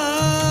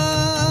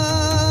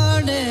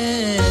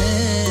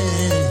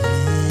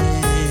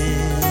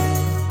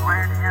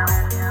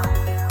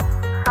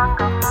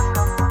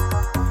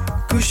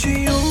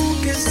खुशियों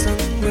के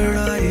संग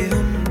बढ़ाए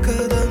हम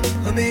कदम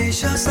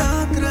हमेशा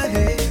साथ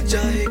रहे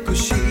चाहे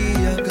खुशी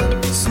या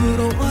गम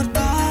सुरों और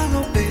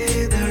तालों पे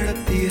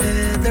धड़कती है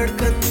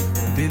धड़कन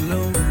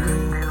दिलों को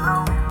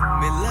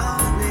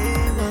मिलाने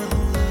वाला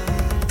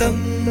तम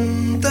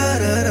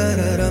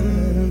तररररम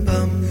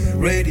बम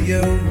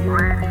रेडियो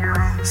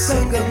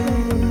संगम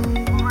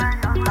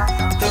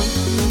तम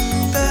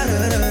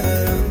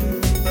तररररम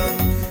बम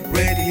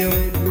radio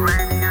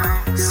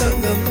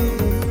Sangam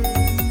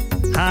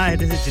Hi,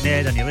 this is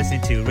Junaid and you're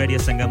listening to Radio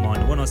Sangam on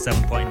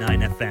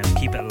 107.9 FM.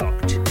 Keep it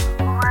locked.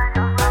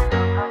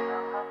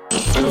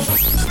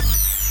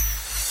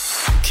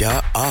 क्या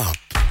आप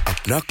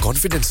अपना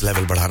कॉन्फिडेंस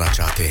लेवल बढ़ाना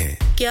चाहते हैं?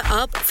 क्या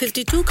आप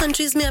 52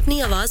 कंट्रीज में अपनी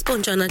आवाज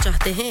पहुंचाना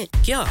चाहते हैं?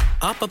 क्या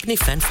आप अपनी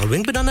फैन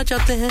फॉलोइंग बनाना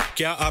चाहते हैं?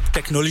 क्या आप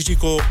टेक्नोलॉजी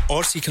को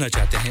और सीखना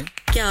चाहते हैं?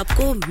 क्या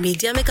आपको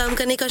मीडिया में काम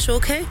करने का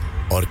शौक है?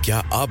 और क्या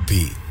आप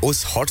भी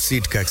उस हॉट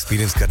सीट का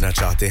एक्सपीरियंस करना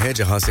चाहते हैं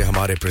जहां से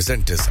हमारे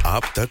प्रेजेंटर्स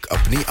आप तक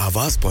अपनी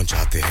आवाज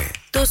पहुंचाते हैं?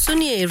 तो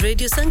सुनिए,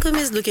 Radio Sangam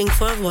is looking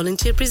for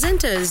volunteer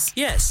presenters.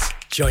 Yes,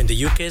 join the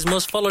UK's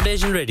most followed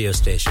Asian radio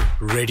station,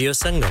 Radio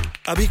Sangam.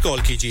 अभी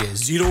कॉल कीजिए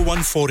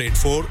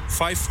 01484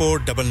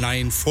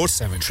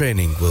 549947.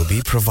 Training will be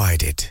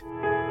provided.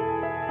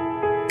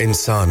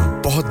 इंसान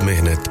बहुत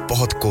मेहनत,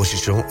 बहुत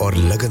कोशिशों और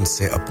लगन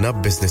से अपना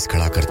बिजनेस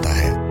खड़ा करता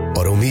है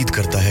और उम्मीद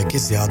करता है कि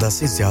ज्यादा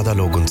से ज्यादा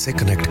लोग उनसे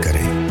कनेक्ट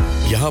करें।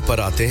 यहाँ पर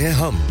आते हैं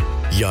हम,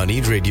 यानी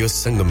रेडियो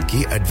संगम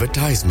की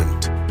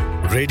एडवर्टाइजमेंट।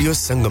 रेडियो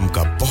संगम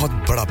का बहुत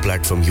बड़ा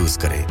प्लेटफॉर्म यूज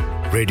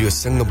करें। रेडियो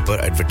संगम पर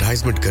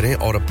एडवर्टाइजमेंट करें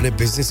और अपने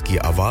बिजनेस की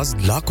आवाज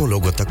लाखों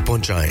लोगों तक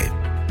पहुंचाएं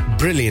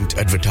Brilliant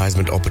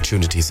advertisement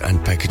opportunities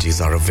and packages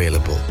are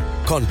available.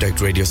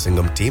 Contact Radio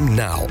Sangam team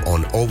now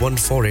on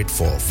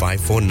 01484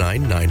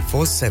 549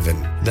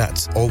 947.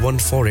 That's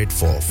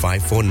 01484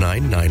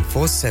 549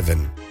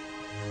 947.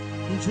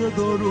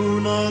 ਜਦੋਂ ਰੂਹ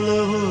ਨਾਲ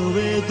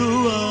ਹੋਵੇ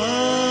ਦੁਆ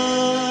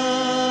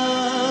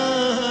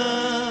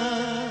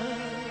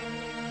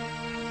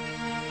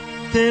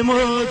ਤੇ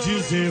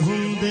ਮੌਜੂਜ਼ੇ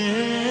ਹੁੰਦੇ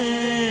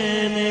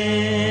ਨੇ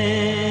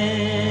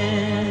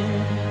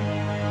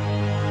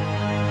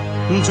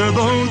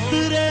ਜਦੋਂ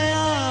ਉਤਰੇ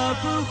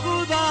ਆਪ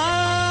ਖੁਦਾ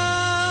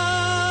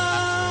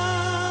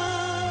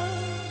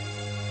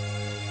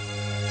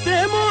ਤੇ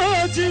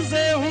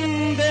ਮੌਜੂਜ਼ੇ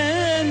ਹੁੰਦੇ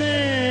ਨੇ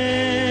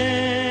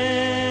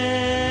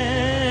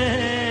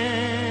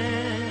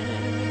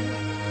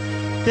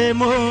ਤੇ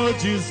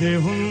ਮੌਜੂਜ਼ੇ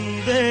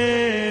ਹੁੰਦੇ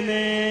ਨੇ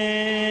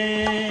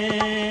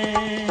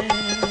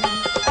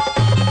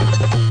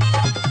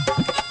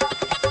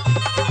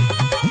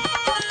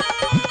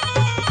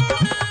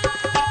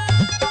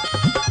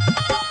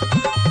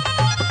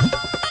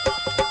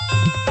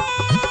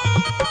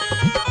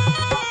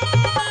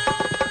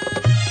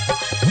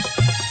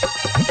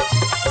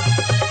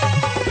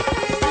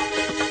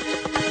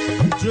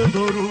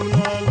ਜਦੋਂ ਰੂਹ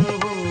ਨਾਲ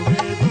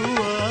ਹੋਵੇ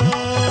ਦੁਆ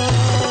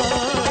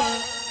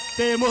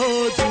ਤੇ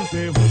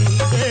ਮੌਜੂਜ਼ੇ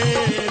ਹੁੰਦੇ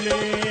ਨੇ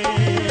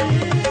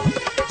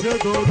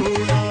ਜਦੋਂ ਰੂਹ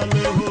ਨਾਲ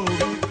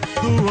ਹੋਵੇ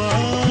ਦੁਆ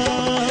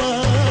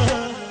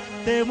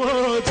ਤੇ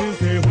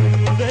ਮੌਜੂਜ਼ੇ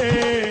ਹੁੰਦੇ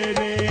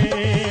ਨੇ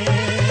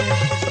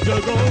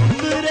ਜਦੋਂ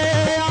ਉਤਰੇ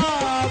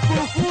ਆਪ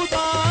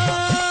ਖੁਦਾ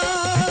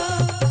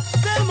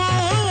ਤੇ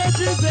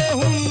ਮੌਜੂਜ਼ੇ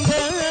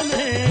ਹੁੰਦੇ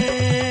ਨੇ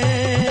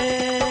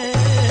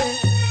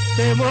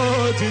ਤੇ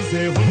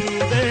ਮੌਜੂਜ਼ੇ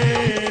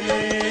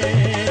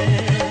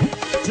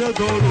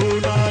ਜਦੋਂ ਰੂਹ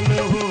ਨਾਲ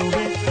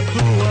ਹੋਵੇ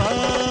ਦੁਆ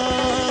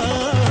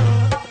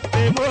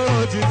ਤੇ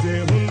ਮੌਜੂਜ਼ੇ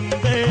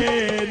ਹੁੰਦੇ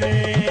ਨੇ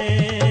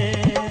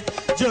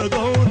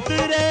ਜਦੋਂ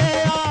ਉਤਰੇ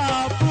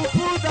ਆਪ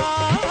ਖੁਦਾ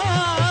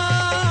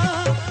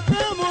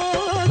ਤੇ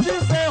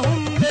ਮੌਜੂਜ਼ੇ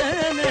ਹੁੰਦੇ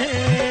ਨੇ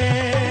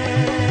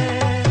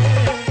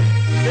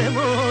ਤੇ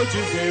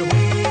ਮੌਜੂਜ਼ੇ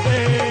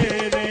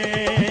ਹੁੰਦੇ ਨੇ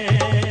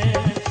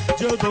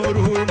ਜਦੋਂ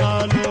ਰੂਹ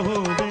ਨਾਲ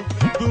ਹੋਵੇ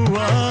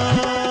ਦੁਆ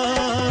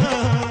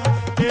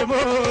ਤੇ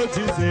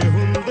ਮੌਜੂਜ਼ੇ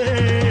ਹੁੰਦੇ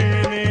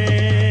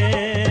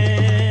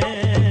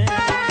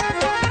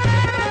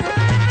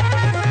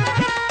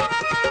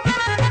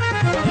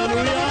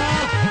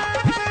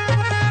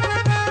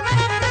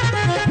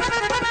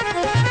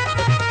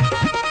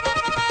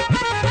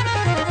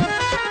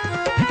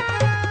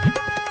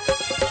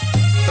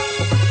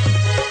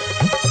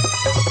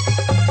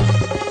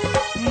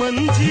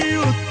ਮੰਜੀ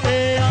ਉੱਤੇ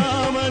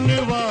ਆਵਣ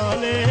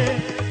ਵਾਲੇ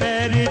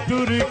ਪੈਰੀ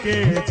ਟੁਰ ਕੇ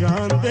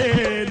ਜਾਂਦੇ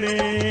ਨੇ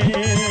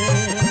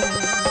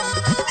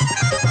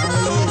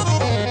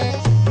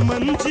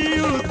ਮੰਜੀ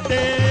ਉੱਤੇ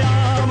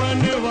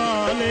ਆਵਣ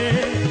ਵਾਲੇ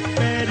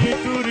ਪੈਰੀ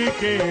ਟੁਰ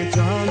ਕੇ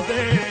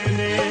ਜਾਂਦੇ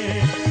ਨੇ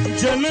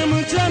ਜਨਮ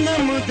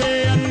ਜਨਮ ਦੇ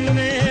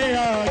ਅੰਨੇ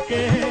ਆ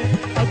ਕੇ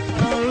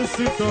ਅੱਖਾਂ ਉਸ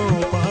ਤੋਂ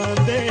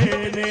ਪਾਉਂਦੇ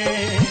ਨੇ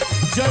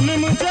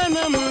ਜਨਮ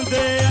ਜਨਮ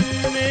ਦੇ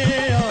ਅੰਨੇ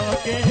ਆ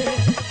ਕੇ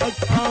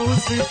ਅੱਖਾਂ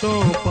ਉਸ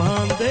ਤੋਂ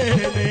ਪਾਉਂਦੇ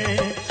ਨੇ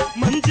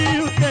ਮੰਜੀ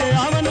ਉੱਤੇ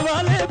ਆਵਣ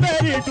ਵਾਲੇ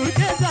ਪੈਰੀ ਟੁਰ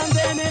ਕੇ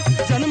ਜਾਂਦੇ ਨੇ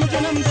ਜਨਮ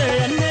ਜਨਮ ਦੇ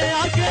ਅੰਨੇ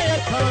ਆ ਕੇ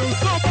ਅੱਖਾਂ ਉਸ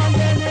ਤੋਂ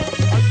ਪਾਉਂਦੇ ਨੇ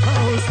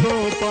ਅੱਖਾਂ ਉਸ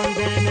ਤੋਂ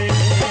ਪਾਉਂਦੇ ਨੇ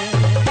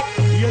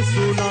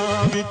ਯਿਸੂ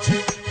ਨਾਮ ਵਿੱਚ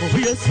ਉਹ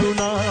ਯਿਸੂ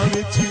ਨਾਮ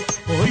ਵਿੱਚ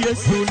ਉਹ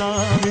ਯਿਸੂ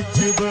ਨਾਮ ਵਿੱਚ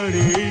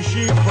ਬੜੀ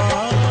ਸ਼ਿਫਾ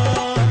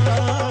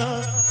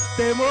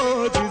ਤੇ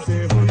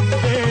ਮੌਜੂਜ਼ੇ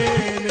ਹੁੰਦੇ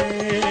ਨੇ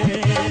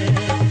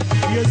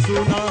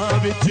ਯਿਸੂ ਨਾਮ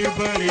ਵਿੱਚ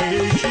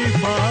ਬੜੀ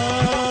ਸ਼ਿਫਾ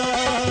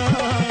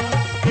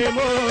ਤੇ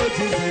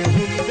ਮੌਜੂਜ਼ੇ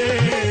ਹੁੰਦੇ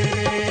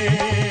ਨੇ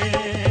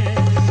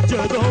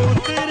ਜਦੋਂ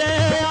ਉਤਰੇ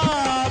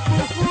ਆਪ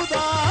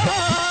ਖੁਦਾ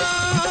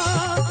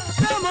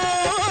ਤੇ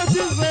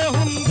ਮੌਜੂਜ਼ੇ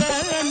ਹੁੰਦੇ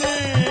ਨੇ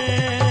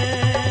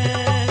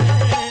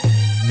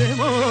ਤੇ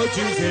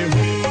ਮੌਜੂਜ਼ੇ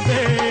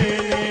ਹੁੰਦੇ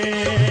ਨੇ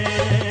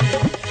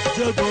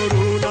ਜਦੋਂ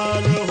ਰੂਹ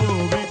ਨਾਲ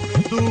ਹੋਵੇ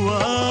ਦੁਆ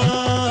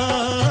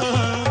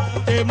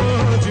ਤੇ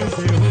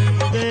ਮੌਜੂਜ਼ੇ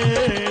ਹੁੰਦੇ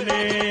ਨੇ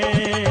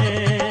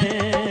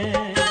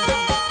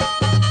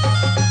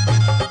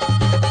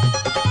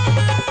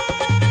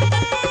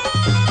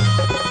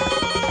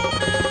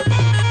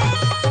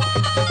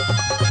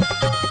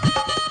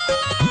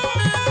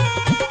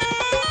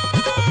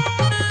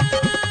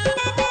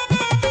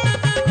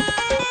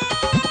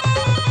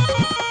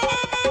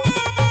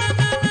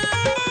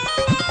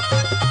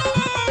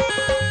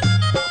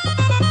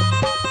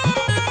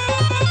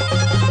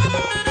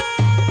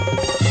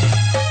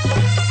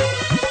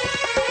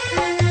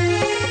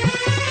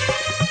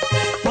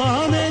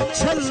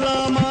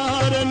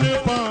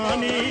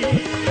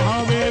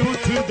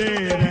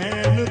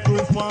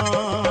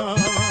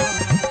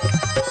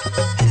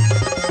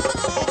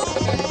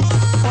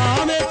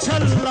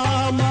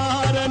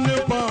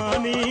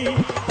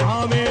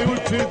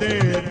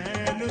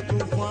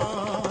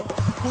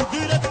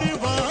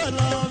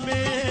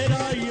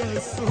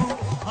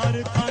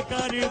हर था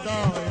करदा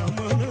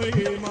अमन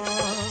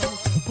ईमान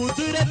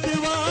कुदरत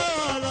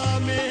वाला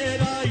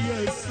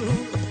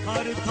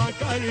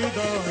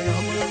करदा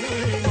यमने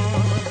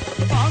मां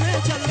पावे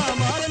चला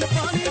मारन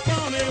पानी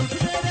पावे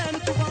उठदे रहन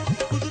तूफान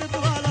कुदरत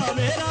वाला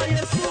मेरा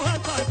यीशु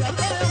हथा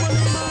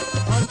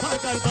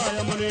करदा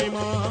यमने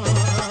मां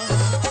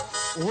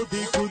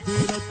ओदी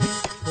कुदरत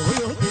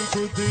ओदी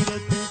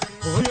कुदरत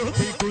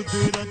ओदी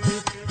कुदरत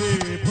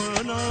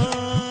बेपनाह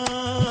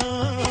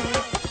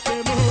ते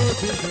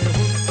मोजज़े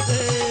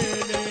हुंदे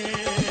ने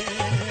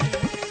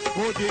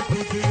ओदी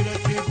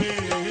कुदरत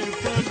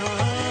बेपनाह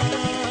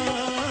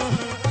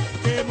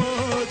ते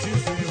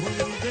मोजज़े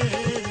हुंदे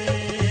ने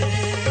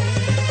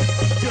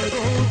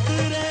जदों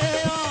उतरे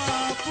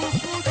आप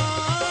खुदा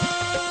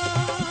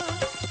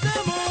ते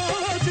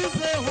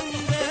मोजज़े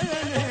हुंदे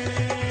ने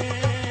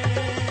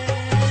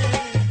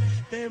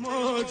ते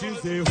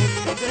मोजज़े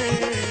हुंदे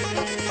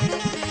ने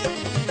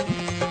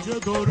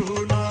जदों रूह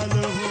नाल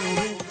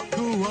होवे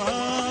दुआ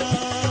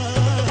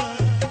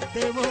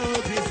ते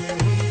मोजज़े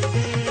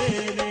हुंदे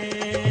ने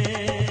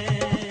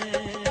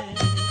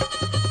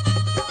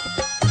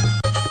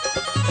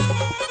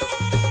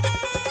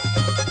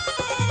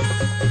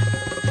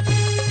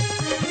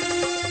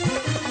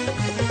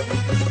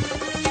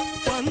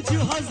पंज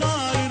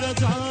हजार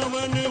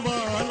रजावन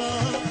वाला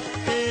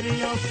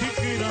तेरियां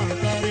फिक्रां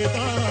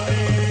करदा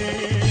ए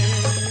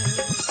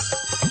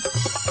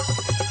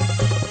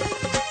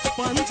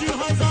पंज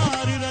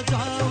हजार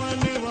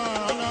रजावन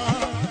वाला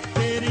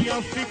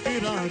तेरियां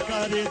फिक्रां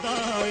करदा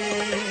ए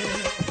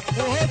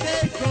ओदे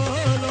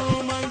कोलों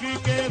मंग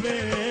के वे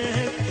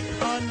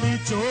खाली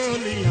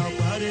झोलियां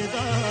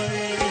भरदा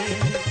ए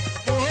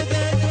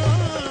ओदे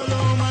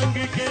कोलों मंग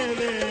के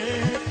वे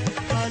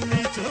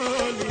खाली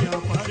झोलियां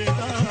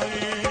भरदा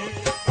ए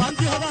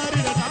पंज हजार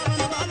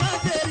रजावन वाला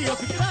तेरियां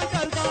फिक्रां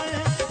करदा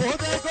ए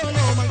ओदे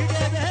कोलों मंग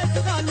के वे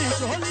खाली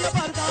झोलियां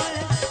भरदा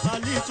ए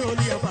खाली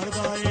झोलियां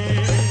भरदा ए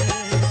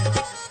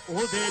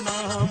ओदे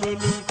नाम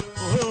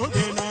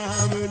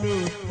नू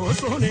ओ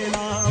सोने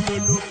नाम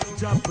नू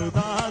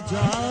जपदा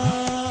जा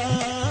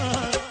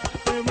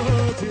ते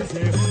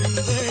मोजज़े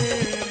हुंदे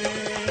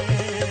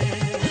ने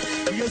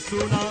यीशु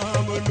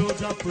नाम नू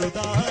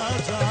जपदा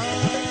जा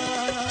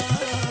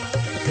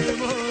ते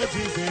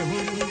मोजज़े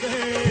हुंदे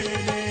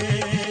ने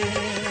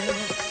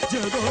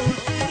जदों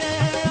उतरे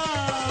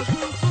आप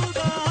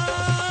खुदा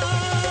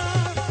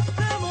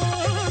ते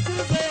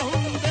मोजज़े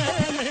हुंदे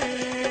ने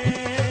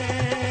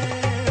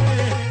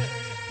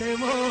ते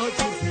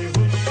मोजज़े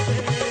हुंदे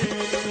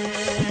ने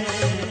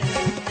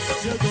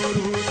जदों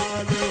रूह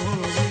नाल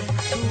होवे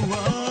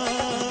दुआ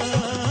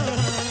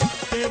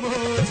ते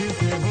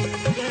मोजज़े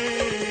हुंदे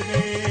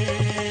ने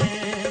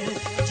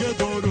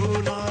जदों रूह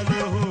नाल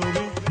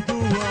होवे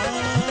दुआ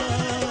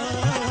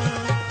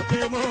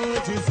ते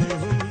मोजज़े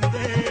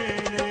हुंदे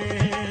ने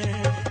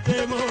ते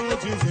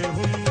मोजज़े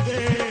हुंदे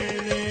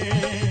ने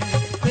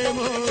ते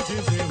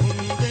मोजज़े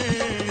हुंदे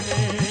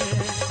ने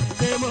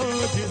ते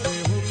मोजज़े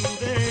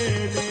हुंदे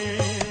ने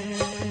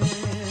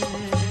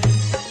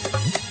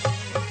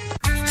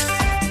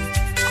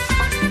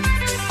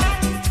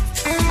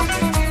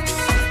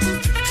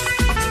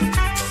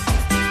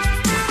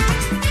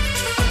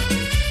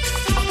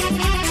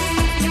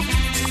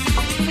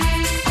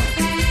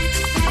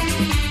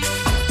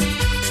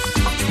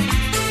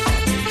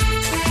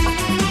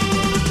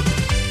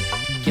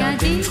क्या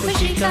दिन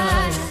खुशी का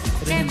आया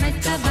रहमत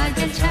का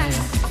बादल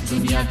छाया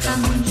दुनिया का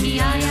मुंजी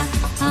आया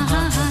हाँ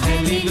हाँ हाँ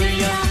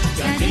हालेलुया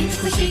क्या दिन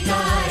खुशी का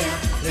आया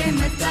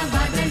रहमत का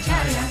बादल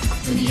छाया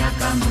दुनिया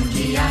का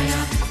मुंजी आया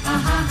हाँ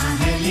हाँ हाँ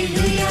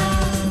हालेलुया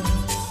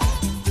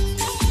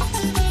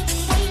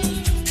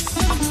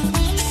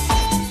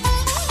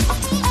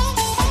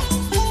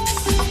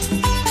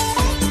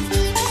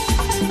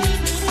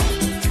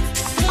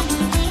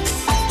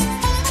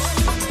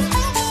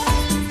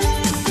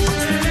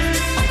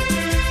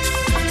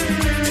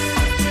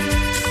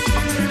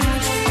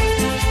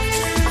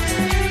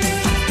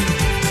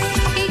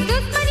एक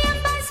दूत मरियम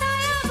पास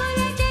आया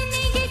बोला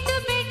जन्नी की तू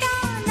बेटा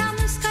नाम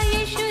उसका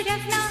यीशु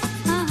रखना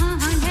हाँ हाँ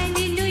हाँ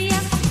हालेलुया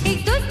एक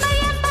दूत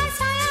मरियम पास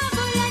आया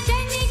बोला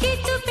जन्नी की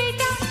तू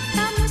बेटा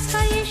नाम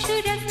उसका यीशु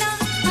रखना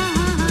हाँ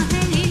हाँ हाँ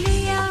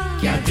हालेलुया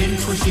क्या दिन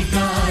खुशी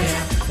का आया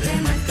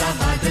रहमत का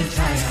बादल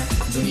छाया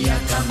दुनिया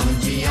का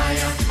मुंजी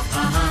आया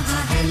हाँ हाँ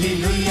हाँ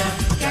हालेलुया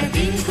क्या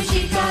दिन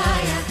खुशी का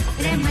आया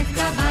रहमत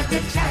का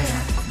बादल छाया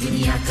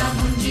दुनिया का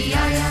मुंजी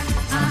आया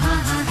हाँ हाँ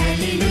हाँ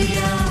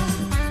हालेलुया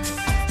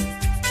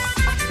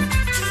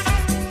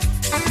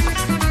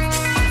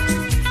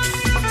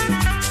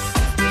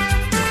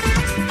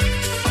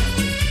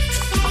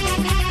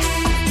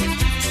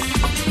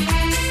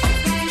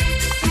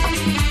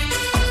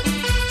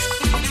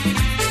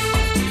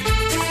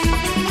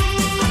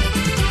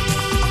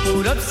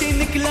पूरब से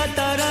निकला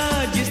तारा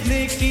जिसने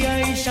किया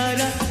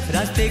इशारा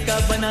रास्ते का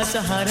बना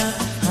सहारा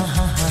हाँ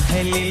हाँ हाँ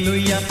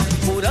हालेलुया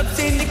पूरब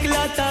से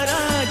निकला तारा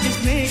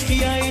जिसने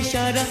किया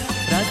इशारा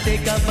रास्ते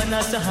का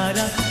बना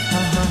सहारा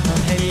हाँ हाँ हाँ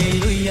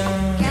हालेलुया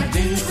क्या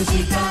दिन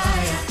खुशी का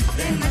आया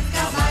रहमत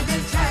का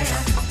बादल छाया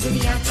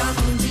दुनिया का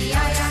मुंजी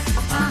आया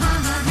हाँ हाँ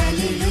हाँ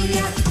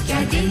हालेलुया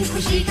क्या दिन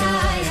खुशी का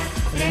आया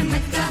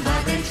रहमत का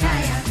बादल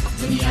छाया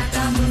दुनिया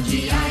का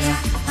मुंजी आया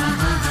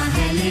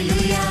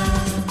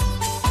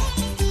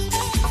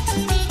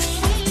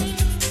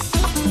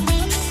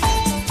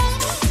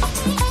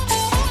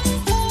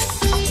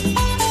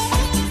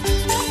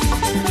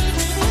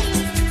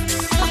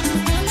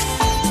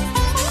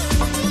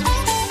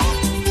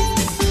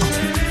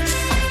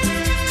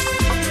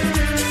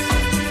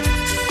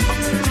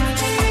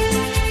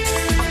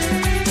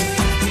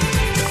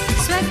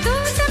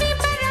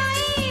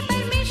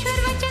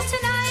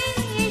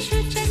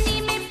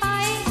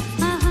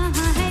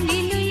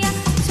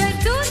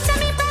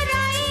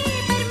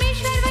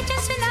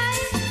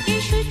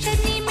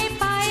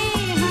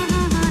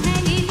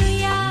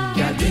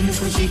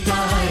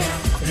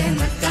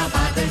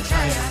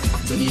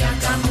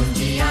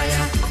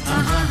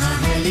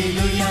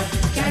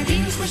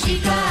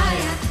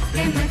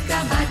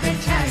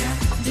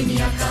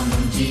दुनिया का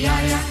मुंजी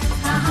आया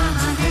हा हा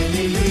हा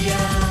हालेलुया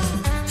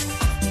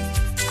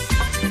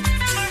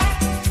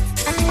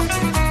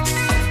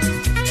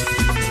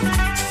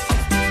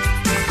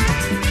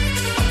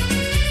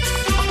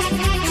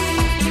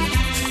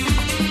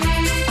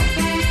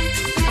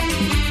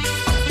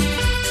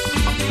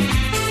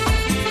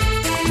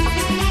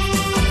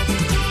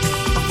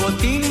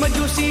तीन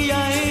मजूसी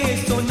आए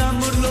सोना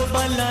मुरलो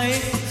बलाए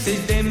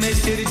सिजदे में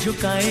सिर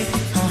झुकाए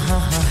हा हा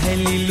हा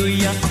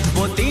हालेलुया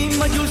वो तीन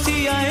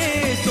मजूसी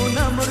आए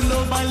सोना मुरलो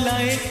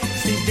बलाए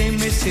सिजदे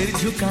में सिर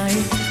झुकाए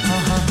हा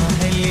हा हा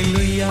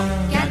हालेलुया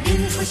क्या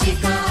दिन खुशी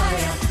का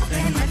आया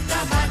रहमत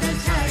का बादल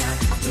छाया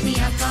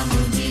दुनिया का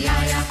मुंजी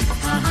आया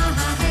हा हा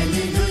हा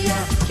हालेलुया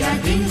क्या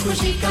दिन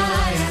खुशी का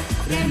आया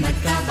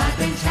रहमत का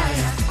बादल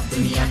छाया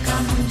दुनिया का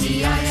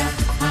मुंजी आया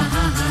हा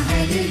हा हा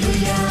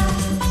हालेलुया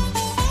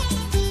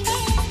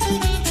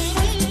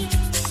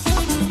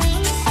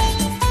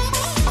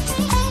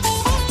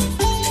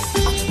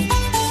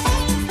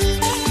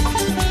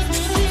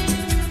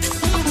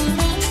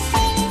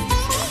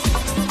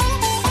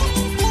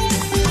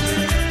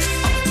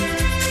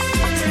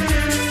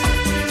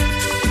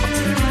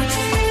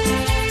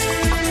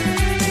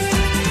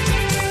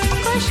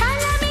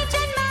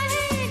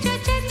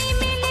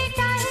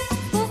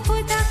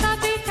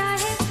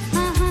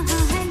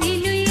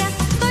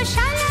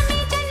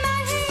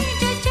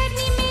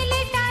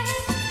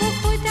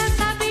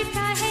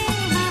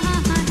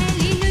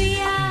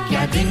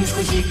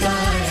खुशी का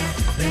आया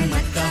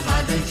रहमत का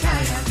बादल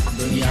छाया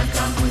दुनिया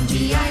का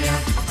मुंजी आया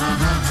हा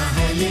हा हा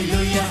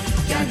हालेलुया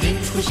क्या दिन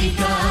खुशी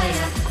का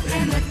आया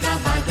रहमत का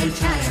बादल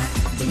छाया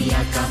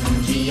दुनिया का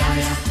मुंजी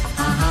आया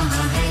हा हा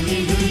हा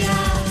हालेलुया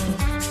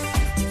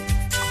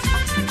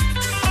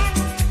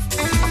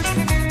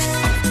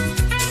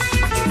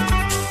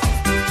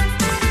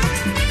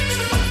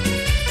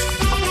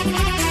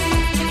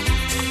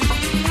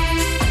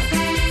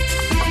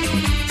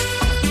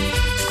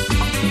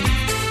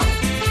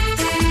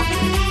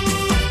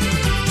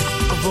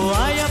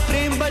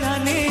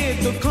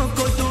दुखों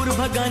को दूर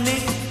भगाने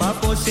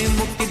पापों से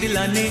मुक्ति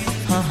दिलाने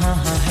हा हा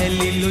हा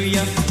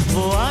हालेलुया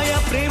वो आया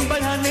प्रेम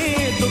बढ़ाने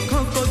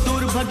दुखों को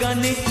दूर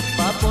भगाने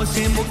पापों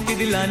से मुक्ति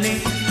दिलाने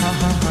हा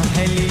हा हा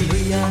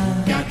हालेलुया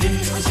क्या दिन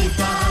खुशी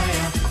का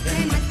आया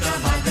रहमत का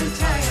बादल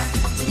छाया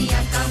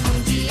दुनिया का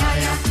मुंजी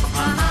आया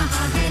हा हा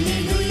हा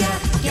हालेलुया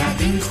क्या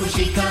दिन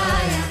खुशी का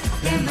आया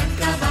रहमत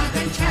का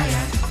बादल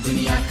छाया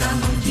दुनिया का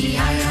मुंजी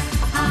आया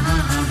हा हा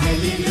हा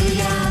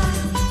हालेलुया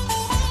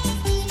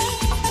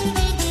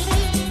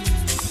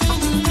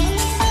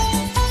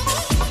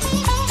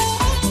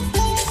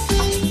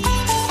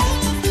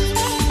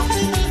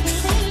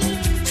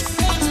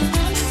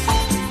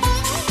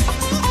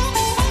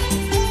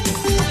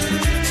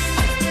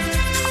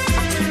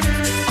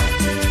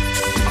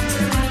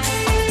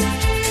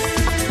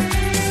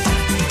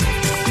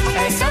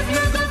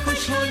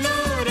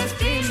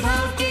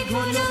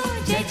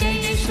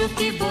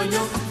की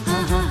बोलो हा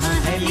हा हा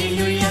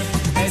हालेलुया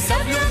ऐ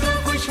सब लोग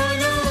खुश हो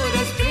लो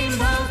रस प्रेम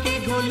भाव के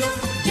घोलो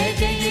जय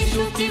जय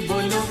यीशु की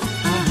बोलो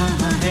हा हा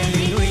हा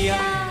हालेलुया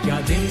क्या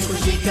दिन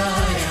खुशी का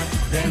आया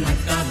रहमत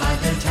का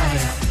बादल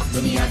छाया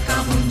दुनिया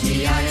का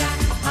मुंजी आया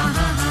हा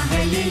हा हा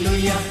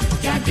हालेलुया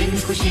क्या दिन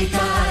खुशी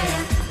का आया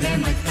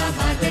रहमत का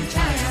बादल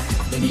छाया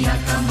दुनिया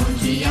का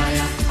मुंजी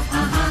आया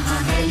हा हा हा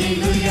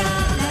हालेलुया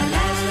ला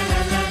ला ला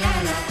ला ला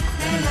ला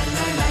ला ला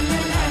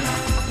ला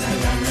ला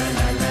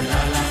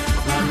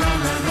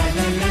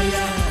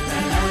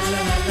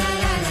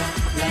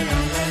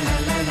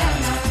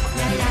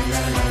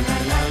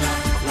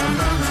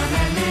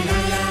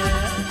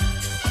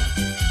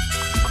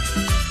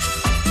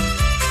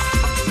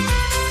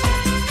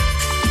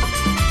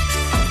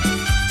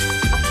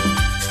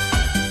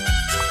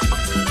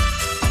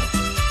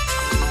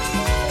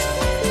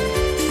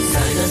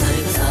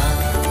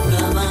सा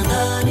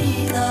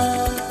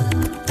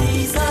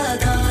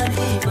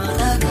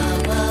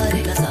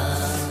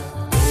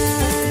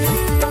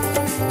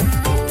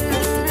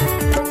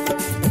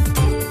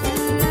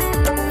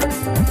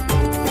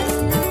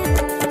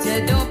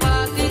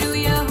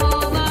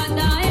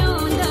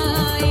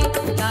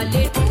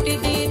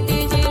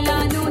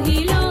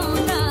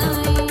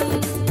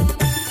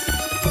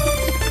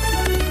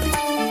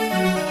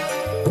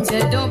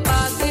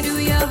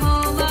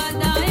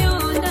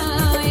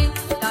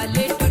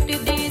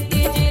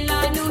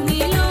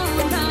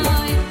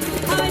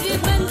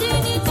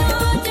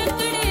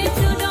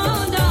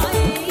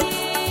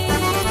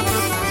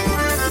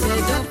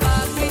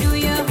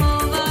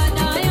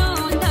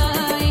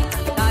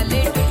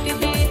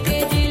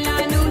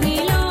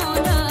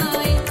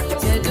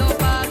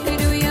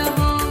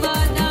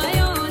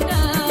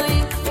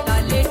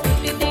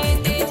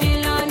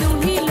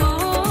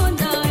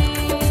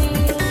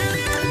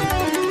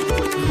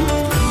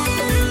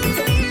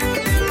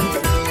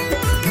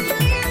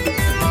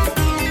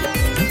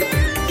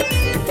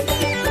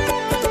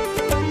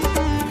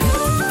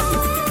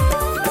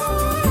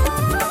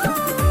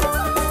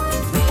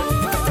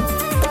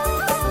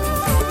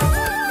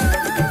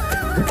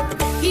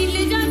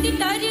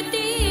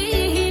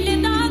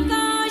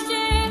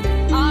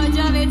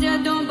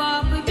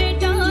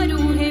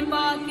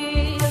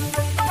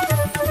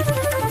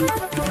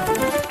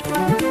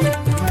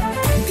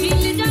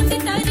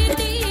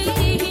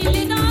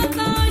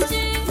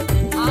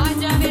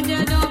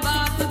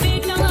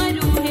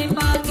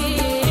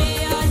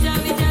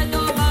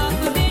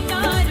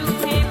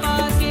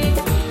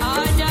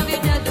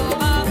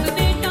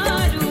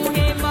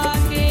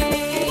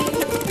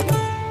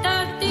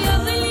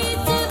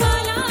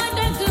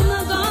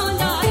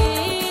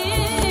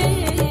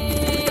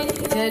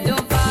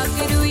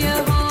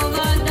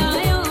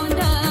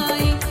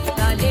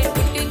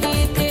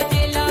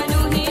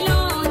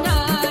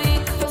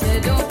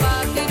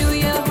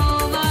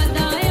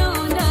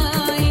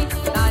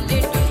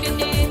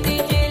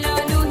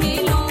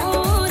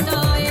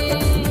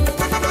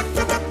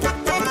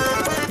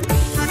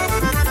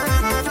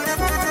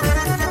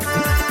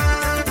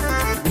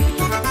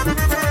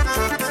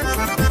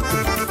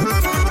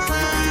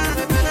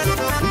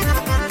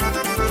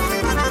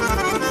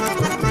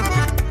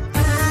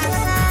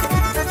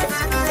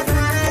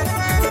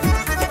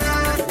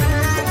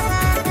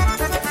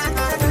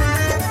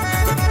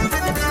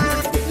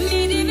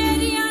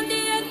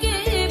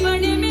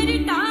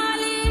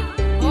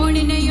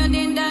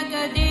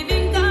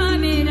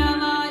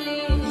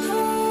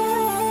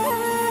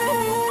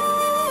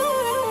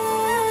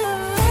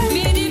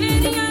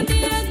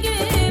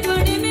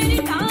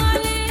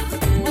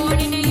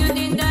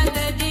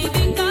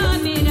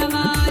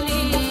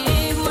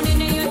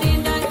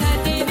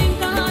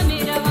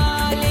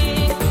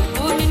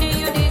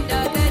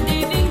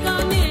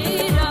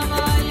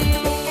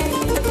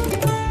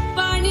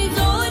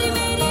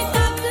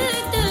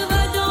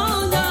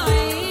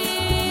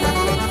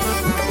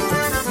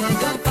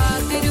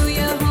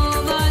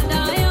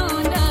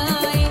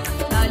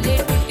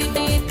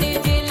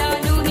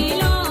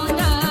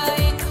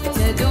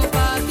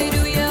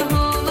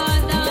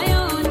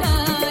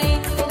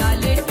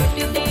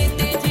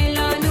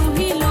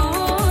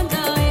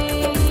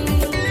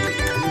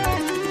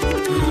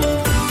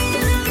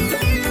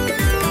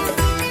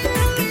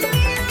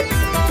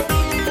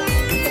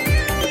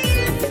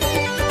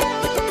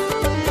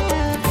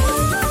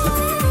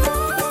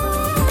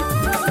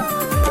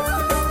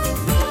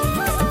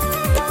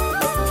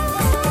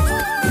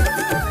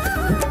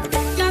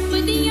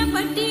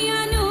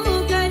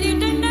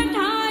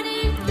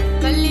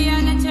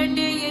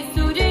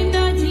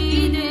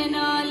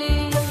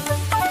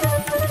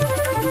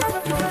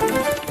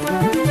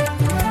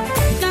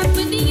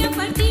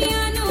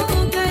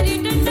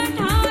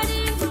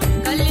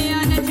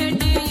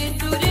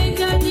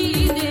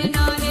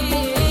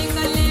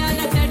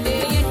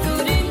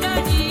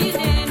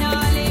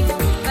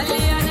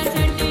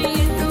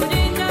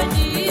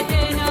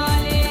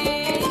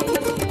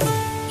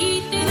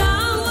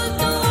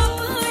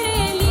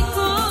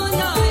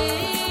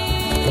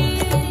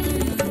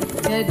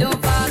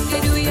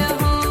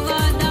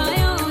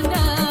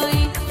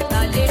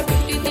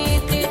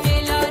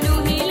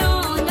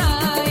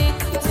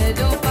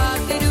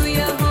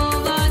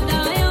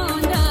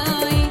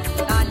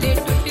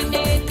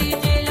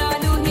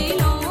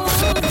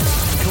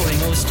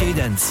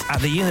placements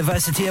at the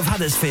University of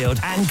Huddersfield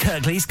and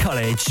Kirklees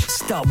College.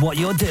 Stop what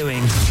you're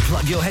doing,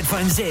 plug your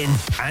headphones in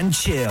and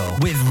chill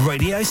with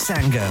Radio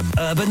Sangam.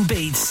 Urban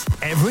beats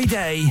every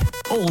day,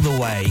 all the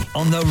way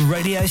on the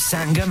Radio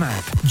Sangam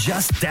app.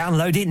 Just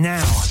download it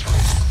now.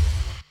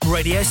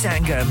 Radio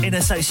Sangam in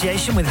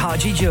association with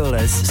Haji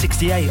Jewellers,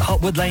 68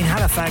 Hotwood Lane,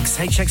 Halifax,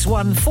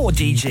 HX1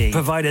 4DG.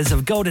 Providers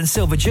of gold and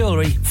silver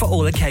jewellery for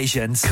all occasions.